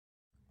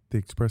The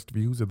expressed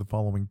views of the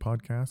following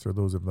podcast are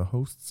those of the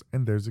hosts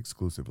and theirs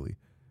exclusively.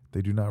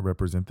 They do not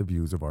represent the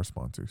views of our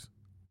sponsors.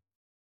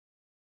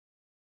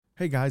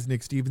 Hey guys,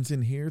 Nick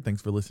Stevenson here.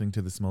 Thanks for listening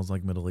to the Smells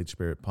Like Middle-Aged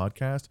Spirit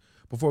podcast.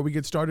 Before we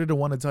get started, I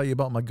want to tell you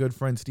about my good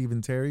friend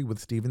Stephen Terry with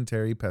Stephen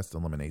Terry Pest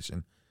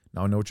Elimination.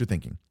 Now I know what you're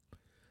thinking.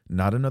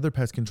 Not another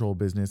pest control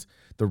business.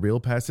 The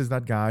real pest is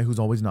that guy who's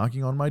always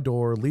knocking on my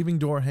door, leaving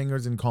door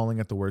hangers, and calling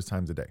at the worst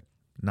times of day.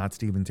 Not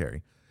Stephen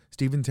Terry.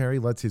 Stephen Terry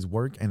lets his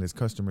work and his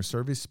customer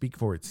service speak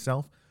for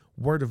itself.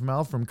 Word of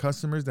mouth from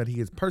customers that he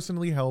has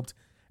personally helped,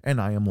 and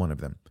I am one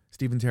of them.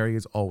 Stephen Terry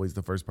is always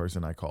the first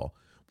person I call.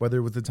 Whether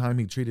it was the time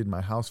he treated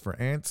my house for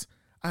ants,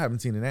 I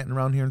haven't seen an ant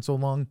around here in so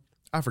long,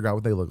 I forgot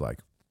what they look like.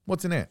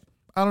 What's an ant?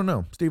 I don't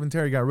know. Stephen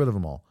Terry got rid of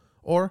them all.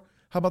 Or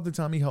how about the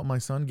time he helped my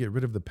son get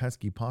rid of the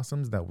pesky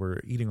possums that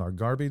were eating our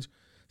garbage?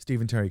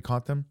 Stephen Terry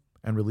caught them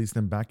and released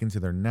them back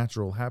into their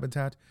natural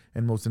habitat,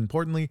 and most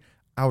importantly,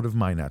 out of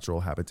my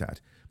natural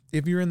habitat.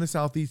 If you're in the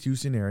Southeast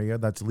Houston area,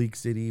 that's Leak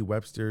City,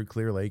 Webster,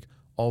 Clear Lake,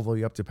 all the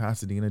way up to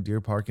Pasadena,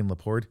 Deer Park, and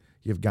LaPorte,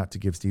 you've got to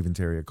give Stephen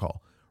Terry a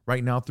call.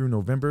 Right now through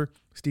November,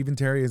 Stephen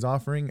Terry is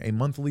offering a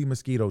monthly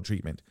mosquito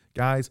treatment.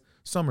 Guys,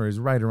 summer is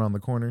right around the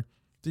corner.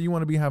 Do you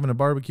want to be having a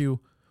barbecue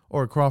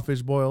or a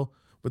crawfish boil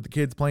with the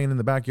kids playing in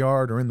the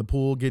backyard or in the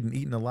pool getting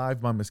eaten alive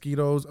by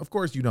mosquitoes? Of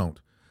course you don't.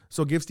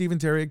 So give Stephen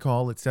Terry a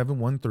call at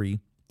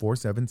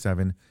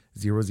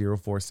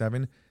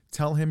 713-477-0047.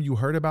 Tell him you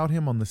heard about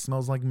him on the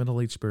Smells Like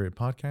Middle-Aged Spirit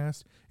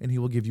podcast, and he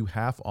will give you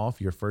half off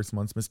your first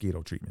month's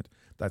mosquito treatment.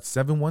 That's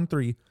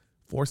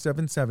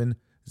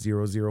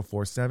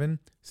 713-477-0047.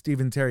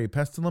 Stephen Terry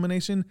Pest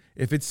Elimination.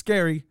 If it's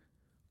scary,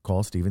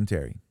 call Stephen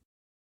Terry.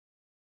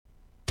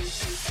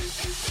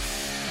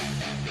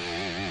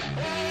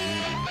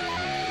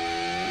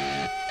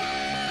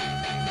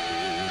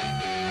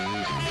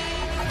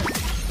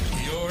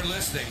 You're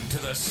listening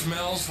to the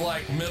Smells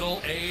Like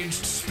Middle-Aged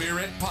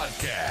Spirit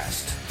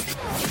podcast.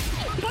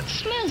 What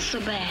smells so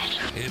bad?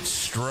 It's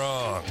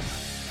strong,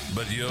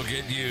 but you'll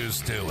get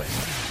used to it.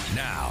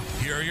 Now,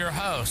 here are your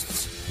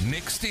hosts,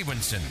 Nick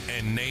Stevenson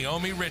and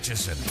Naomi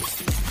Richardson.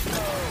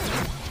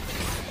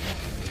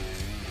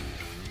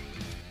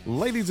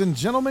 Ladies and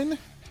gentlemen,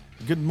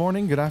 good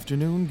morning, good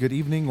afternoon, good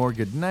evening, or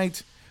good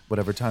night,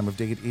 whatever time of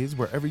day it is,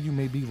 wherever you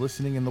may be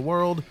listening in the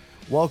world.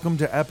 Welcome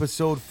to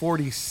episode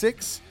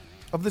 46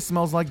 of the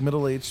Smells Like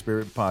Middle-Aged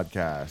Spirit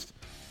podcast.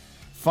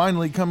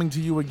 Finally coming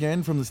to you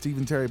again from the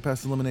Stephen Terry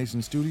Pest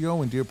Elimination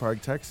Studio in Deer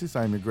Park, Texas.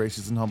 I am your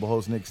gracious and humble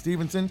host, Nick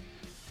Stevenson.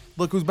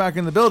 Look who's back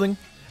in the building.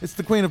 It's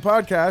the queen of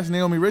podcasts,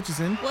 Naomi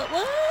Richardson. What?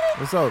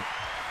 What's up?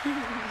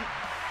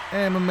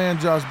 And my man,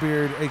 Josh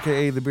Beard,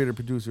 a.k.a. the Bearded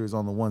Producer, is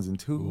on the ones and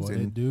twos. What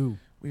and it do?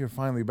 We are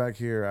finally back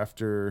here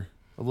after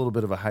a little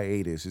bit of a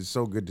hiatus. It's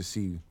so good to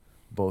see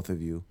both of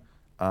you.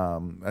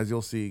 As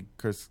you'll see,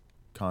 Chris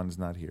Kahn's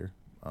not here.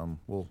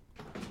 We'll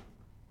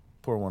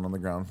pour one on the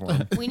ground for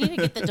him. We need to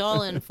get the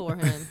doll in for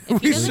him.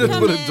 If We he doesn't should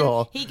come put a in,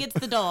 doll. he gets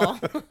the doll.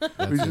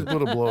 We should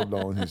put a blow-up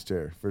doll in his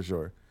chair for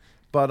sure.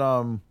 But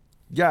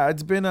yeah,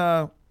 it's been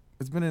an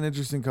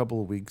interesting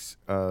couple of weeks.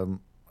 I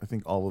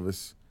think all of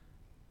us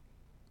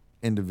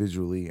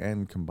individually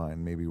and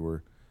combined maybe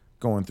we're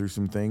going through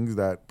some things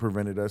that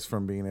prevented us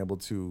from being able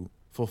to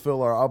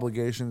fulfill our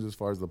obligations as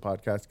far as the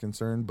podcast is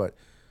concerned. But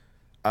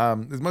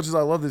as much as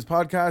I love this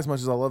podcast, as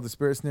much as I love the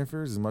Spirit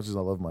Sniffers, as much as I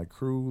love my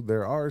crew,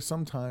 there are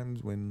some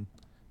times when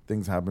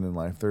things happen in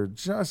life. They're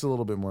just a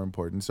little bit more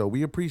important. So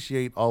we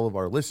appreciate all of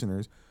our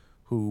listeners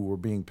who were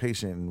being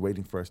patient and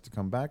waiting for us to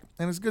come back.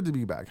 And it's good to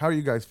be back. How are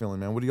you guys feeling,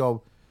 man? What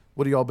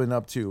do y'all been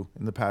up to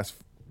in the past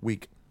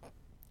week?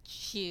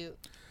 Shoot.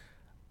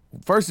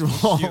 First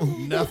of all,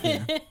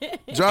 Nothing.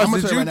 Josh, I'm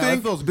gonna did say you right now, it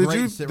think feels did great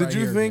you to sit did right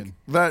you here think again.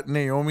 that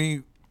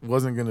Naomi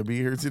wasn't going to be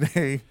here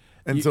today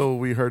until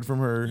we heard from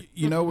her?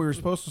 You know, we were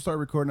supposed to start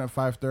recording at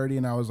 5:30,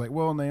 and I was like,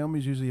 well,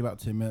 Naomi's usually about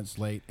 10 minutes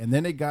late. And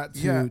then it got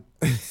to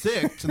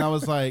 6, and I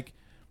was like,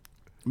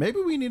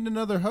 maybe we need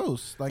another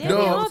host. Like, Damn,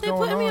 No. y'all, what's they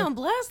going put me on? on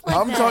blast like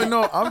I'm that. talking.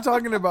 No, I'm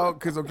talking about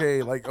because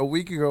like a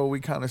week ago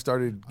we kind of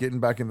started getting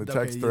back in the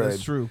text yeah, thread.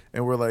 that's true.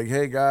 And we're like,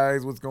 hey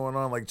guys, what's going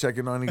on? Like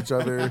checking on each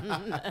other.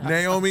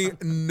 Naomi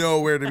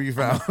nowhere to be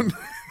found.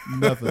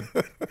 Nothing.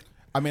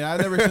 I mean, I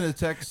never sent a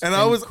text. And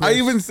I Chris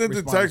even sent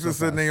the responded text so that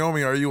said, fast.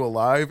 Naomi, are you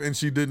alive? And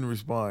she didn't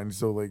respond.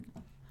 So like,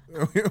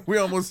 we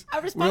almost I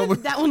responded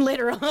to that one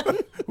later on.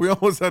 we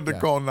almost had to Yeah.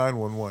 call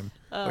 911.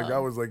 Like I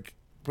was like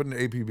putting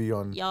the APB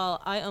on.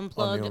 Y'all, I Naomi.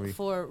 unplugged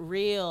for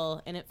real,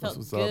 and it felt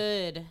what's up.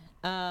 good.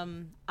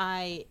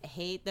 I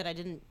hate that I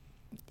didn't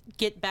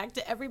get back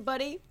to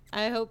everybody.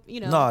 I hope, you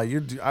know. Nah,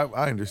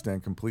 I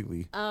understand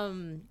completely. I yeah,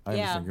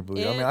 understand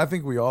completely. I mean, I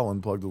think we all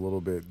unplugged a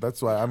little bit.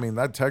 That's why. I mean,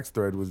 that text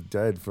thread was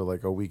dead for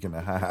like a week and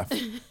a half.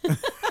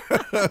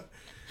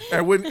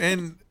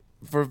 and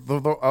for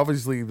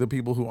obviously the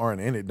people who aren't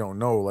in it don't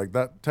know. Like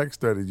that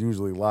text thread is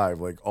usually live,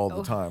 like all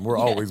the time. We're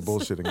always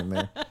bullshitting in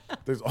there.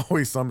 There's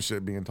always some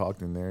shit being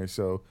talked in there.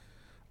 So,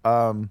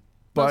 but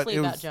mostly it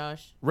about was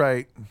Josh.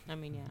 right. I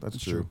mean, yeah. That's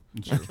true.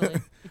 Naturally.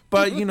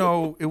 But you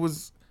know, it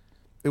was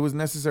it was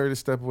necessary to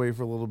step away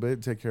for a little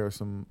bit, take care of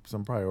some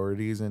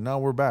priorities, and now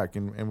we're back,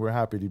 and we're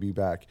happy to be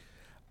back.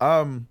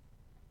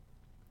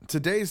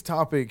 Today's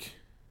topic,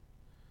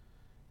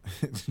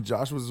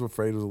 Josh was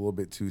afraid it was a little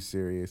bit too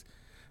serious.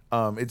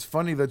 It's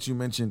funny that you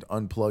mentioned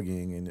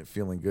unplugging and it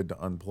feeling good to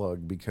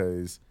unplug,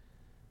 because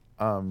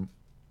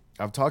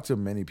I've talked to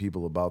many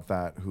people about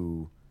that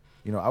who,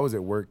 I was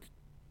at work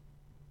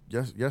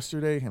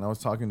yesterday, and I was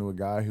talking to a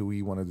guy who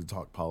he wanted to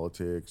talk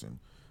politics and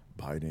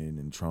Biden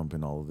and Trump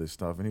and all of this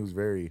stuff, and he was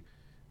very,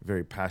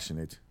 very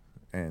passionate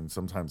and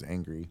sometimes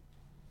angry.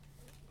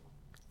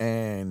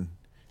 And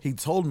he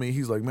told me,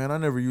 he's like, man, I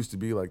never used to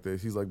be like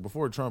this. He's like,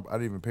 before Trump, I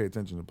didn't even pay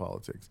attention to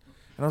politics.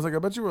 And I was like, I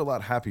bet you were a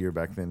lot happier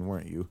back then,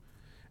 weren't you?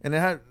 And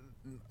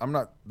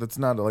that's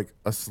not like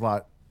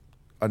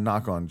a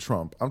knock on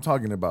Trump. I'm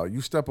talking about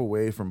you step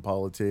away from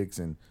politics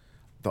and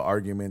the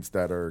arguments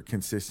that are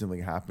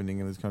consistently happening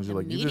in this country.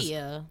 Like, you just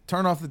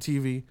turn off the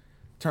TV,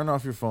 turn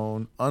off your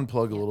phone,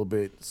 unplug a little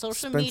bit.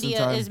 Social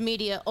media is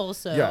media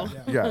also.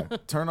 Yeah.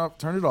 Turn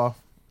it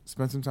off.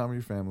 Spend some time with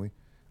your family.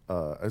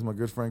 As my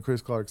good friend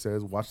Chris Clark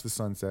says, watch the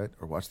sunset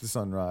or watch the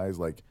sunrise.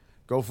 Like,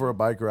 go for a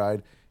bike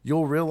ride.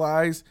 You'll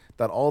realize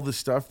that all the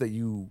stuff that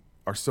you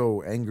are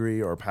so angry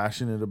or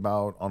passionate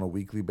about on a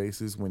weekly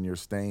basis when you're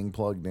staying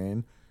plugged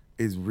in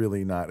is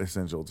really not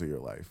essential to your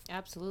life.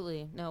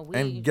 Absolutely. No,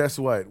 And guess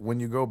what? When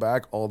you go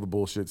back, all the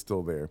bullshit's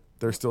still there.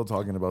 They're still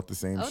talking about the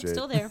same shit. It's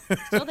still there.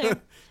 Still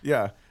there.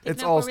 Yeah,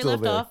 it's all still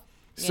there. Off.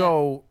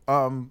 So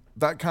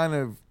that kind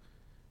of,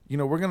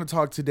 we're going to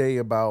talk today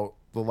about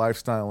the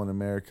lifestyle in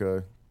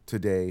America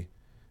today,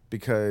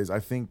 because I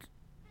think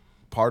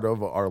part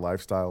of our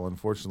lifestyle,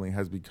 unfortunately,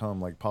 has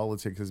become like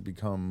politics has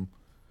become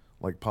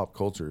like pop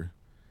culture,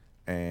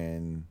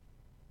 and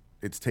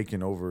it's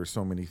taken over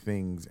so many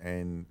things.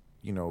 And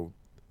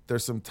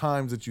there's some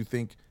times that you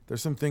think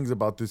there's some things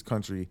about this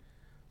country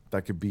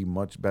that could be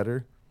much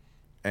better,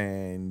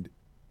 and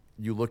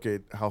you look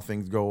at how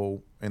things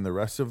go in the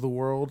rest of the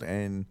world,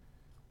 and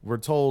we're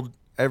told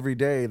every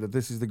day that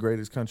this is the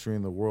greatest country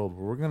in the world.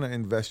 We're going to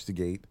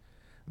investigate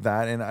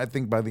that, and I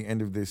think by the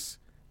end of this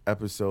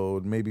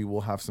episode, maybe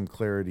we'll have some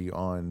clarity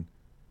on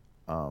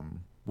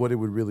what it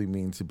would really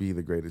mean to be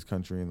the greatest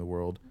country in the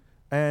world,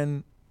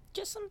 and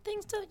just some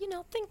things to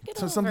think it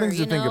so over. Some things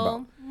to think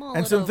about,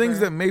 and some things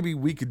that maybe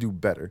we could do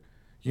better.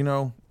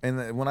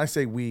 And when I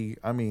say we,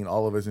 I mean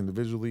all of us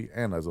individually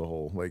and as a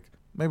whole. Like,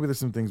 maybe there's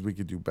some things we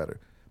could do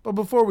better. But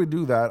before we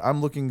do that,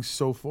 I'm looking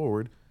so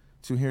forward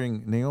to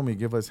hearing Naomi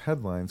give us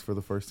headlines for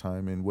the first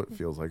time in what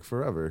feels like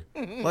forever.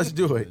 Let's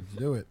do it. Let's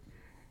do it.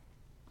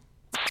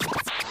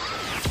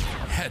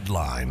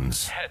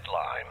 Headlines.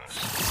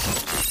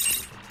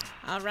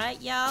 All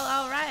right, y'all.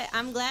 All right.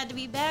 I'm glad to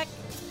be back.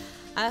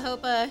 I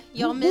hope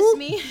y'all miss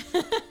me.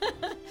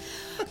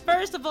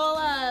 First of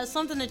all,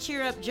 something to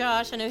cheer up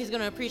Josh. I know he's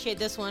going to appreciate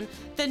this one.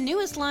 The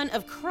newest line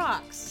of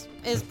Crocs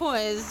is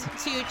poised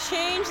to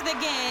change the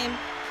game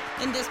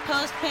in this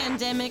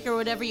post-pandemic, or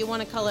whatever you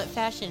want to call it,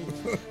 fashion.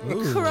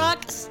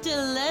 Croc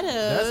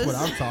stilettos. That's what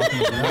I'm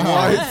talking about.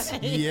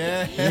 What?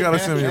 Yeah. You got to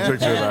send me a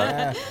picture of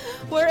that.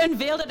 Were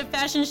unveiled at a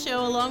fashion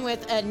show along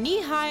with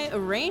knee-high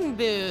rain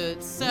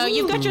boots. So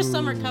you've got your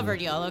summer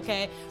covered, y'all,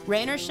 okay?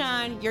 Rain or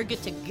shine, you're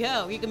good to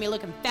go. You're going to be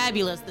looking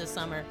fabulous this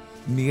summer.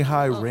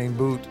 Knee-high rain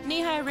boot.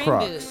 Knee-high rain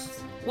Crocs.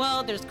 boots.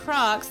 Well, there's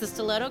Crocs, the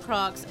stiletto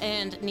Crocs,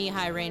 and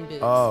knee-high rain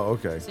boots. Oh,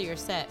 okay. So you're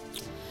set.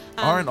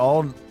 Aren't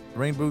all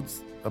rain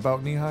boots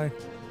about knee-high?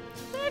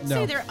 I'd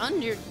say they're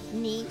under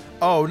knee.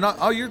 Oh, not.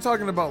 Oh, you're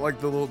talking about like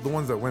the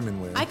ones that women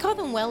wear. I call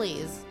them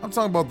wellies. I'm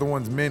talking about the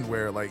ones men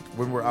wear, like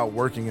when we're out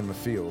working in the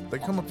field. They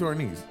come up to our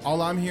knees.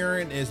 All I'm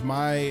hearing is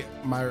my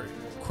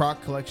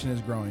Croc collection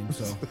is growing,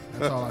 so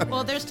that's all I'm hearing.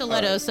 Well, they're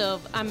stilettos,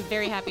 so I'm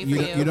very happy for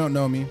you. You don't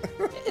know me.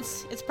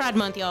 It's Pride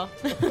Month, y'all.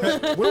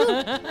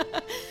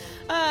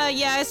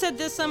 Yeah, I said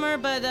this summer,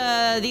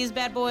 but these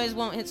bad boys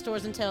won't hit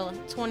stores until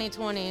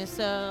 2020,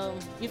 so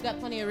you've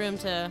got plenty of room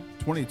to...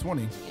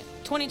 2020.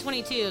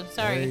 2022,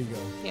 sorry. There you go.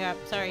 Yeah,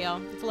 sorry,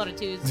 y'all. It's a lot of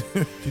twos.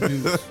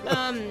 To-dos.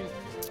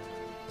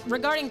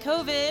 Regarding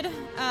COVID,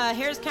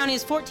 Harris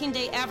County's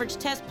 14-day average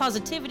test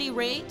positivity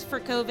rate for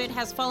COVID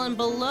has fallen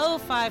below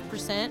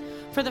 5%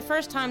 for the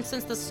first time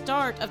since the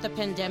start of the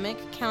pandemic,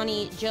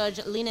 County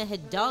Judge Lina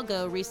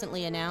Hidalgo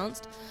recently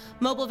announced.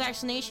 Mobile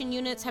vaccination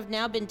units have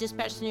now been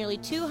dispatched to nearly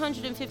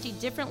 250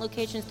 different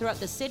locations throughout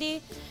the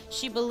city.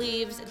 She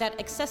believes that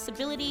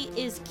accessibility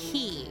is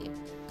key.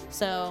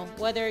 So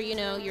whether,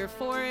 you're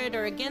for it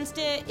or against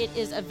it, it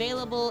is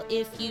available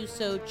if you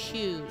so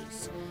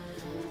choose.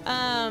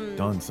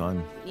 Done,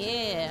 son.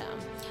 Yeah.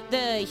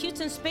 The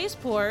Houston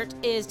Spaceport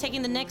is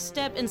taking the next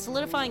step in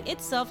solidifying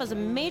itself as a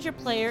major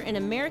player in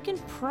American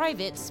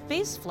private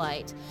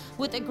spaceflight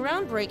with a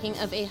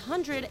groundbreaking of a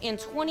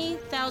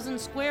 120,000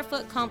 square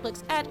foot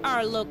complex at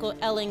our local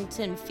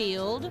Ellington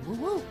Field.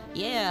 Woo-woo.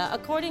 Yeah,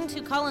 according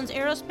to Collins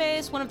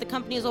Aerospace, one of the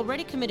companies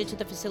already committed to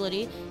the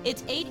facility,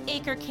 its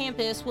 8-acre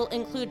campus will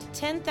include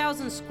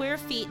 10,000 square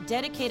feet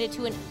dedicated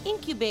to an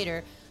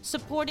incubator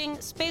supporting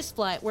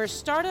spaceflight, where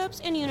startups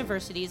and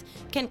universities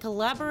can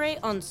collaborate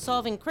on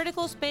solving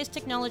critical space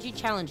technology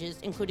challenges,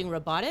 including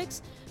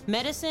robotics,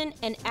 medicine,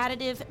 and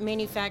additive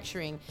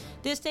manufacturing.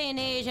 This day and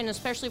age, and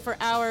especially for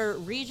our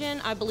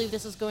region, I believe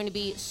this is going to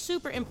be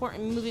super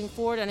important moving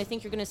forward, and I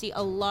think you're going to see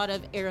a lot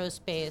of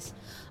aerospace,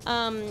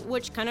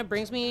 which kind of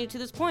brings me to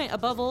this point.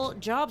 Above all,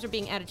 jobs are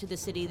being added to the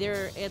city.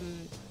 They're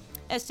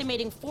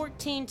estimating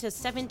 14 to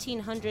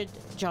 1,700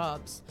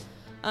 jobs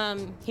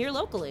here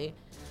locally.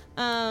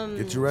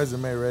 Get your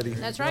resume ready.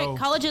 That's right.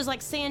 Colleges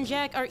like San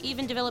Jac are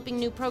even developing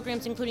new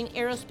programs, including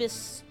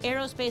aerospace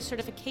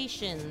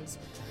certifications.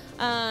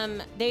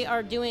 They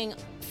are doing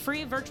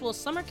free virtual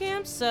summer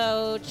camps,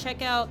 so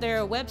check out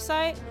their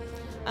website.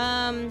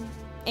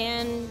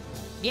 And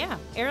yeah,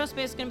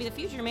 aerospace is going to be the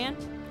future, man.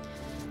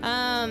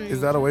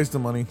 Is that a waste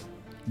of money?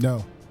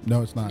 No,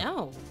 it's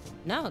not.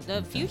 No,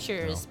 the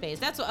future is space.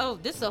 That's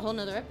this is a whole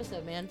nother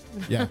episode, man.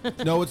 Yeah.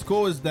 No, what's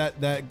cool is that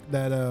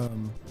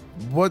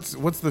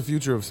What's the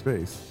future of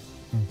space?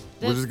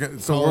 We're just gonna,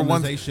 so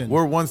colonization.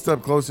 we're one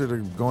step closer to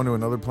going to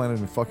another planet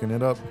and fucking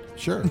it up.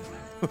 Sure.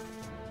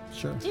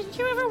 Sure. Didn't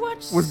you ever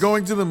watch? Was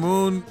going to the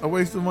moon a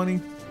waste of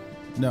money?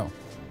 No.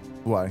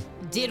 Why?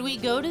 Did we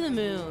go to the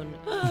moon?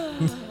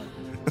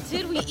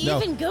 Did we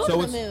even go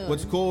to the moon?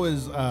 What's cool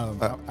is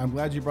I'm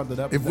glad you brought that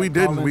up. If we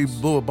didn't, we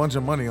blew a bunch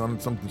of money on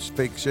some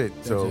fake shit.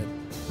 So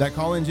that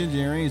Collins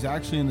Engineering is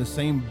actually in the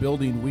same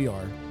building we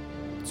are.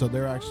 So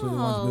they're actually the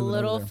ones moving over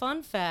little there.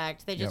 fun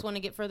fact. They just want to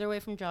get further away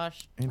from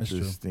Josh.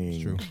 interesting.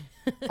 It's true.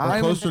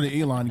 I'm closer to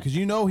Elon because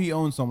you know he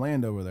owns some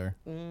land over there.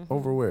 Mm-hmm.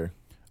 Over where?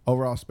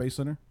 Over our Space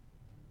Center.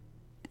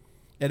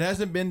 It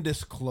hasn't been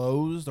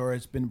disclosed or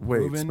it's been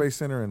proven. Wait, Space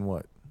Center and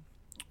what?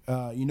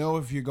 You know,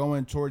 if you're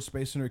going towards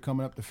Space Center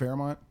coming up to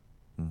Fairmont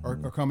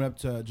or coming up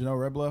to Genoa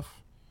Red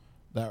Bluff,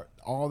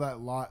 all that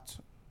lot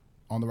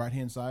on the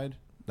right-hand side,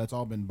 that's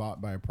all been bought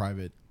by a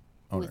private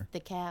owner. With the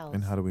cows.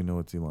 And how do we know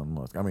it's Elon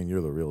Musk? I mean,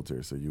 you're the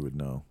realtor, so you would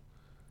know.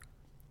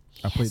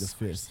 I played the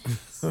fifth.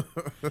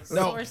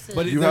 No, Sources.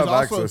 but You there's have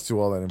also, access to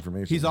all that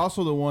information. he's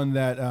also the one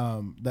that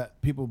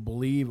that people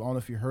believe. I don't know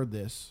if you heard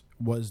this.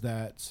 Was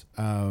that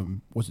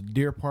was it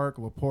Deer Park,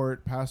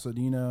 LaPorte,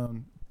 Pasadena,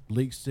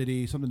 League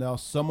City, something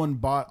else? Someone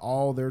bought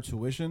all their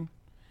tuition,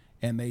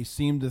 and they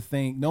seem to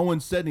think no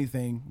one said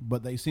anything,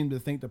 but they seem to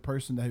think the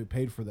person who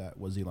paid for that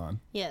was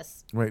Elon.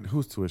 Yes. Wait,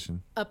 whose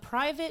tuition? A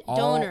private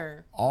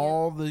donor.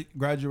 All the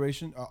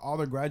graduation, all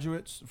the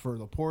graduates for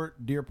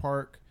LaPorte, Deer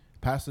Park,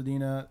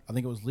 Pasadena. I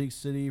think it was League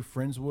City,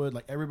 Friendswood,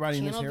 like everybody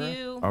in this Channel area.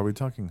 View. Are we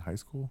talking high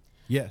school?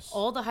 Yes,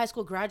 All the high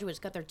school graduates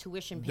got their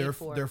tuition paid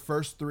for. their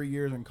first 3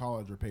 years in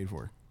college were paid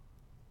for.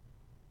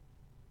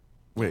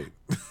 Wait,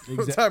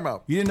 Exa- time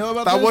out. You didn't know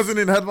about That this? wasn't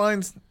in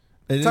headlines.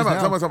 It is Time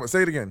out, now. time out.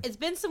 Say it again. It's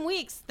been some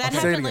weeks. That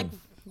Okay. Say it happened like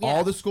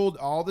again.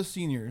 All the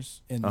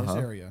seniors in this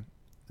area,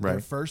 their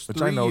Right. first Which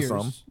 3 I know years,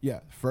 some.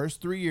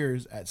 first 3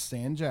 years at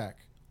San Jac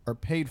are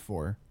paid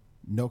for,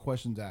 no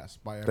questions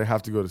asked by. They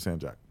have to go to San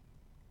Jac.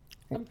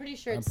 I'm pretty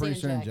sure I'm it's pretty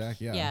San sure in Jac.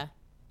 Jac, yeah. Yeah.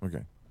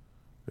 Okay.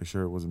 They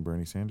sure it wasn't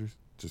Bernie Sanders?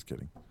 Just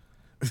kidding.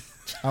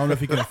 I don't know if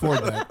he can afford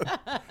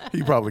that.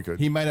 He probably could.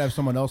 He might have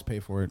someone else pay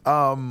for it.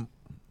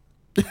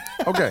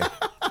 Okay.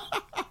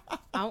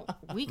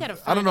 We gotta.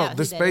 I don't know find out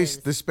the who that space.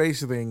 is. The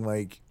space thing,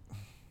 like,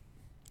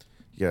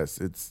 yes,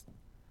 it's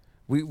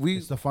we.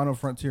 It's the final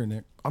frontier,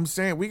 Nick. I'm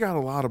saying we got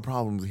a lot of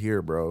problems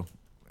here, bro,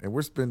 and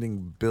we're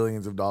spending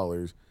billions of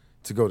dollars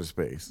to go to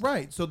space.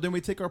 Right. So then we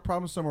take our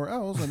problems somewhere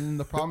else, and then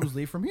the problems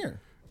leave from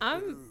here.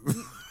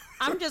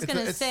 I'm just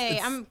gonna say,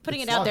 I'm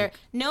putting it it's out there. logic.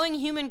 Knowing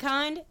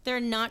humankind,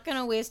 they're not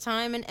gonna waste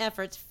time and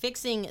efforts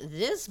fixing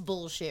this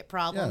bullshit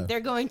problem. Yeah.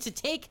 They're going to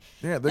take.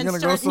 Yeah, they're and gonna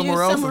go start new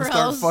somewhere else and somewhere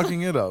start else.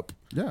 fucking it up.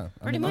 Yeah.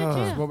 Pretty much,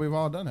 yeah. That's what we've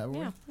all done, haven't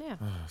Yeah, we? yeah.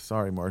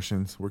 Sorry,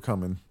 Martians, we're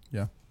coming.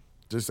 Yeah.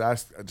 Just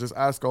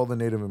ask all the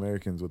Native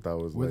Americans what that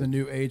was With like. a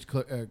new age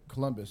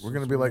Columbus. We're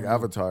gonna be like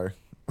Avatar.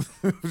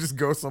 Just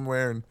go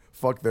somewhere and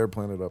fuck their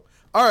planet up.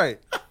 All right.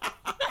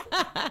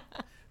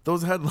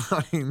 Those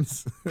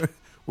headlines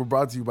were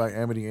brought to you by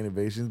Amity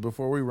Innovations.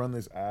 Before we run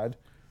this ad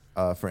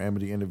for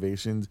Amity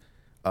Innovations,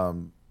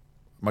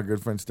 my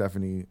good friend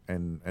Stephanie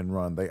and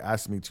Ron, they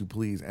asked me to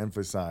please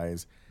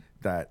emphasize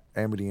that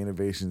Amity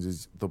Innovations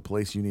is the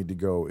place you need to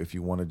go if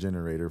you want a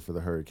generator for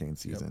the hurricane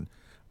season.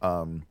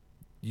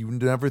 You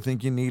never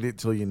think you need it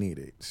till you need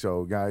it.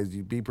 So, guys,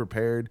 you be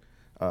prepared.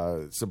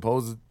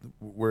 Suppose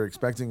we're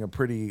expecting a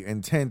pretty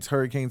intense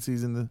hurricane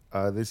season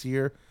this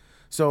year.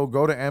 So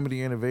go to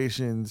Amity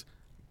Innovations,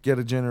 get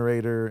a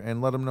generator,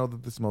 and let them know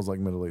that the Smells Like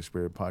Middle-Aged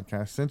Spirit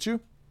podcast sent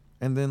you.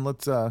 And then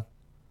let's have...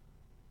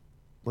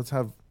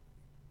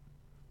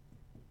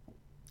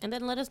 And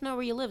then let us know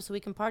where you live so we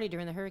can party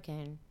during the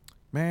hurricane.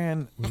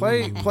 Man,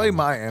 play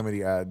my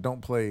Amity ad.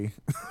 Don't play...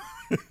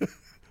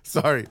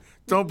 Sorry.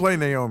 Don't play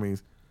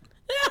Naomi's.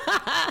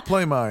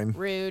 Play mine.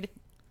 Rude.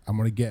 I'm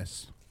going to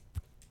guess.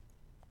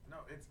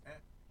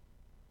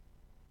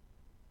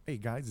 Hey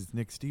guys, it's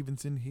Nick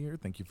Stevenson here.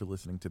 Thank you for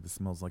listening to the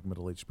Smells Like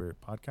Middle-Aged Spirit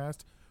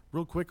podcast,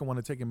 Real quick, I want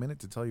to take a minute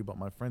to tell you about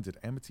my friends at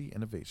Amity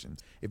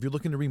Innovations. If you're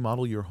looking to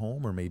remodel your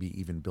home or maybe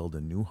even build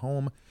a new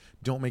home,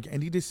 don't make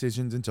any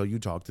decisions until you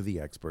talk to the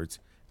experts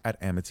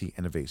at Amity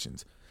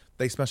Innovations.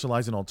 They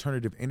specialize in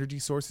alternative energy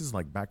sources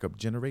like backup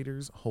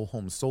generators, whole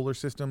home solar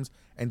systems,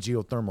 and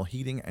geothermal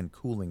heating and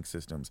cooling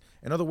systems.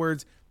 In other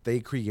words,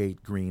 they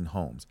create green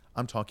homes.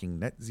 I'm talking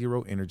net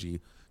zero energy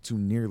to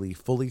nearly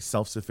fully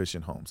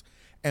self-sufficient homes.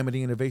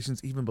 Amity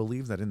Innovations even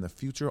believes that in the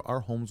future,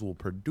 our homes will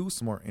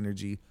produce more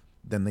energy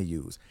than they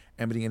use.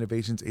 Amity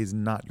Innovations is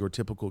not your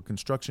typical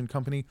construction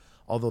company,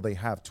 although they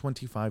have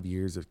 25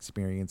 years of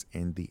experience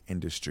in the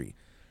industry.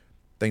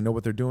 They know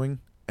what they're doing,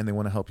 and they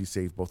want to help you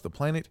save both the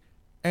planet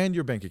and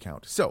your bank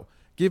account. So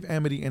give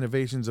Amity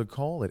Innovations a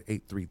call at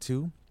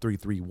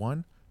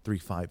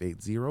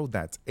 832-331-3580.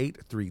 That's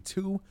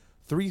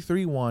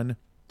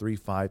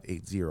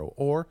 832-331-3580.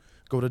 Or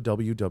go to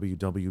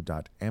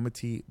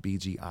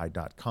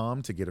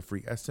www.amitybgi.com to get a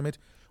free estimate.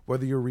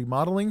 Whether you're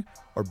remodeling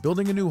or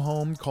building a new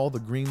home, call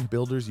the green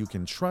builders you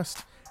can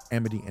trust.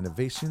 Amity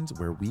Innovations,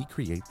 where we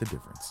create the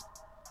difference.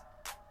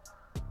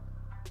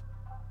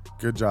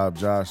 Good job,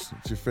 Josh.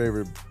 It's your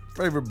favorite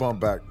bump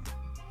back.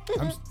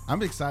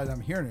 I'm excited.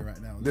 I'm hearing it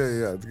right now.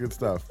 Yeah, it's good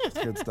stuff. It's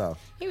good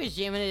stuff. He was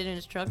jamming it in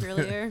his truck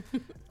earlier.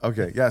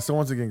 Okay, yeah. So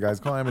once again, guys,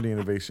 call Amity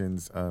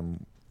Innovations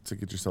to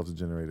get yourself a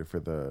generator for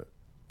the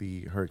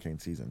hurricane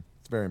season.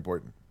 It's very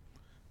important.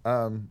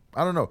 I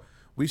don't know.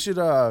 We should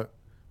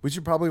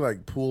probably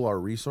like pool our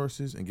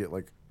resources and get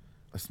like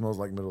a Smells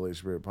Like Middle-Aged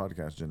Spirit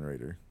podcast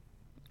generator.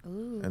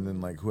 Ooh. And then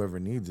like whoever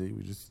needs it,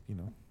 we just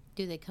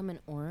Do they come in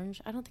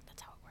orange? I don't think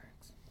that's how it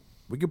works.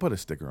 we could put a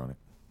sticker on it.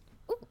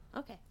 Ooh,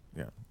 okay.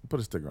 Yeah, put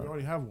a sticker We on it.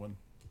 already have one.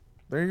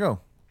 There you go.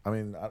 I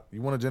mean,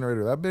 you want a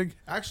generator that big?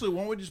 Actually,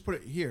 why don't we just put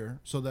it here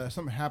so that if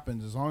something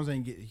happens, as long as they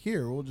can get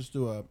here, we'll just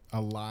do a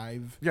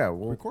live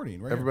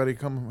recording. Right Everybody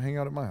come hang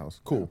out at my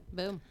house. Cool.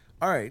 Boom.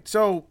 All right.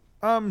 So,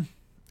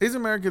 is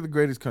America the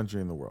greatest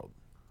country in the world?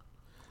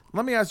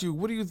 Let me ask you,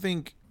 what do you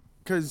think?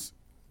 Because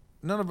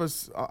none of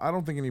us, I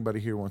don't think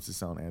anybody here wants to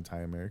sound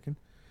anti-American.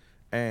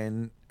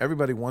 And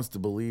everybody wants to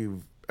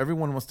believe,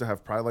 everyone wants to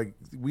have pride. Like,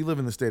 we live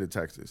in the state of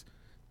Texas.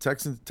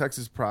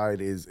 Texas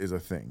pride is a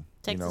thing.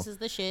 Texas is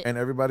the shit. And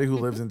everybody who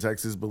lives in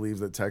Texas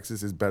believes that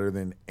Texas is better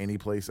than any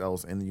place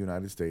else in the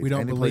United States. We don't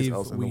any believe place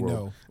else in we the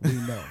world. know. We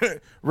know.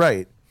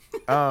 Right.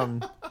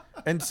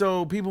 And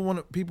so people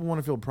want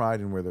to feel pride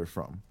in where they're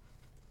from.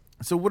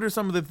 So what are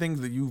some of the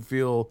things that you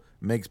feel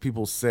makes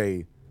people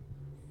say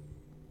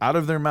out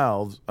of their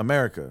mouths,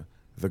 America,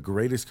 the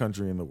greatest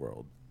country in the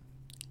world?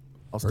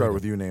 I'll start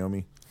with you,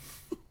 Naomi.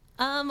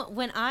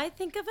 When I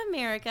think of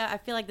America, I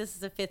feel like this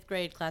is a 5th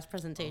grade class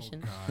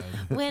presentation. Oh,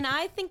 When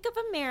I think of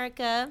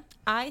America,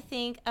 I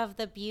think of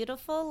the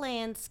beautiful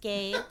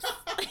landscapes.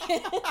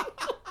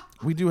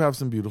 We do have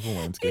some beautiful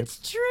landscapes.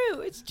 It's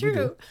true. It's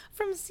true.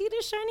 From sea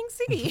to shining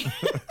sea.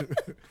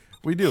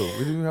 We do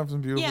have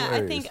some beautiful Yeah,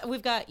 areas. I think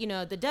we've got,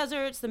 the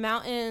deserts, the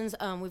mountains.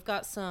 We've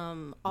got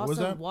some was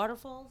awesome that?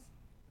 waterfalls.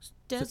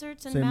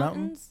 Deserts and say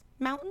mountain?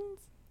 mountains.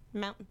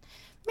 Mountain.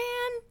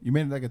 Man, You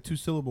made it like a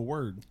 2-syllable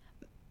word.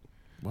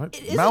 What?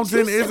 It is a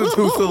Mountain is a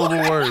two-syllable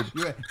 2-syllable word.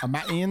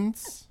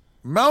 Mountains.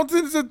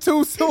 Mountain's a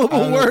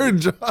 2-syllable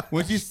word, Josh.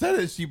 When she said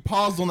it, she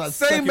paused on that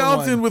Say second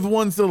mountain one. with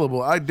 1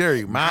 syllable. I dare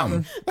you.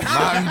 Mountain.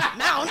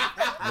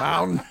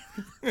 Mountain.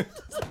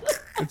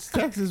 It's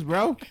Texas,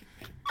 bro.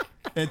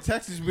 In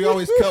Texas, we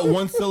always cut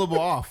 1 syllable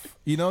off.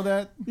 You know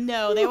that?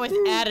 no, they always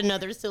add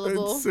another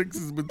syllable. And 6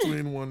 is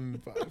between 1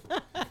 and 5.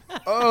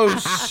 Oh,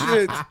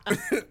 shit.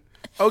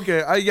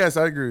 Okay, I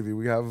agree with you.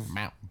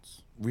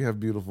 Mountains. We have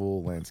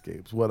beautiful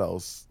landscapes. What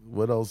else?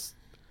 What else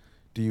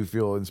do you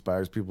feel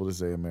inspires people to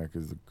say America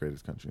is the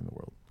greatest country in the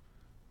world?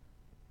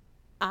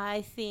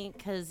 I think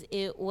because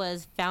it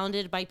was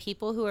founded by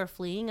people who are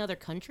fleeing other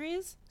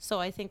countries. So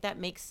I think that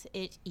makes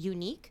it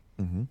unique.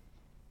 Mm-hmm.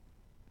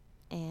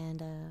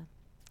 And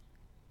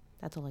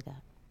that's all I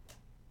got.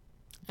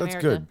 That's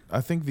America. good.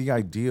 I think the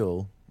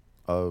ideal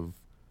of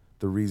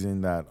the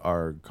reason that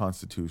our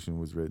Constitution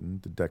was written,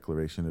 the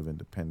Declaration of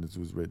Independence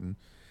was written,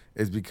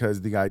 is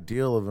because the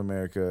ideal of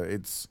America,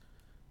 it's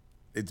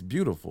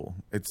beautiful.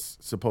 It's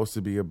supposed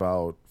to be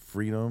about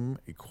freedom,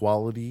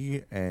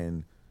 equality,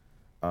 and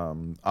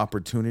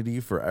opportunity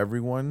for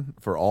everyone,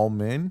 for all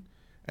men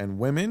and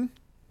women.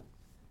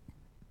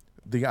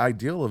 The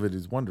ideal of it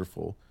is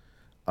wonderful.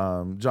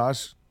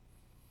 Josh,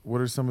 what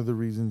are some of the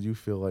reasons you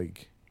feel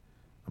like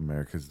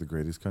America is the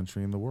greatest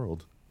country in the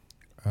world?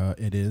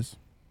 It is.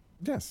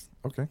 Yes.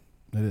 Okay.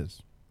 It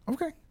is.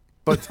 Okay.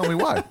 But tell me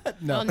why.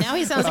 Well, now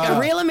he sounds like a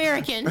real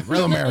American.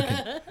 Real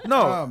American.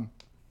 No.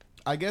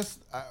 I guess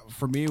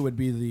for me it would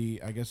be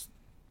it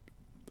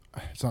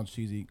sounds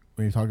cheesy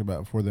when you talked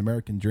about for the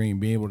American dream,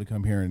 being able to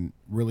come here and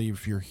really,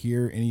 if you're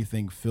here,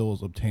 anything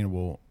feels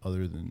obtainable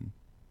other than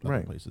other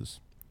Right. places.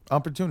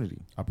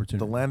 Opportunity.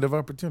 Opportunity. The land of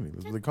opportunity.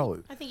 That's what they call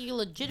it. I think you The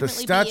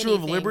legitimately Statue be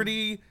of anything.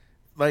 Liberty,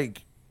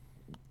 like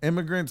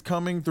immigrants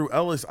coming through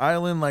Ellis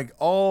Island, like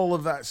all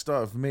of that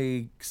stuff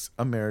makes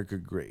America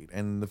great.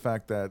 And the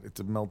fact that it's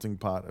a melting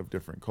pot of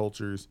different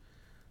cultures.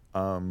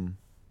 I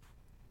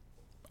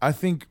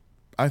think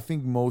I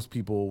think most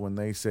people, when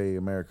they say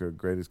America,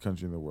 greatest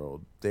country in the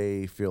world,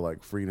 they feel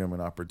like freedom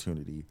and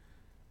opportunity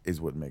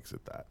is what makes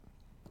it that.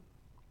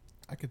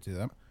 I could see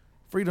that.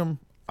 Freedom,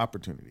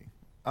 opportunity.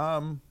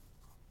 In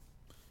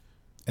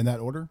that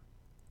order?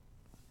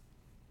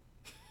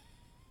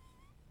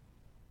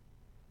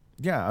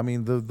 Yeah, I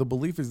mean, the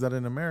belief is that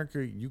in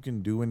America, you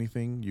can do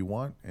anything you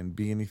want and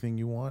be anything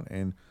you want,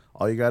 and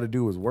all you got to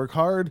do is work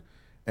hard,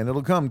 and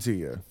it'll come to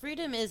you.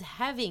 Freedom is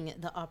having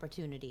the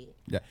opportunity.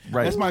 Yeah,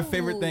 Right. That's my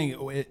favorite thing.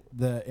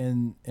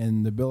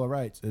 In the Bill of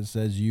Rights, it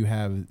says you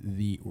have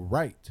the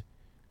right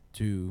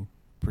to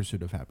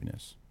pursuit of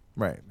happiness.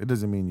 Right. It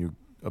doesn't mean you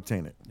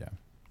obtain it. Yeah, is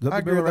that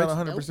I the agree Bill with of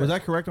that Rights? 100%. Was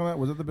that correct on that?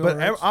 Was that the Bill of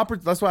But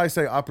Rights? that's why I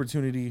say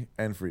opportunity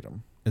and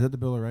freedom. Is that the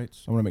Bill of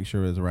Rights? I want to make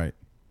sure it's right.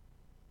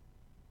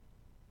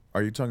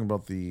 Are you talking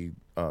about the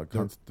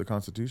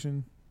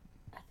Constitution?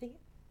 I think.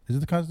 Is it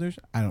the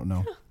Constitution? I don't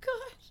know. Oh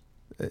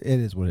gosh. It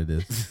is what it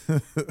is.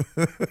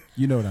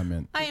 You know what I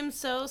meant. I am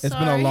so It's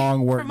sorry. been a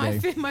long work for my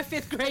day. my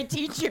fifth grade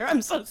teacher.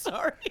 I'm so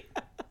sorry.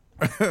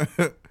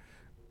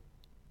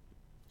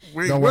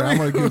 Wait, Don't what worry, are I'm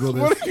going to you-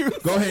 Google what this. are you-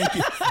 Go ahead.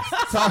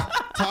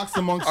 Talk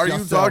amongst Are you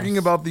yourselves. talking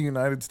about the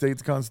United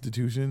States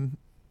Constitution?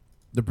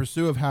 the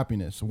pursuit of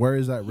happiness? Where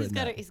is that written?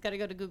 He's got to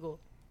go to Google.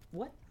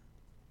 What?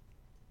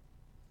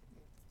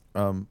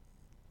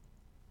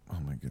 Oh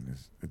my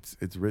goodness,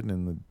 it's written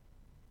in the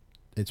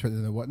It's written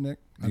in the what, Nick?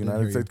 I didn't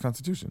United hear States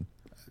Constitution.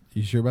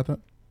 You sure about that?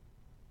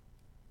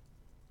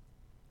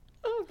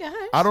 Oh gosh.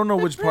 I don't know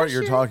the which part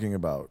you're pressure. talking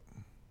about.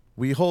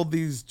 We hold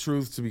these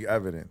truths to be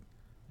evident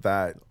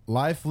that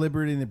Life,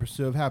 liberty, and the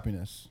pursuit of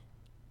happiness.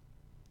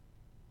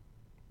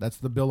 That's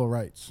the Bill of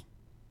Rights.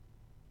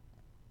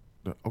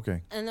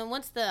 okay. And then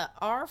what's the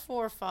our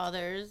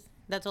forefathers?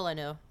 That's all I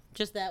know.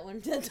 Just that one.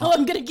 That's all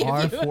I'm gonna give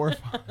Our you.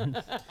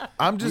 forefathers.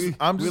 I'm just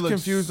we look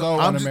confused. so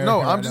I'm just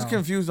un-American I'm right just now.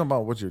 confused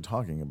about what you're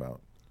talking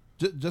about.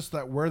 Just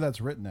that where that's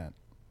written at.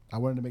 I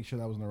wanted to make sure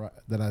that was in the right.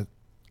 That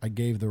I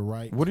gave the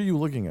right What are you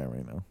looking at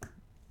right now?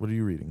 What are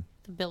you reading?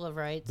 The Bill of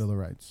Rights. Bill of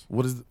Rights.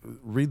 What is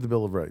read the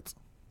Bill of Rights?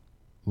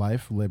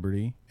 Life,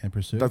 liberty, and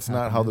pursuit. That's of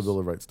not how the happiness. Bill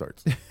of Rights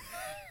starts.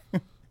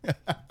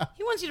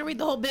 He wants you to read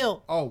the whole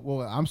bill. Oh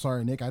well, I'm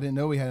sorry, Nick. I didn't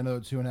know we had another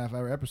 2.5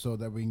 hour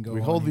episode that we can go. We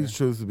on hold here. these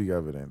truths to be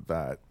evident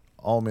that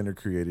all men are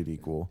created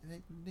equal.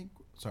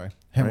 Sorry,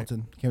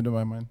 Hamilton came to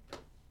my mind.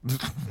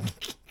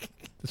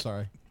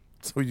 Sorry,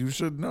 So you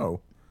should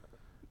know.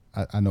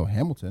 I know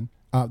Hamilton.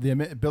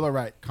 The Bill of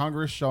Rights.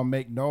 Congress shall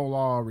make no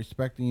law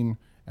respecting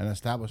an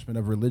establishment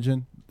of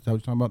religion. Is that what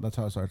you're talking about? That's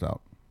how it starts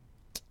out.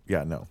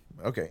 Yeah, no.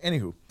 Okay.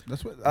 Anywho,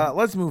 That's what.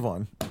 let's move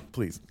on,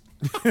 please.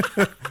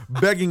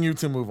 Begging you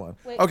to move on.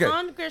 Wait, Okay,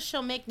 Congress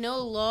shall make no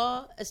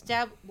law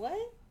what?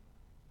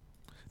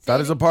 that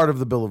is a part of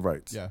the Bill of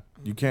Rights. Yeah.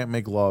 You can't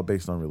make law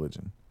based on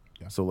religion.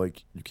 Yeah. So,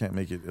 like, you can't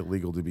make it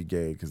illegal to be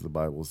gay because the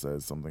Bible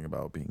says something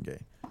about being gay.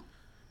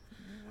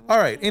 All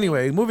right.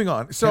 Anyway, moving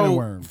on. Can of So,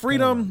 worms, can of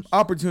freedom, worms.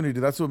 opportunity.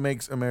 That's what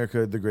makes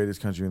America the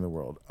greatest country in the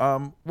world.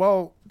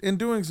 Well, in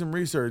doing some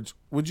research,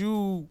 would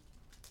you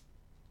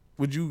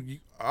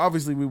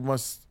obviously we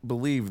must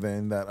believe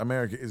then that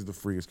America is the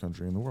freest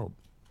country in the world,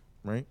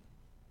 right?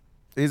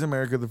 Is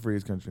America the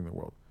freest country in the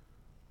world?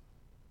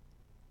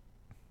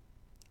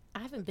 I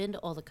haven't been to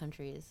all the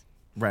countries.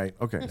 Right.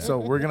 Okay. So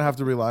we're gonna have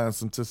to rely on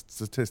some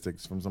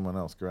statistics from someone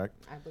else, correct?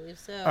 I believe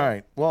so. All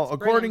right. Well, Let's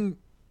bring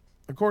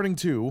according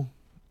to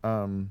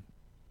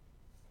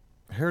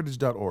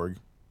heritage.org,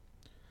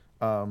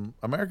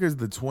 America is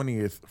the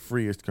 20th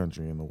freest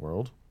country in the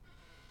world.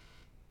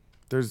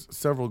 There's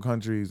several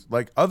countries,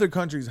 like other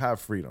countries have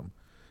freedom.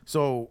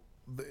 So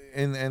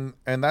and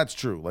that's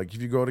true. Like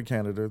if you go to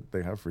Canada,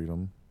 they have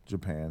freedom.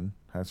 Japan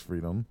has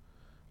freedom.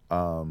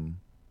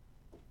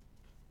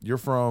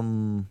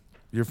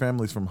 Your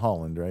family's from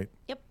Holland, right?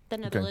 Yep, the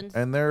Netherlands.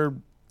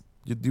 And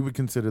you would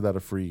consider that a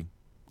free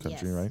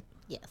country, Yes. right?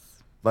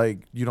 Yes. Like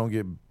you don't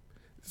get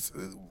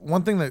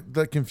one thing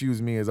that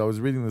confused me is I was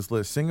reading this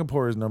list.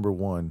 Singapore is number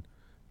 1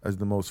 as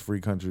the most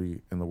free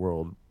country in the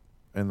world,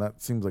 and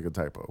that seems like a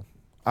typo.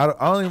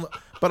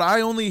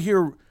 I only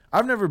hear.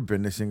 I've never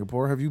been to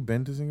Singapore. Have you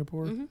been to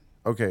Singapore? Mm-hmm.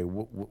 Okay,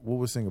 what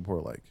was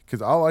Singapore like?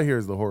 Because all I hear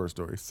is the horror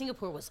stories.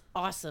 Singapore was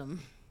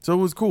awesome. So it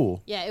was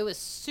cool. Yeah, it was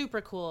super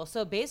cool.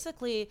 So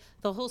basically,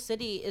 the whole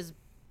city is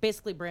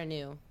basically brand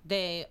new.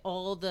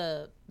 All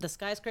the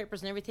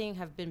skyscrapers and everything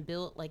have been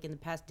built like in the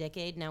past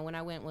decade. Now, when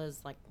I went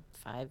was like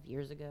 5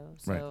 years ago.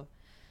 So,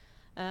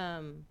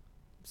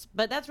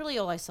 but that's really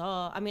all I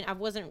saw. I mean, I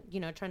wasn't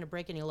trying to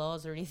break any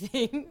laws or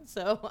anything.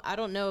 So I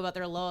don't know about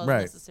their laws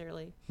Right.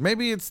 necessarily.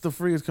 Maybe it's the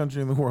freest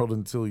country in the world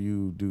until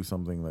you do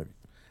something like,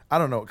 I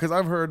don't know, because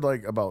I've heard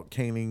like about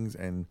canings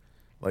and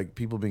like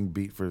people being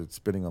beat for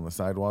spitting on the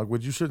sidewalk,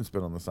 which you shouldn't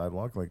spit on the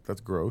sidewalk. Like that's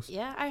gross.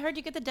 Yeah, I heard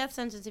you get the death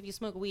sentence if you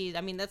smoke weed.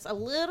 I mean, that's a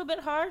little bit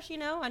harsh, I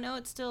know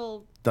it's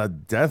still The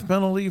death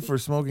penalty for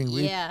smoking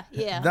weed.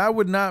 Yeah. That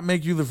would not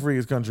make you the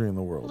freest country in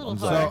the world. a little I'm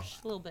sorry. harsh,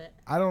 a little bit.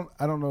 I don't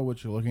know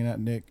what you're looking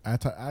at, Nick.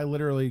 I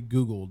literally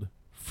Googled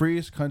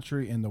freest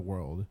country in the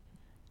world,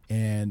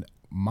 and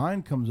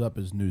mine comes up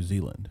as New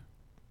Zealand.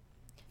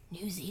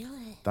 New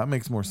Zealand. That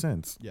makes more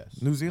sense.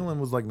 Yes. New Zealand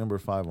was like number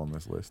 5 on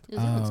this list. New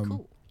Zealand's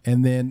cool.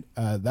 And then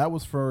that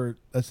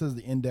says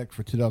the index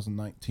for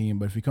 2019.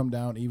 But if you come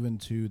down even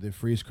to the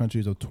freest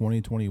countries of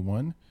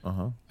 2021,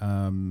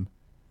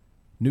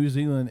 New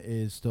Zealand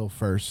is still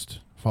first,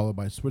 followed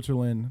by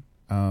Switzerland,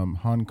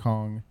 Hong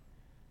Kong,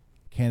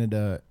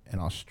 Canada,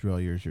 and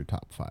Australia is your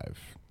top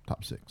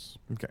 6.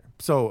 Okay.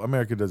 So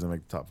America doesn't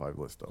make the top 5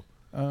 list though.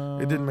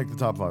 It didn't make the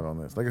top 5 on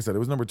this. Like I said, it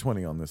was number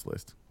 20 on this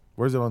list.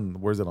 Where's it on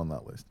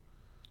that list?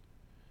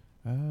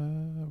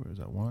 Where's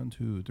that? 1,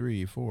 2,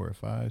 3, 4,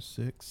 5,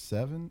 6,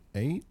 7,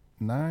 8,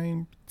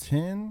 9,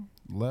 10,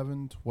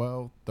 11,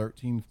 12,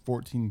 13,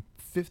 14,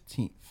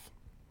 15th.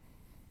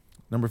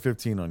 Number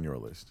 15 on your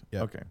list.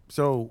 Yep. Okay.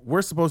 So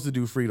we're supposed to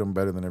do freedom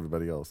better than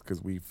everybody else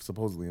because we've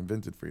supposedly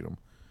invented freedom.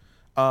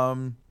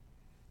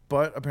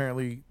 But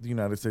apparently the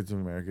United States of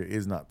America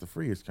is not the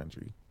freest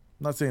country.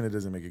 I'm not saying it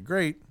doesn't make it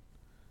great.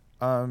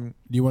 Do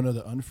you want to know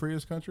the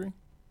unfreest country?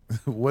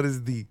 What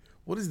is the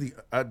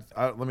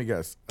let me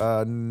guess.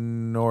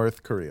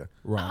 North Korea.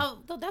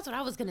 Wrong. Oh, that's what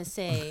I was gonna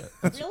say.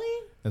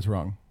 Really? That's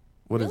wrong.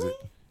 What is Really?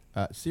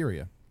 it?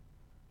 Syria.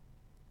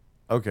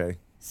 Okay.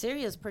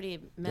 Syria's pretty Yeah,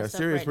 messed up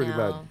Syria's right pretty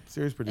now. bad.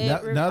 Syria's pretty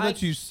It- bad. Now I-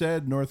 that you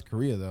said North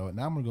Korea, though,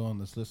 now I'm going to go on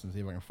this list and see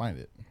if I can find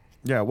it.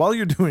 Yeah, while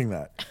you're doing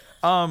that,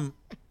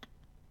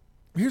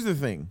 here's the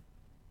thing.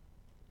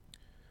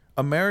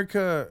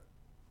 America,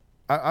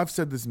 I've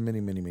said this many,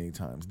 many, many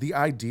times. The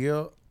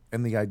idea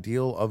and the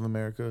ideal of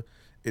America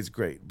is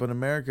great, but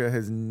America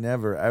has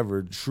never,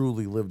 ever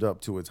truly lived up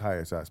to its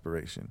highest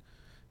aspiration.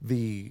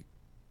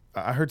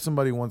 I heard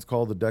somebody once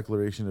call the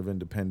Declaration of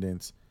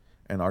Independence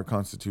and our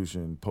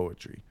Constitution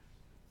poetry.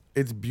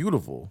 It's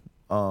beautiful.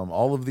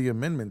 All of the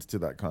amendments to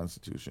that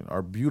Constitution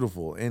are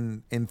beautiful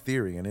in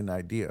theory and in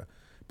idea.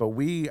 But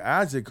we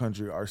as a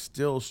country are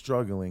still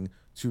struggling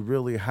to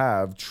really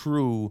have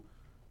true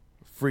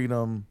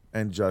freedom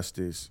and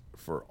justice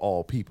for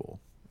all people.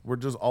 We're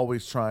just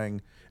always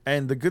trying.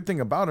 And the good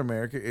thing about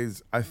America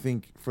is I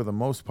think for the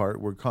most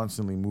part, we're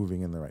constantly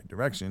moving in the right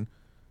direction.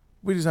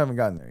 We just haven't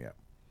gotten there yet.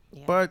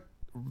 Yeah. But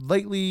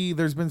lately,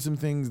 there's been some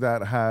things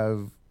that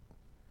have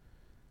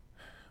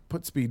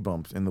put speed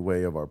bumps in the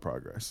way of our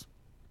progress.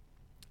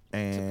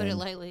 And To put it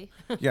lightly.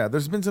 yeah,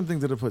 there's been some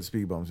things that have put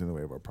speed bumps in the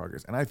way of our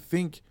progress. And I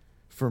think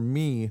for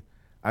me,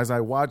 as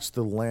I watch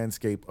the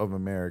landscape of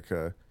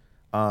America,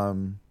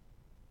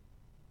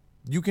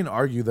 you can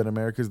argue that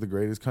America is the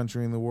greatest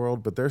country in the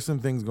world, but there's some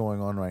things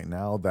going on right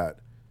now that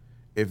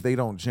if they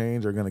don't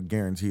change are going to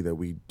guarantee that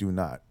we do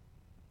not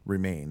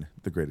remain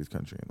the greatest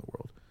country in the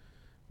world.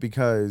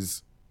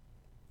 Because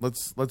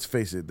let's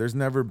face it, there's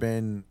never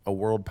been a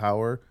world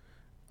power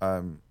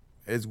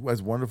as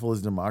wonderful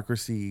as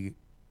democracy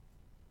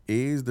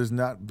is. There's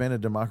not been a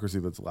democracy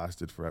that's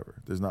lasted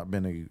forever. There's not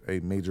been a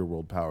major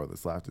world power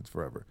that's lasted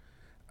forever.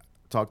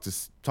 Talk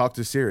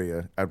to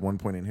Syria at one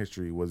point in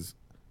history was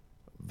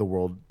the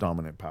world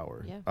dominant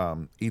power. Yeah.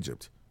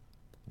 Egypt,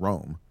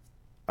 Rome,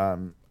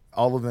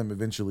 all of them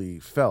eventually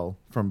fell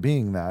from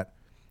being that.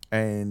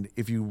 And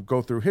if you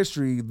go through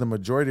history, the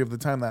majority of the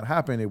time that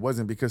happened, it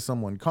wasn't because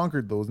someone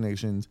conquered those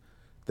nations.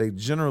 They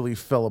generally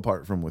fell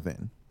apart from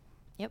within.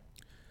 Yep.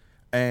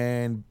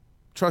 And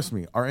trust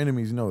me, our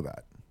enemies know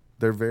that.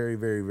 They're very,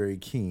 very, very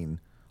keen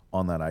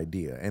on that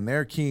idea. And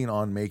they're keen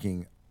on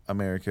making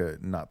America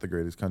not the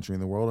greatest country in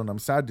the world. And I'm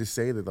sad to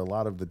say that a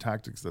lot of the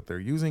tactics that they're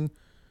using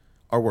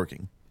are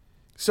working.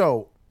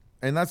 So,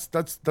 and that's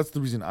the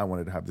reason I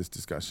wanted to have this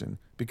discussion,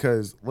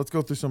 because let's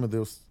go through some of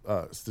those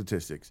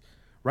statistics.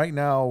 Right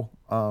now,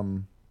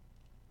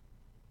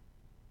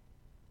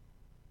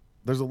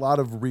 there's a lot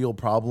of real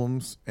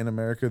problems in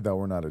America that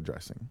we're not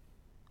addressing.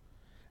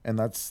 And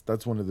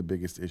that's one of the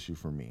biggest issue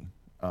for me.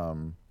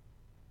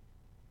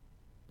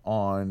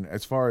 On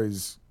as far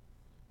as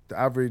the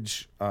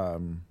average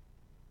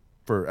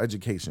for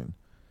education,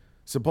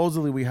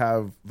 supposedly we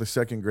have the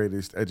second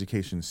greatest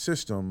education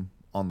system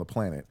on the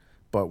planet,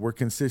 but we're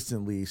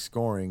consistently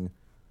scoring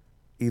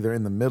either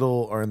in the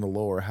middle or in the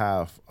lower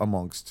half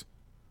amongst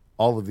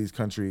all of these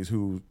countries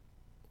who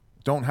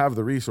don't have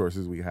the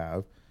resources we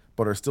have,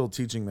 but are still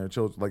teaching their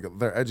children, like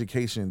their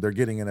education, they're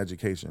getting an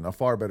education, a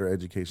far better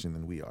education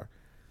than we are.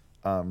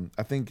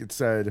 I think it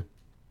said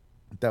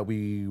that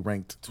we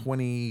ranked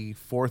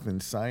 24th in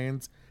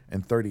science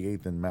and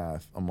 38th in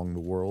math among the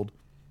world,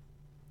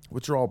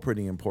 which are all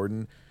pretty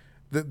important.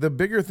 The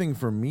bigger thing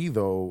for me,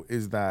 though,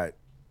 is that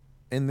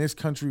in this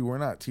country, we're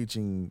not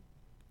teaching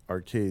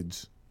our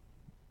kids,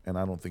 and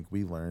I don't think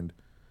we learned,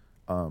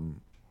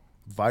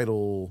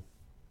 vital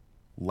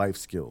life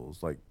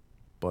skills like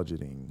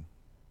budgeting.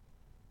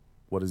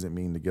 What does it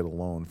mean to get a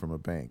loan from a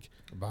bank?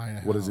 Buying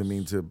a What does it house.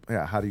 mean to,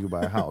 how do you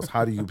buy a house?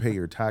 How do you pay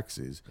your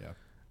taxes? Yeah.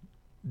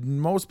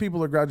 Most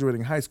people are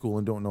graduating high school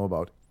and don't know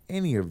about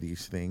any of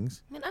these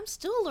things. Man, I'm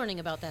still learning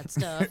about that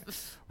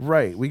stuff.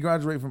 Right. We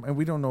graduate from, and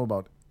we don't know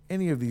about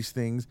any of these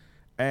things.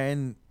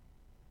 And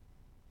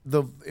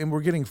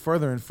we're getting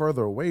further and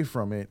further away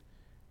from it.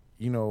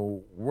 You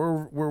know,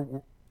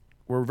 we're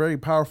a very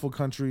powerful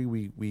country.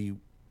 We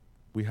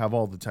have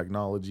all the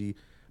technology,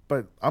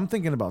 But I'm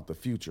thinking about the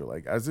future.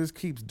 Like, as this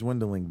keeps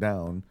dwindling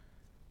down,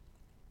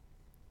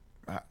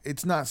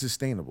 it's not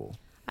sustainable.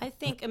 I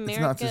think not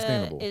America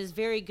sustainable. is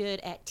very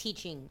good at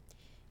teaching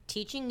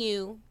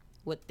you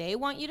what they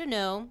want you to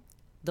know,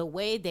 the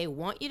way they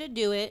want you to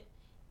do it,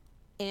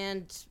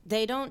 and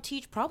they don't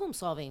teach problem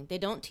solving. They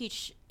don't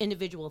teach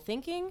individual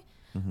thinking.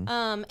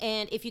 Mm-hmm.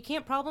 And if you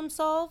can't problem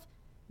solve,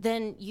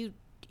 then you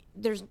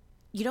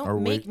don't Or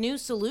make wait- new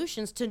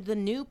solutions to the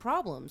new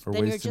problems. Or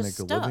Then you're ways to just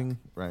make stuck. a living.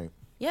 Right.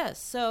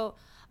 Yes. So,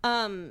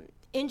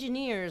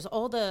 engineers,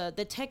 all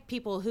the tech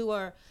people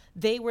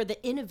they were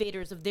the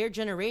innovators of their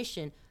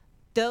generation.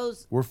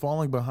 Those We're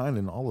falling behind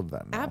in all of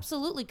that now.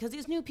 absolutely, because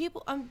these new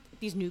people,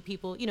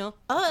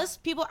 us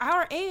people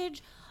our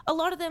age, a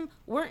lot of them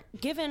weren't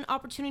given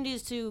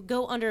opportunities to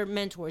go under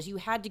mentors. You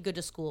had to go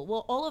to school.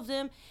 Well, all of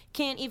them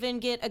can't even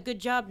get a good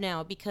job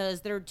now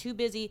because they're too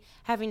busy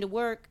having to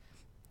work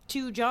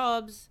 2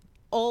 jobs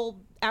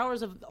all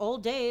hours of all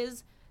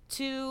days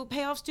to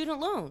pay off student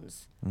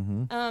loans.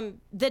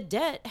 The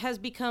debt has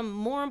become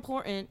more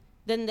important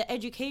than the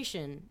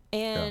education,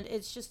 and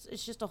it's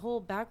just a whole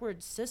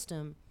backward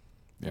system.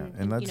 Yeah, in,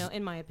 and in, that's-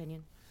 in my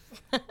opinion.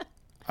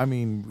 I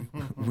mean,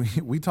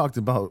 we talked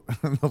about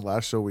the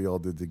last show we all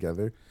did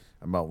together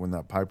about when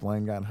that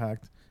pipeline got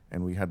hacked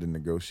and we had to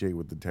negotiate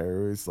with the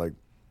terrorists. Like,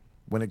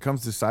 when it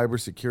comes to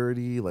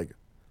cybersecurity, like,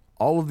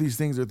 all of these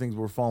things are things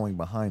we're falling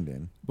behind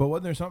in. But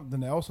wasn't there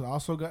something else that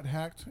also got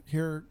hacked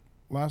here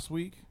last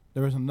week?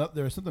 There was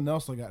something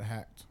else that got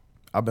hacked.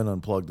 I've been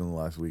unplugged in the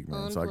last week,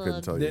 man, so I couldn't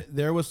Unplugged. tell you.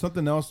 There was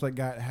something else that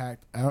got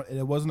hacked.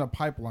 It wasn't a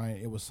pipeline.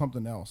 It was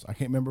something else. I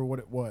can't remember what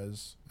it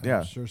was. Yeah.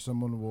 I'm sure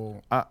someone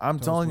will. I'm tell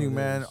us telling what you, it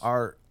man, is.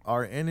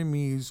 our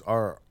enemies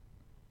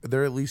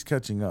they're at least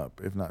catching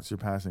up, if not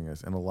surpassing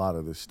us, in a lot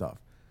of this stuff.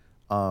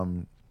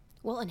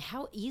 Well, and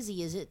how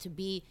easy is it to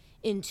be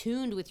in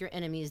tune with your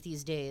enemies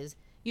these days?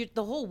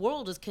 The whole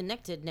world is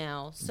connected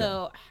now.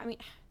 So, I mean,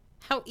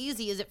 how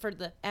easy is it for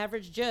the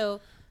average Joe?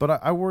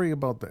 But I worry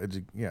about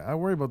I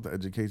worry about the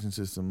education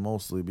system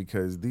mostly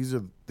because these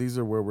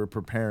are where we're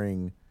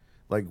preparing,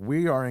 like,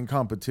 we are in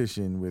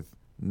competition with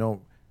not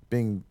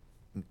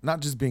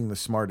just being the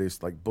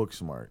smartest, like book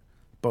smart,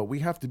 but we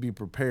have to be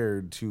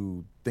prepared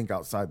to think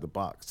outside the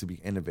box, to be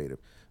innovative.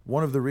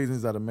 One of the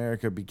reasons that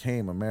America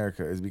became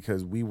America is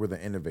because we were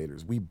the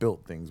innovators. We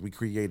built things, we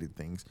created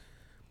things.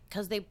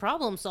 Because they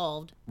problem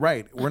solved.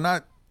 Right. We're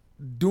not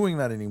doing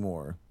that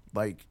anymore.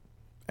 Like,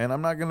 and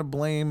I'm not going to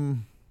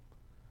blame,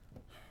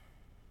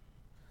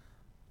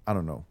 I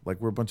don't know, like,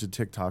 we're a bunch of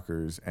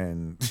TikTokers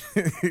and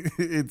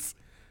it's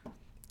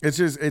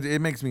just, it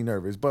makes me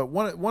nervous. But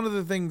one of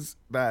the things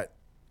that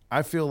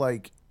I feel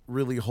like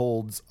really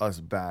holds us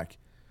back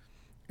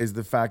is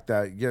the fact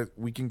that, yes,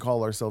 we can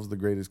call ourselves the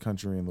greatest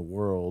country in the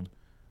world,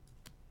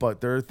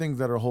 but there are things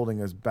that are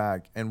holding us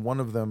back. And one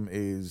of them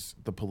is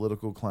the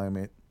political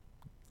climate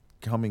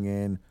coming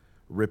in,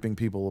 ripping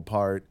people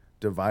apart,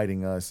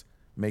 dividing us,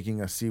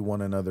 making us see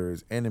one another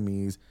as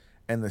enemies.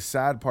 And the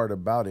sad part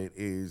about it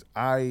is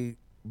I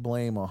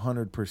blame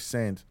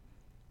 100%.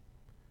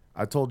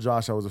 I told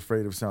Josh I was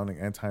afraid of sounding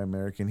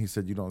anti-American. He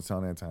said, "You don't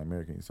sound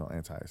anti-American, you sound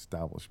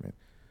anti-establishment."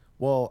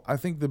 Well, I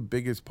think the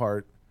biggest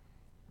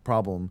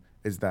problem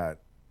is that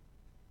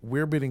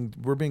we're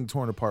being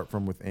torn apart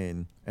from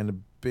within, and the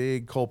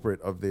big culprit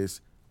of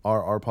this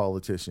are our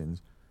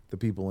politicians, the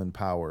people in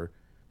power,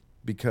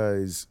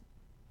 because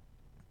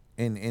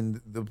and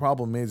the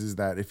problem is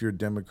that if you're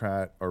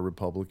Democrat or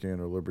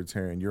Republican or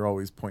Libertarian, you're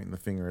always pointing the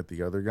finger at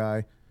the other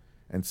guy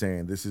and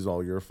saying this is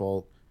all your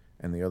fault,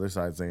 and the other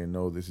side saying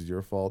no, this is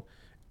your fault.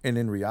 And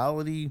in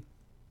reality,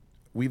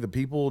 we the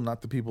people,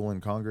 not the people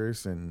in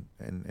Congress and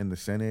in the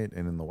Senate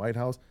and in the White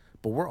House,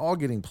 but we're all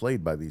getting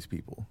played by these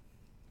people.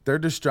 They're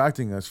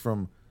distracting us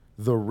from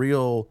the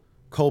real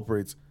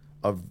culprits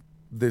of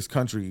this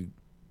country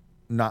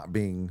not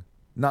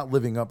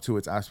living up to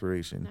its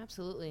aspiration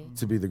Absolutely.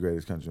 to be the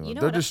greatest country in the You world.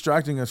 know They're what I-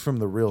 distracting us from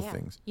the real Yeah.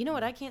 things. You know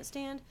what I can't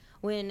stand?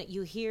 When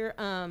you hear,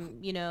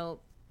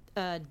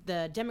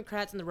 the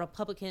Democrats and the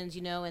Republicans,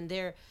 and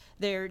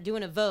they're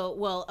doing a vote.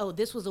 Well, oh,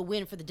 this was a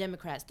win for the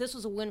Democrats. This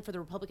was a win for the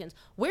Republicans.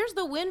 Where's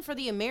the win for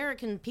the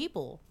American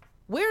people?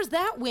 Where's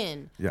that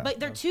win? Yeah. But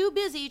they're too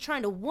busy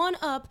trying to one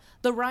up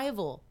the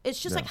rival. It's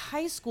just like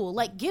high school.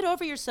 Like, get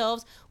over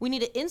yourselves. We need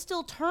to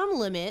instill term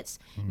limits.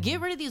 Get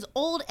rid of these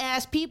old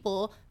ass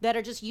people that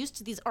are just used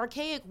to these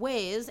archaic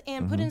ways,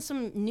 and put in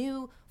some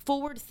new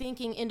forward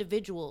thinking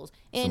individuals.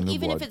 And new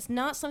even if blood. it's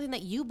not something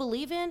that you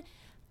believe in,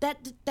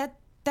 that's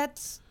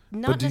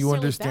not But do you necessarily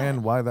understand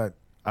bad. why that?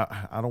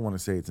 I don't want to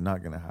say it's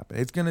not going to happen.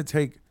 It's going to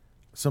take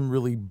some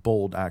really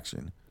bold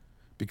action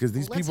because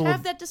these Let's people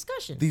have that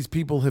discussion. These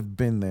people have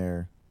been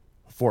there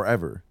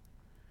forever,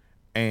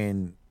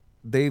 and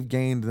they've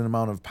gained an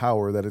amount of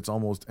power that it's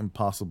almost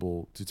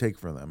impossible to take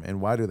from them. And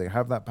why do they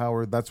have that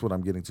power? That's what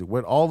I'm getting to.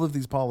 What all of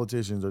these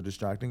politicians are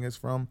distracting us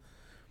from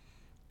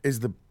is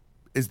the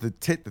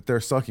tit that they're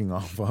sucking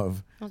off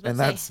of, I was about and to say.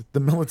 that's the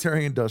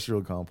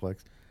military-industrial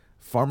complex,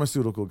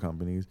 pharmaceutical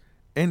companies,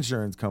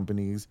 insurance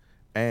companies,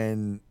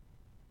 and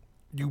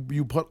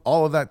you put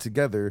all of that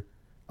together.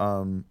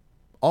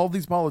 all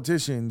these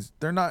politicians,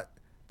 they're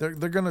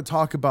going to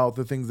talk about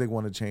the things they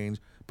want to change,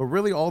 but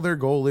really all their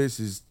goal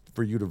is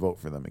for you to vote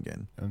for them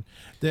again. And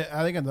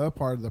I think another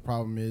part of the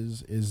problem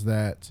is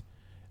that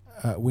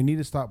we need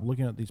to stop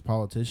looking at these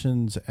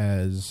politicians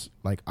as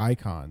like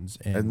icons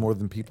And more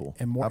than people.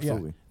 and more.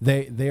 Absolutely.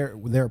 Yeah, they're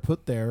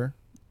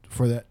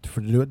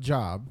to do a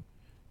job,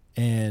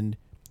 and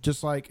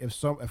just like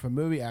if a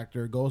movie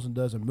actor goes and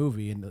does a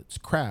movie and it's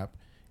crap,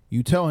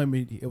 you tell him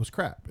it was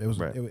crap. It was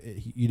Right.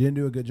 You didn't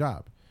do a good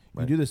job.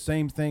 Right. You do the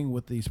same thing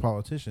with these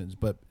politicians,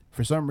 but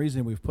for some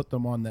reason we've put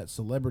them on that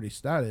celebrity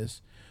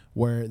status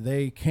where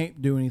they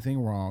can't do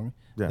anything wrong.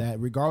 Yeah. That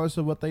regardless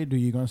of what they do,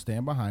 you're going to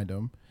stand behind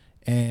them,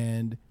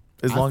 and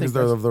As I long think as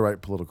they're that's- of the right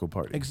political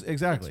party. exactly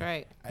That's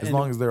right. As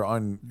long as they're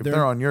on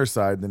your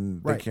side,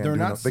 then they Right, can't they're do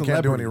not they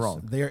can't do any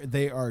celebrities. wrong.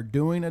 They are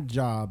doing a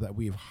job that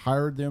we've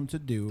hired them to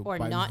do, Or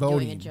by not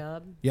voting. doing a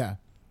job. Yeah,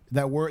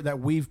 that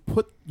we've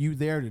put you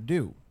there to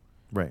do,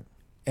 Right.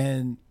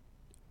 and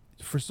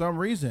for some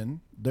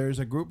reason, there's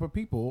a group of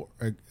people,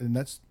 and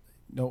that's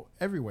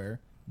everywhere,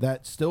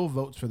 that still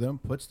votes for them,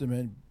 puts them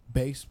in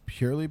base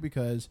purely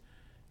because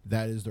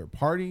that is their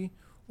party,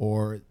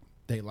 or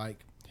they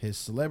like his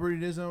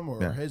celebrityism, or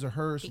Yeah. his or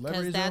her Because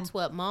celebrityism. that's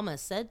what Mama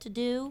said to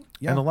do.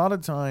 Yeah. And a lot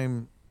of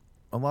time,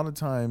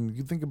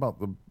 you think about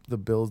the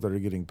bills that are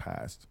getting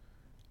passed.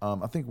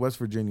 I think West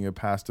Virginia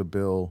passed a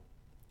bill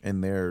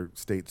in their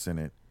state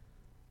senate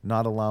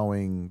not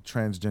allowing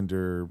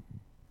transgender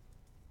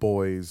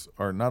boys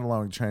or not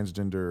allowing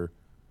transgender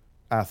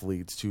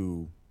athletes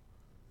to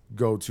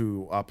go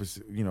to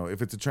opposite.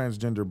 If it's a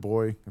transgender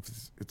boy,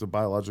 if it's a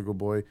biological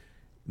boy,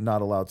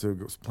 not allowed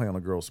to play on a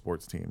girls'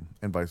 sports team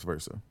and vice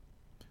versa.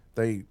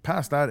 They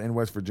passed that in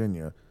West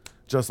Virginia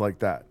just like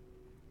that.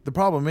 The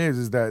problem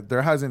is that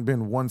there hasn't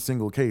been one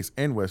single case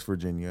in West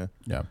Virginia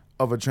Yeah.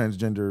 of a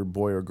transgender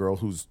boy or girl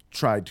who's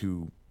tried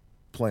to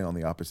play on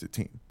the opposite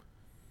team.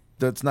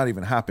 That's not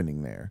even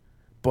happening there.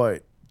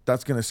 But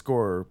that's going to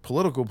score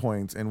political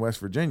points in West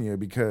Virginia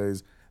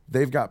because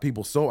they've got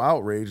people so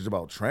outraged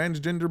about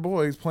transgender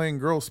boys playing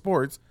girls'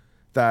 sports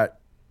that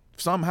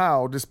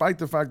somehow, despite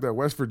the fact that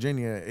West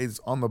Virginia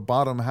is on the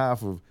bottom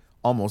half of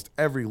almost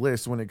every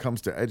list when it comes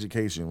to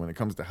education, when it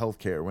comes to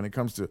healthcare, when it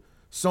comes to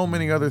so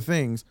many other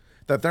things,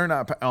 that they're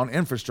not on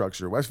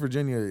infrastructure. West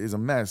Virginia is a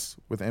mess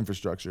with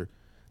infrastructure.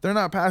 They're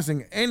not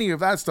passing any of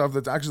that stuff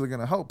that's actually going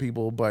to help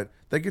people, but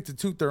they get to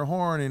toot their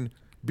horn and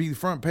be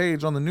front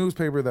page on the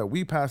newspaper that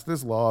we passed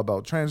this law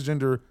about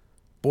transgender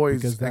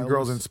boys Because that and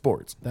girls looks- in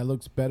sports. That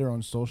looks better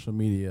on social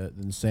media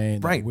than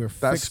saying Right. that we're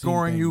That's fixing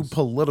scoring you things.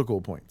 political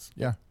points.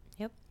 Yeah.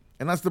 Yep.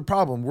 And that's the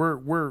problem.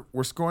 We're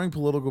scoring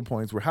political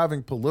points. We're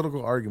having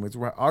political arguments.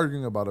 We're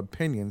arguing about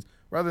opinions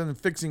rather than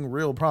fixing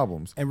real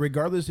problems. And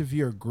regardless if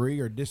you agree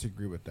or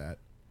disagree with that,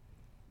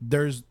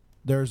 there's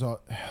a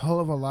hell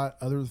of a lot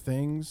other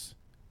things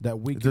that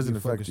we It can doesn't be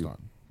affect focused you.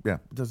 on. Yeah,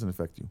 it doesn't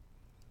affect you.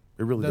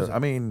 It really does. Doesn't. I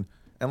mean,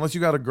 unless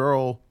you got a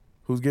girl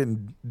who's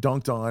getting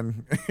dunked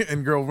on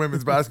in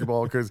women's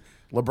basketball because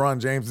LeBron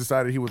James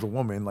decided he was a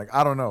woman. Like,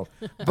 I don't know.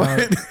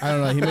 But I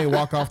don't know. He may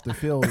walk off the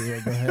field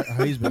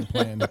how he's been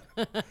playing.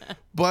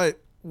 But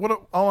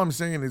all I'm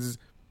saying is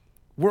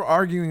we're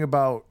arguing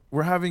about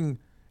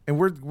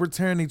we're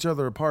tearing each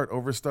other apart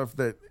over stuff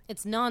that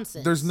It's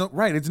nonsense. there's no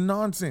right. It's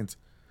nonsense.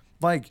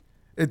 Like,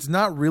 it's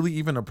not really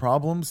even a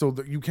problem, so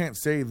that you can't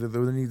say that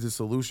there needs a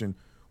solution.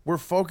 We're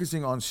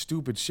focusing on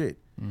stupid shit.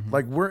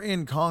 Like, we're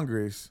in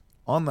Congress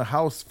on the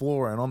House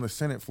floor and on the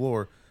Senate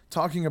floor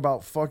talking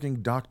about fucking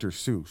Dr.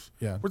 Seuss.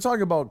 Yeah. We're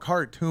talking about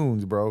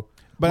cartoons, bro.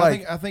 But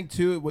like, I think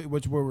too,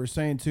 which what we're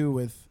saying too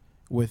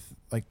with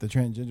like the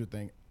transgender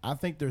thing. I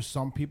think there's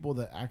some people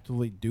that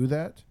actively do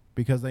that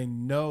because they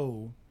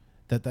know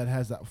that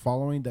has that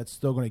following that's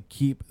still going to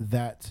keep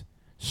that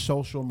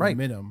social Right.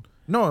 momentum.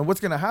 No, and what's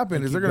going to happen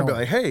And is they're keep going to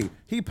be going. like, hey,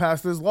 he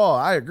passed this law.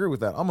 I agree with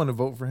that. I'm going to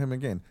vote for him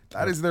again.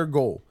 That is their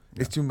goal,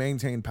 is to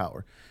maintain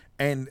power.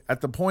 And at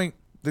the point,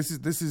 this is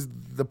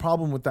the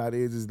problem with that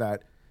is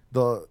that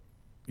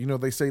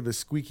they say the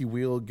squeaky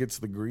wheel gets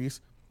the grease.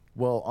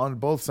 Well, on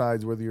both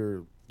sides, whether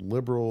you're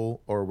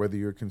liberal or whether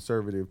you're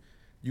conservative,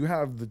 you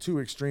have the two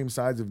extreme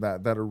sides of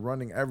that are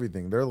running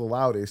everything. They're the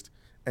loudest.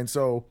 And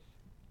so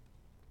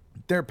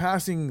they're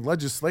passing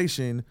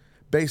legislation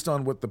based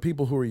on what the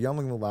people who are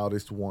yelling the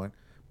loudest want,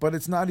 but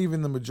it's not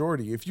even the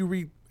majority. If you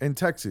read in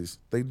Texas,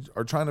 they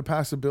are trying to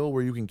pass a bill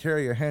where you can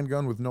carry a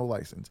handgun with no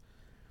license.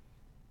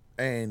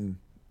 And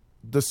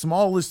the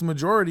smallest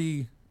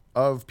majority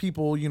of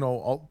people, I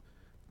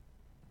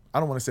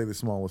don't want to say the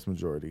smallest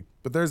majority,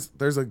 but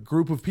there's a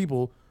group of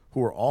people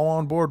who are all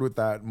on board with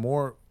that.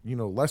 More,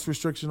 less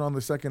restriction on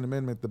the Second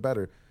Amendment, the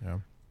better. Yeah.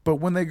 But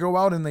when they go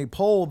out and they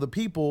poll the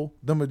people,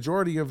 the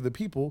majority of the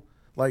people,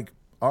 like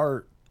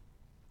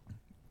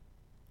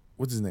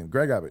what's his name?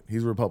 Greg Abbott.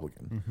 He's a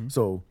Republican. Mm-hmm.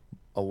 So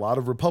a lot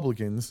of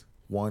Republicans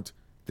want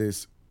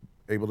this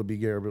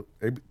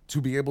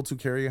to be able to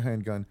carry a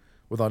handgun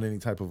without any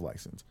type of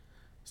license.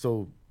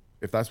 So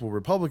if that's what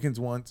Republicans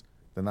want,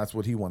 then that's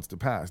what he wants to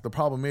pass. The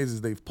problem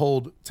is they've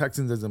polled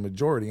Texans as a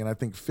majority, and I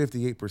think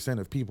 58%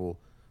 of people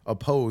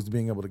opposed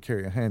being able to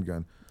carry a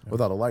handgun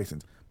without a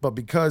license. But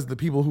because the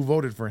people who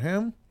voted for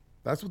him,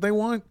 that's what they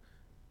want,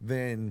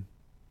 then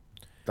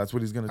that's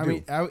what he's going to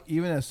do. I mean,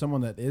 even as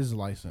someone that is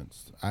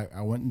licensed,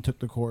 I went and took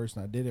the course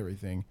and I did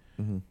everything.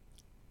 Mm-hmm.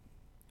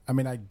 I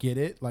mean, I get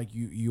it. Like,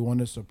 you want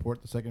to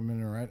support the Second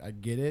Amendment, right? I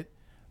get it.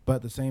 But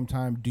at the same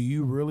time, do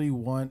you really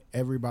want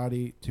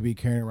everybody to be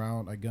carrying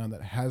around a gun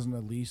that hasn't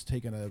at least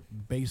taken a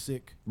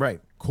basic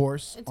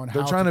course on how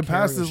They're trying to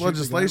pass this shoot the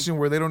legislation gun?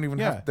 where they don't even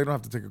have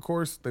to take a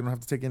course. They don't have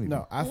to take anything.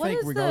 No, I What think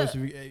is regardless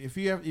the- if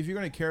you're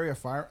going to carry a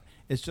fire,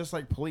 it's just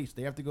like police.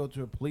 They have to go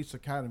to a police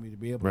academy to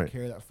be able to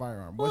carry that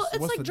firearm. Well, it's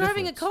what's like the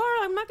driving a difference? car.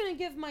 I'm not going to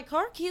give my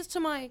car keys to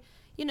my,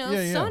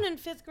 Yeah. son in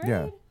 5th grade.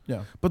 Yeah.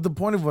 Yeah. But the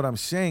point of what I'm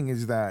saying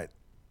is that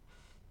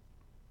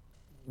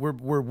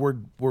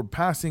we're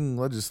passing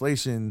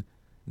legislation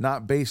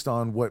not based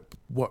on what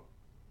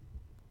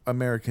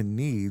America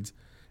needs.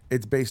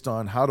 It's based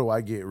on how do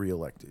I get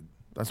reelected.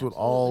 That's what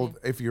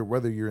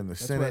whether you're in the what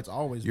Senate, it's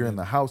always you're in been.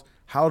 the House,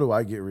 how do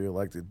I get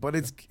reelected? But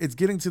it's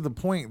getting to the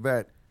point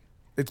that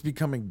it's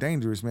becoming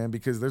dangerous, man,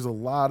 because there's a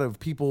lot of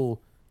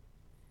people.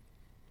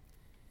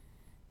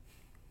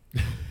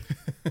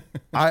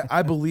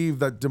 I believe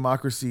that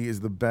democracy is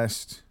the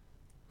best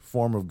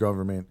form of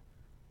government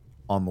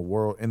in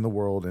the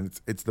world, and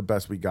it's the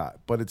best we got,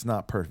 but it's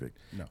not perfect.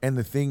 No. And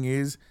the thing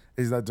is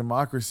that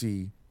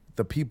democracy,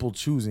 the people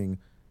choosing,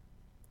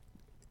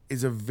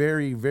 is a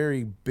very,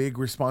 very big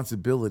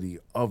responsibility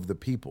of the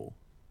people.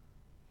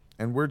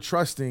 And we're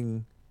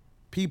trusting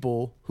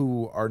people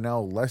who are now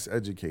less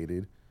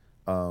educated,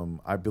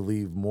 I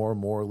believe more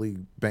morally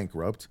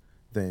bankrupt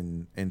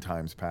than in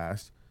times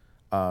past.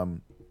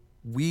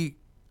 We,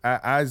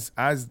 as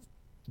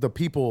the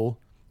people,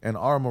 and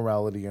our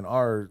morality and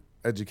our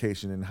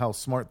education and how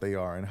smart they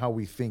are and how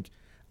we think,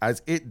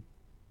 as it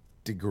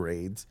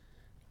degrades,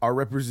 our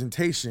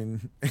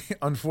representation,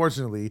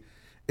 unfortunately,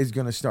 is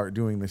going to start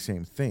doing the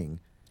same thing.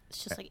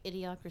 It's just like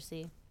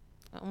Idiocracy.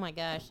 Oh my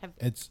gosh.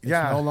 It's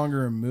no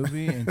longer a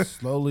movie and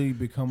slowly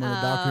becoming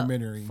a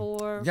documentary.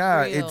 For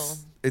Yeah, real.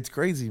 it's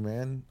crazy,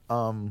 man.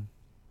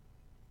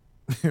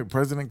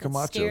 President It's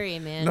Camacho. scary,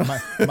 man.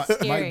 Mike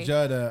Scary.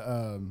 Judd,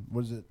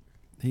 what is it?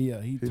 He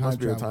He must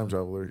be a time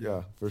traveler.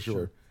 Yeah, for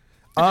sure.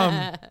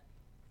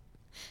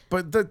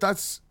 But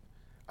that's.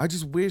 I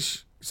just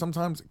wish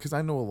sometimes, because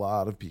I know a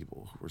lot of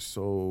people who are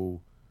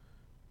so.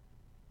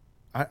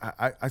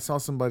 I saw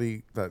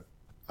somebody that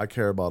I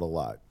care about a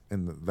lot,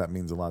 and that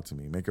means a lot to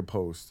me, make a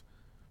post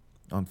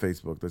on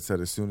Facebook that said,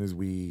 as soon as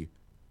we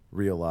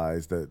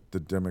realize that the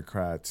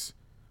Democrats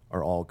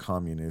are all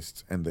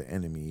communists and the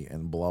enemy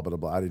and blah, blah,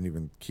 blah. I didn't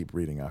even keep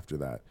reading after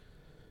that.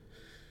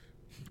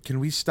 Can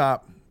we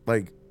stop?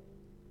 Like,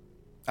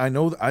 I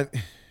know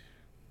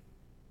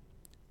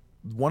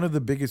one of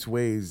the biggest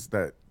ways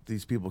that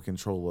these people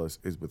control us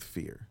is with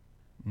fear.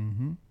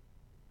 Mm-hmm.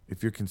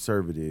 If you're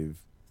conservative,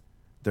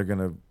 they're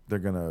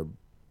gonna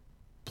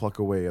pluck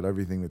away at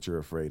everything that you're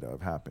afraid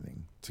of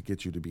happening to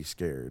get you to be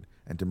scared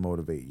and to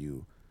motivate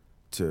you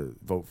to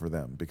vote for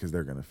them because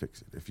they're gonna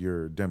fix it. If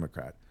you're a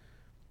Democrat,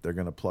 they're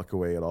gonna pluck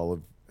away at all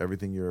of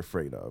everything you're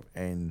afraid of,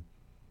 and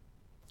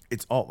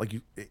it's all like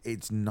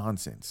it's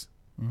nonsense.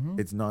 Mm-hmm.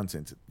 It's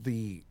nonsense.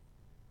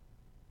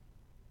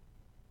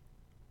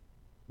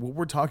 What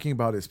we're talking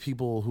about is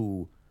people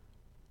who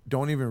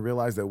don't even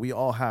realize that we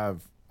all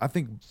have, I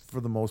think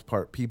for the most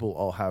part, people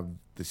all have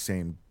the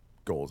same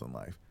goals in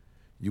life.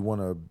 You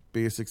want to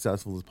be as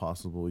successful as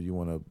possible. You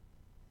want to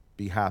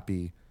be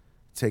happy,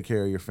 take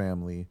care of your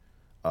family,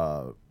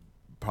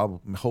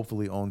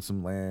 hopefully own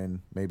some land,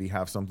 maybe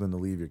have something to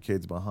leave your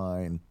kids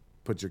behind,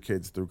 put your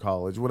kids through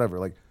college, whatever.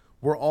 Like,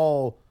 we're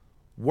all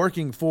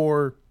working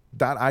for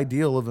that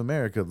ideal of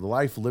America, the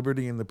life,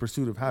 liberty, and the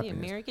pursuit of The happiness.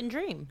 American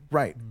dream.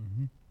 Right.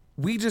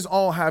 We just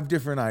all have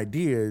different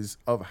ideas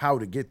of how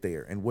to get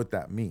there and what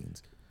that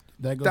means.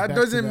 That That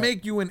doesn't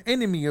make you an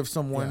enemy of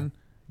someone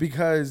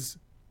because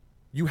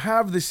you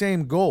have the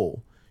same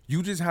goal.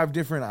 You just have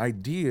different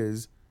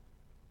ideas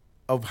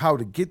of how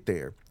to get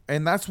there.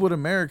 And that's what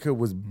America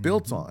was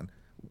built on.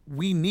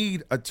 We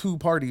need a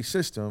two-party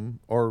system,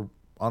 or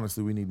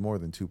honestly, we need more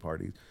than two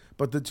parties.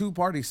 But the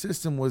two-party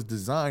system was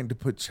designed to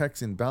put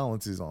checks and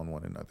balances on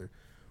one another.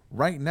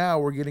 Right now,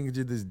 we're getting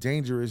into this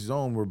dangerous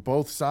zone where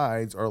both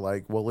sides are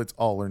like, well, it's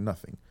all or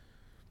nothing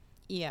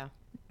Yeah.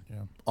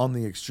 on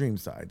the extreme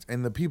sides.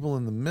 And the people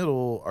in the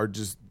middle are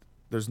just,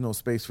 there's no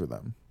space for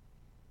them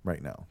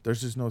right now.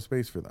 There's just no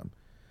space for them.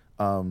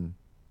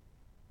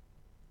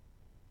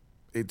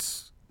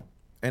 It's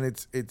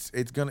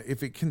gonna,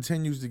 if it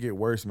continues to get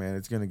worse, man,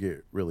 it's gonna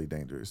get really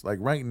dangerous. Like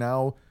right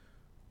now,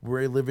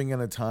 we're living in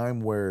a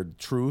time where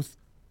truth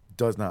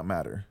does not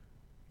matter.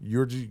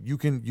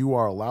 You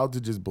are allowed to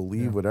just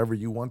believe whatever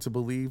you want to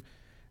believe,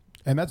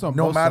 and that's on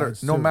no both matter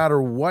sides, no too.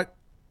 matter what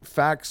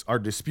facts are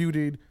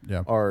disputed,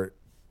 or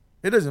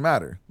it doesn't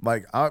matter.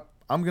 Like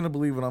I'm gonna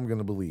believe what I'm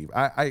gonna believe.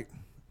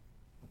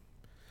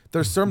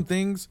 There's some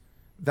things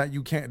that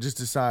you can't just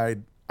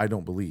decide I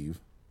don't believe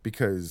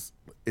because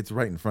it's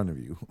right in front of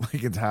you,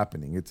 like it's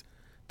happening.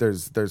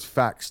 There's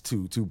facts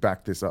to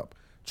back this up.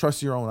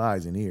 Trust your own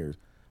eyes and ears.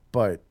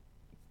 But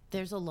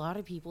There's a lot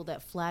of people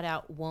that flat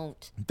out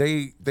won't.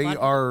 they Flat-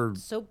 are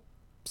so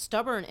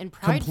stubborn and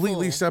prideful.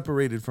 completely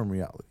separated from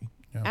reality.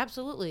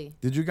 Absolutely.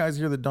 Did you guys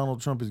hear that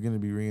Donald Trump is going to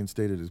be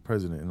reinstated as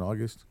president in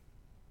August?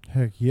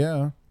 Heck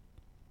yeah.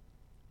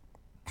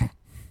 I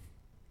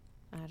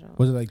don't.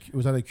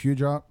 Was that a Q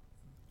drop?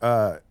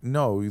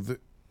 No.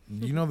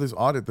 You know this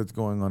audit that's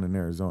going on in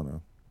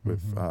Arizona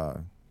with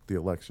the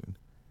election.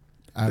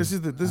 This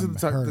is the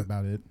type. Heard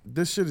about it.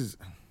 This shit is.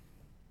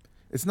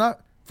 It's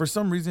not, for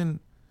some reason.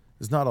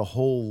 There's not a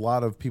whole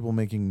lot of people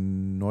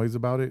making noise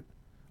about it,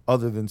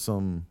 other than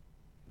some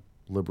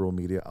liberal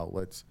media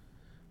outlets.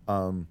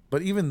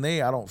 But even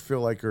they, I don't feel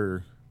like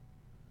are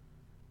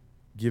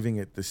giving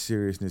it the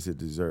seriousness it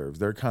deserves.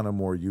 They're kind of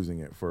more using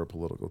it for a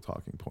political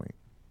talking point.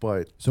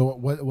 But So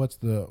what's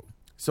the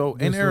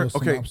in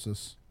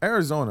synopsis?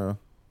 Arizona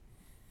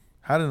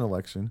had an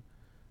election,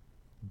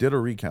 did a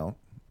recount,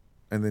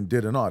 and then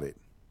did an audit.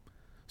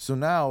 So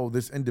now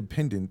this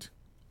independent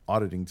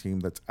auditing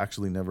team that's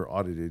actually never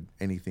audited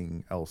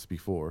anything else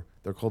before,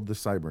 they're called the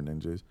Cyber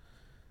Ninjas.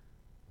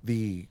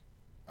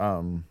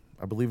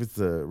 I believe it's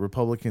the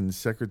Republican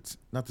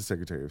not the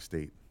Secretary of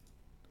State.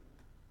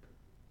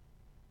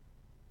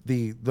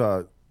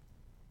 The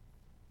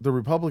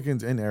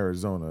Republicans in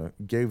Arizona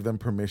gave them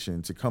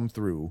permission to come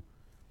through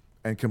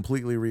and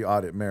completely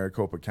re-audit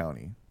Maricopa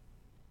County.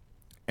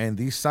 And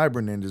these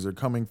Cyber Ninjas are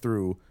coming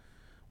through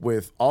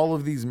with all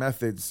of these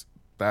methods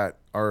that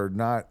are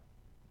not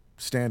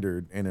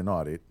standard in an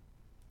audit.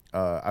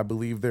 I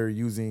believe they're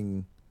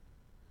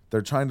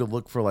trying to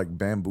look for like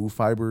bamboo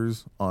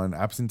fibers on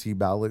absentee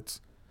ballots,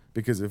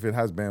 because if it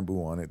has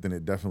bamboo on it, then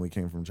it definitely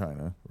came from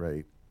China,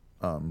 right?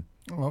 Oh,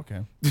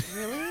 okay.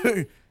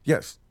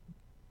 Yes.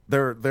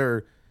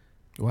 They're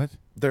What?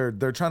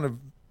 they're trying to,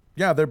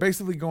 yeah, they're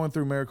basically going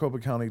through Maricopa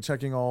County,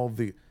 checking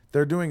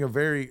they're doing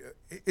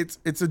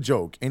it's a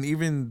joke. And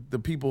even the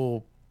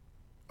people,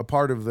 a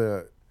part of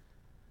the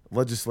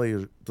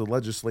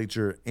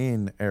legislature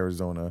in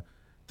Arizona,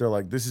 they're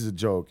like, this is a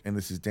joke and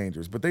this is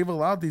dangerous. But they've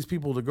allowed these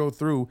people to go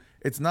through.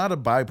 It's not a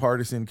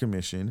bipartisan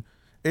commission.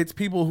 It's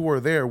people who are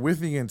there with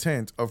the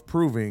intent of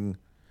proving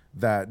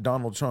that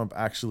Donald Trump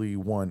actually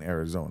won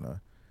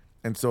Arizona.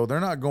 And so they're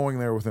not going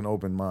there with an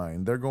open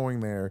mind. They're going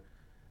there.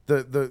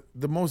 The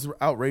most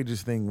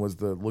outrageous thing was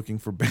the looking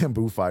for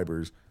bamboo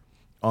fibers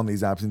on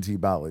these absentee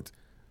ballots.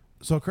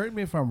 So correct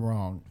me if I'm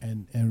wrong,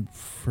 and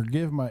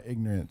forgive my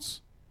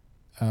ignorance.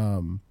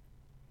 Even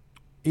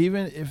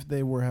if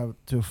they were have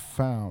to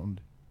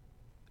found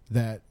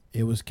that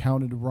it was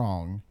counted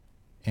wrong,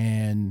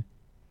 and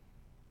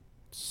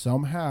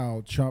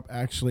somehow Trump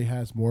actually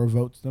has more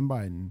votes than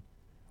Biden,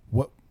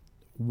 what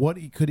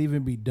could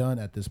even be done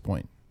at this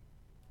point?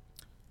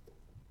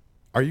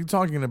 Are you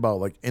talking about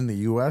like in the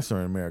U.S.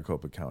 or in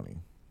Maricopa County?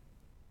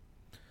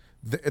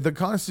 The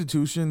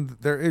Constitution,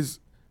 there's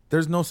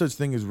no such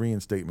thing as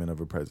reinstatement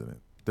of a president.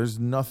 There's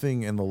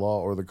nothing in the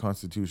law or the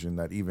Constitution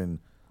that even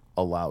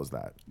allows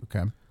that.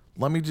 Okay.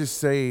 Let me just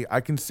say, I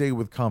can say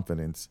with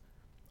confidence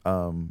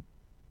that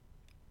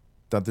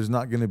there's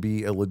not going to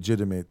be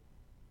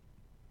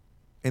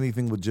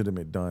anything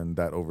legitimate done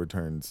that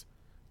overturns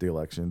the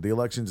election. The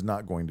election's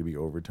not going to be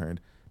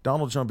overturned.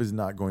 Donald Trump is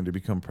not going to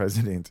become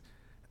president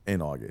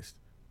in August.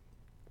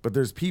 But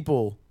there's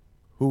people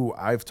who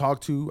I've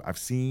talked to, I've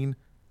seen,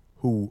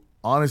 who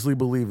honestly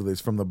believe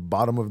this from the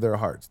bottom of their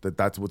hearts, that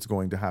that's what's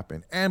going to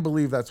happen, and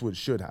believe that's what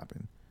should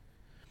happen.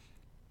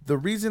 The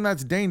reason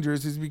that's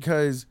dangerous is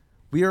because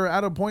we are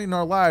at a point in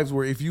our lives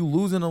where if you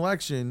lose an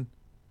election,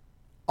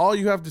 all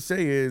you have to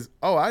say is,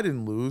 oh, I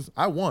didn't lose,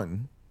 I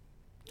won.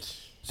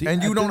 See,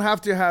 And you don't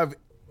have to have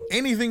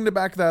anything to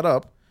back that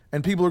up,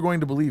 and people are going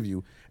to believe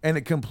you. And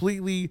it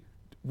completely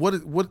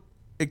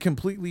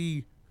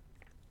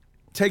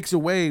takes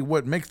away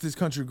what makes this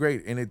country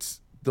great, and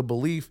it's the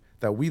belief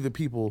that we the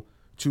people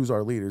choose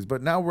our leaders.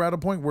 But now we're at a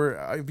point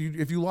where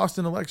if you lost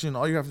an election,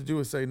 all you have to do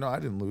is say, no, I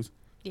didn't lose.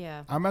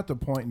 Yeah. I'm at the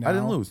point now. I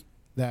didn't lose.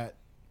 That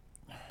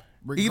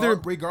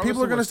Regardless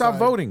people are going to of what stop side-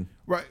 voting.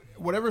 Right.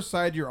 Whatever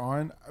side you're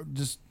on,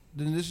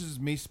 then this is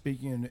me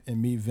speaking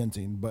and me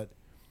venting, but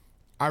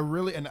I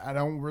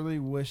don't really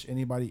wish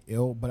anybody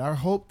ill, but I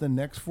hope the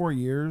next 4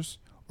 years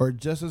are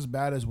just as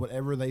bad as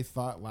whatever they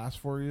thought last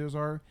 4 years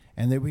are,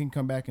 and then we can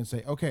come back and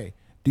say, okay,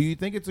 do you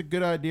think it's a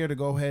good idea to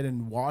go ahead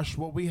and wash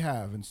what we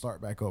have and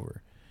start back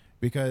over?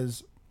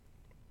 Because,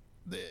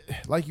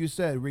 like you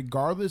said,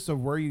 regardless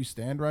of where you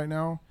stand right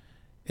now,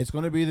 it's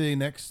going to be the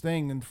next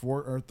thing in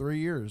 3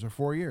 years or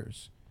 4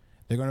 years.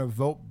 They're going to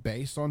vote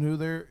based on who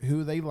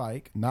they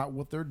like, not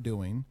what they're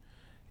doing.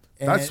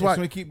 And That's it's why.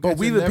 gonna keep- But it's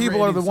we a the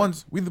people are the never-ending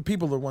ones. We the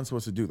people are the ones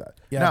supposed to do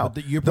that. Yeah, Now,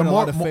 but you're the putting a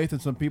more- lot of faith in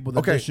some people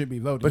that they should be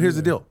voting. But here's the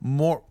either.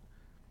 deal.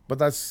 But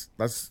that's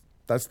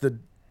the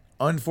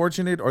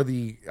unfortunate, or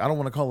I don't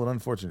want to call it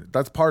unfortunate.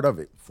 That's part of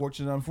it.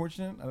 Fortunate,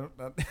 unfortunate.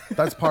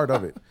 That's part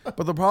of it.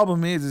 But the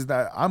problem is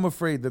that I'm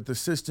afraid that the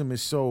system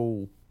is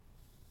so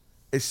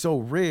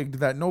rigged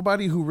that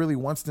nobody who really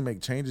wants to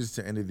make changes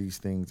to any of these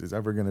things is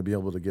ever going to be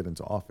able to get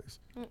into office.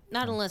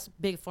 Not unless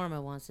Big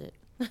Pharma wants it.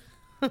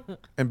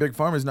 And Big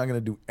Pharma is not going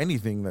to do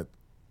anything that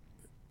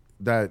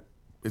that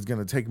is going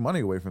to take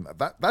money away from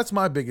that. That's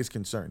my biggest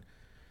concern.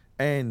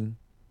 And,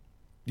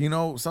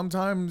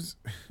 sometimes,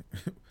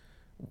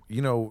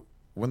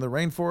 when the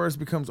rainforest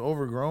becomes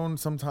overgrown,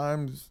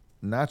 sometimes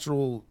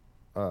natural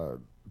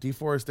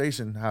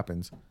deforestation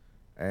happens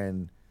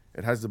and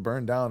it has to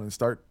burn down and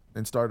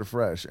start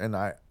afresh. And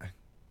I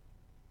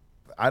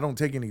don't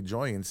take any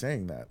joy in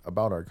saying that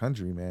about our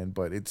country, man,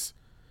 but it's,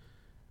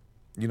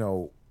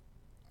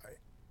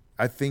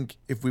 I think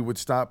if we would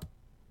stop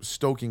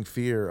stoking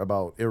fear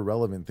about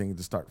irrelevant things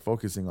to start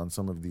focusing on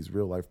some of these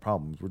real life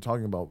problems.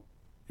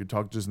 You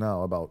talked just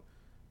now about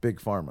big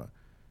pharma.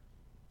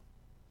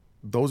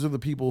 Those are the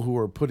people who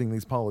are putting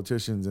these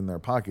politicians in their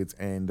pockets,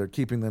 and they're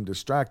keeping them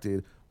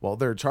distracted while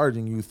they're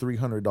charging you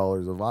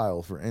 $300 a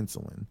vial for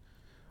insulin.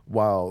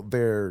 While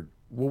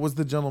what was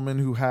the gentleman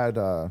who had,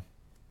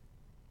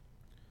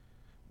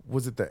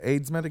 was it the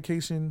AIDS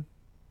medication?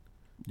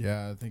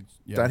 Yeah, I think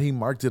That he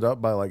marked it up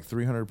by like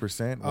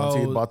 300% once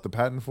he had bought the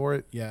patent for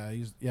it. Yeah, I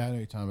know what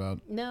you're talking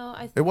about. No,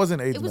 It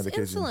wasn't AIDS it was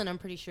medication. insulin. I'm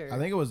pretty sure. I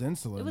think it was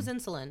insulin. it was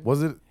insulin.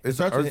 Was it? His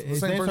name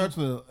person? starts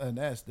with an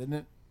S, didn't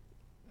it?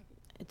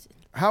 It's,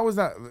 How is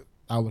that?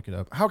 I'll look it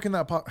up. How can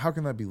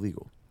that be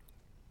legal?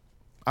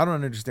 I don't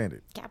understand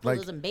it.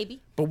 capitalism,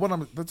 baby. But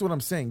that's what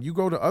I'm saying. You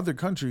go to other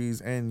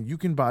countries and you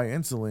can buy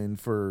insulin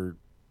for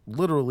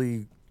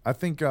literally, I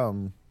think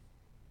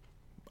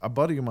a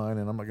buddy of mine,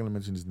 and I'm not going to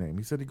mention his name,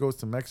 he said he goes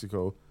to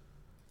Mexico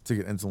to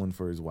get insulin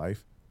for his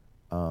wife,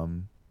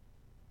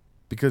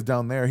 because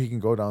down there he can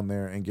go down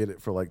there and get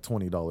it for like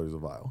 $20 a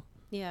vial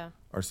Yeah.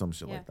 or some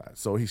shit Yeah. like that.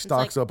 So he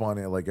stocks like- up on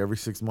it like every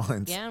 6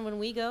 months. Yeah, and when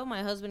we go,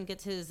 my husband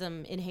gets his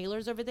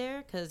inhalers over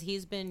there because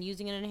he's been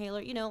using an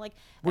inhaler, like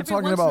We're every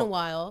talking once about in a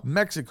while.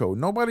 Mexico.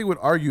 Nobody would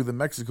argue that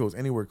Mexico is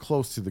anywhere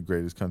close to the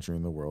greatest country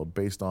in the world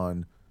based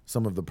on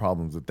some of the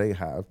problems that they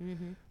have.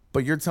 Mm-hmm.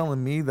 But you're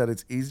telling me that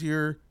it's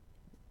easier.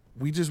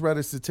 We just read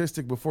a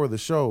statistic before the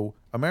show.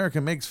 America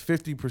makes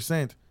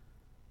 50%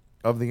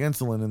 of the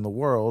insulin in the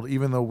world,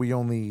 even though we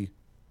only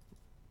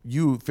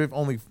use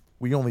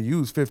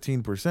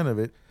 15% of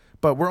it.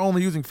 But we're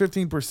only using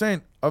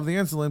 15% of the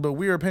insulin, but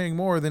we are paying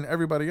more than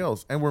everybody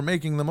else, and we're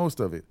making the most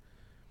of it.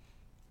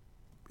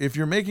 If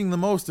you're making the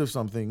most of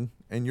something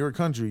in your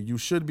country, you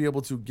should be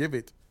able to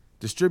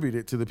distribute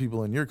it to the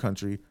people in your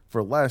country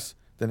for less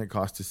than it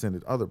costs to send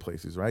it other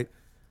places, right?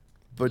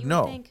 But You would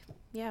no, think,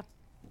 yeah.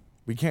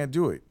 we can't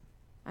do it.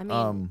 I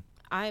mean,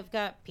 I've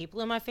got people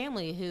in my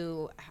family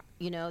who,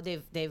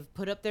 they've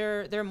put up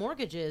their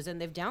mortgages and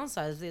they've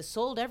downsized. They've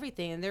sold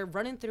everything and they're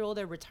running through all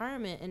their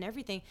retirement and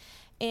everything.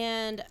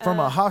 And From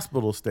a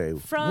hospital stay,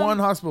 one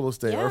hospital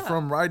stay, or yeah.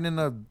 from riding in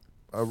a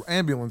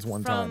ambulance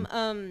one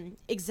time.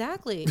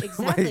 Exactly.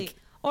 Like-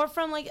 Or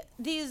from like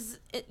these,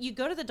 you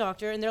go to the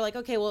doctor and they're like,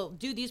 okay, well,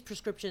 do these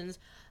prescriptions.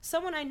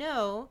 Someone I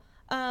know,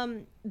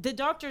 the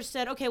doctor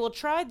said, okay, well,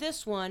 try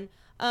this one.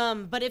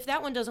 But if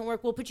that one doesn't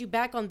work, we'll put you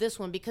back on this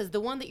one because the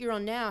one that you're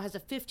on now has a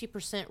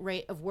 50%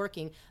 rate of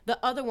working.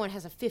 The other one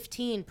has a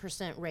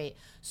 15% rate.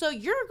 So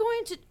you're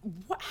going to,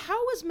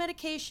 how is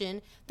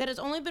medication that has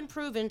only been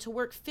proven to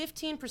work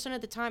 15%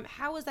 of the time,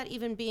 how is that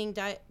even being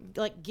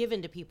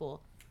given to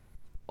people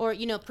or,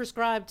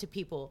 prescribed to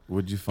people?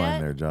 What'd you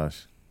find there,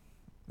 Josh?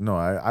 No,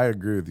 I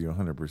agree with you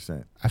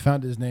 100%. I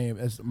found his name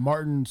as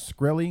Martin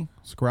Shkreli.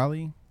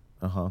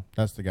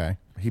 That's the guy.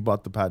 He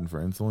bought the patent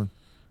for insulin.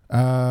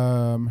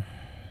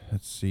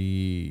 Let's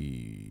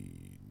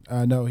see.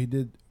 No, he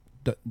did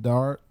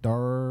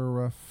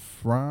Darafram.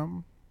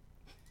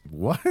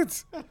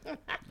 What?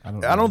 I don't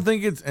know. I don't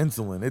think it's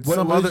insulin. It's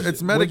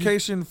it's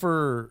medication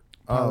for.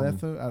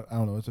 Paletho? I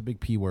don't know. It's a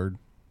big P word.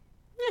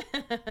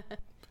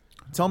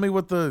 Tell me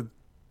what the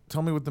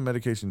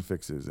medication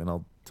fixes, and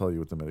I'll tell you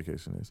what the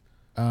medication is.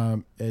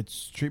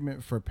 It's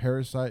treatment for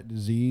parasite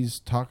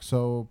disease,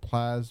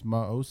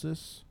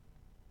 toxoplasmosis.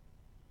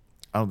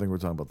 I don't think we're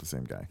talking about the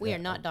same guy. We are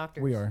not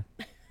doctors. We are.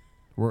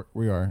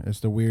 We are. It's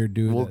the weird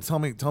dude. Well, tell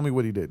me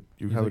what he did.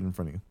 You have it in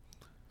front of you.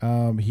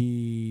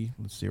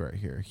 Let's see right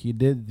here. He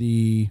did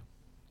the.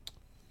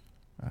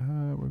 Where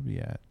are we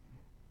at?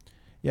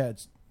 Yeah,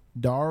 it's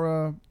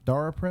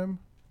Daraprim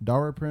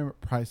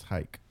price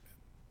hike.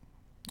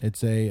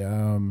 It's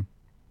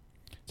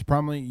it's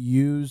primarily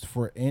used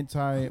for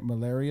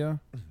anti-malaria,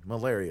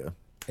 Malaria.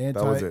 That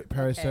was it.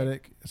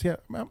 anti-parasitic. Yeah,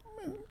 come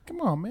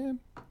on, man.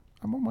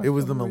 I'm on my. It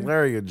was the phone here.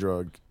 malaria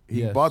drug.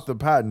 He Yes. bought the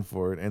patent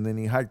for it, and then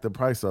he hiked the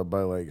price up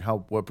by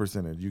what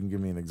percentage? You can give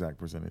me an exact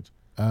percentage.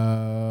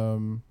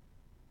 What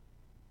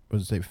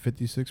does it say?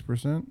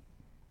 56%.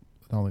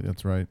 I don't think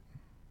that's right.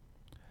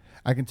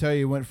 I can tell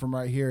you, it went from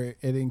right here.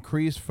 It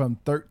increased from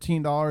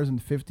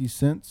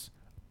 $13.50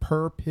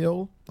 per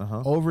pill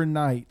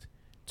overnight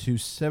to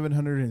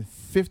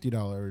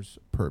 $750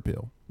 per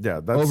pill. Yeah,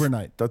 that's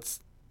Overnight.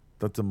 That's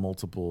a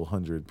multiple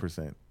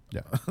 100%.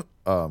 Yeah.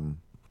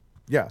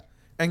 Yeah,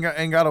 and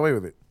got away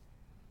with it.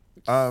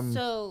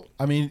 So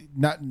I mean,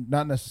 not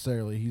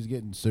necessarily. He's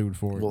getting sued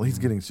for it. Well, he's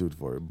getting sued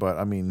for it, but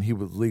I mean, he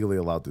was legally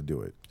allowed to do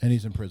it. and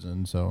he's in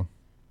prison. So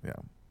Yeah,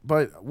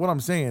 but what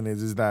I'm saying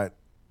is that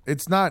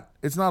it's not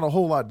a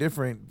whole lot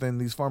different than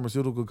these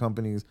pharmaceutical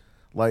companies.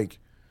 Like,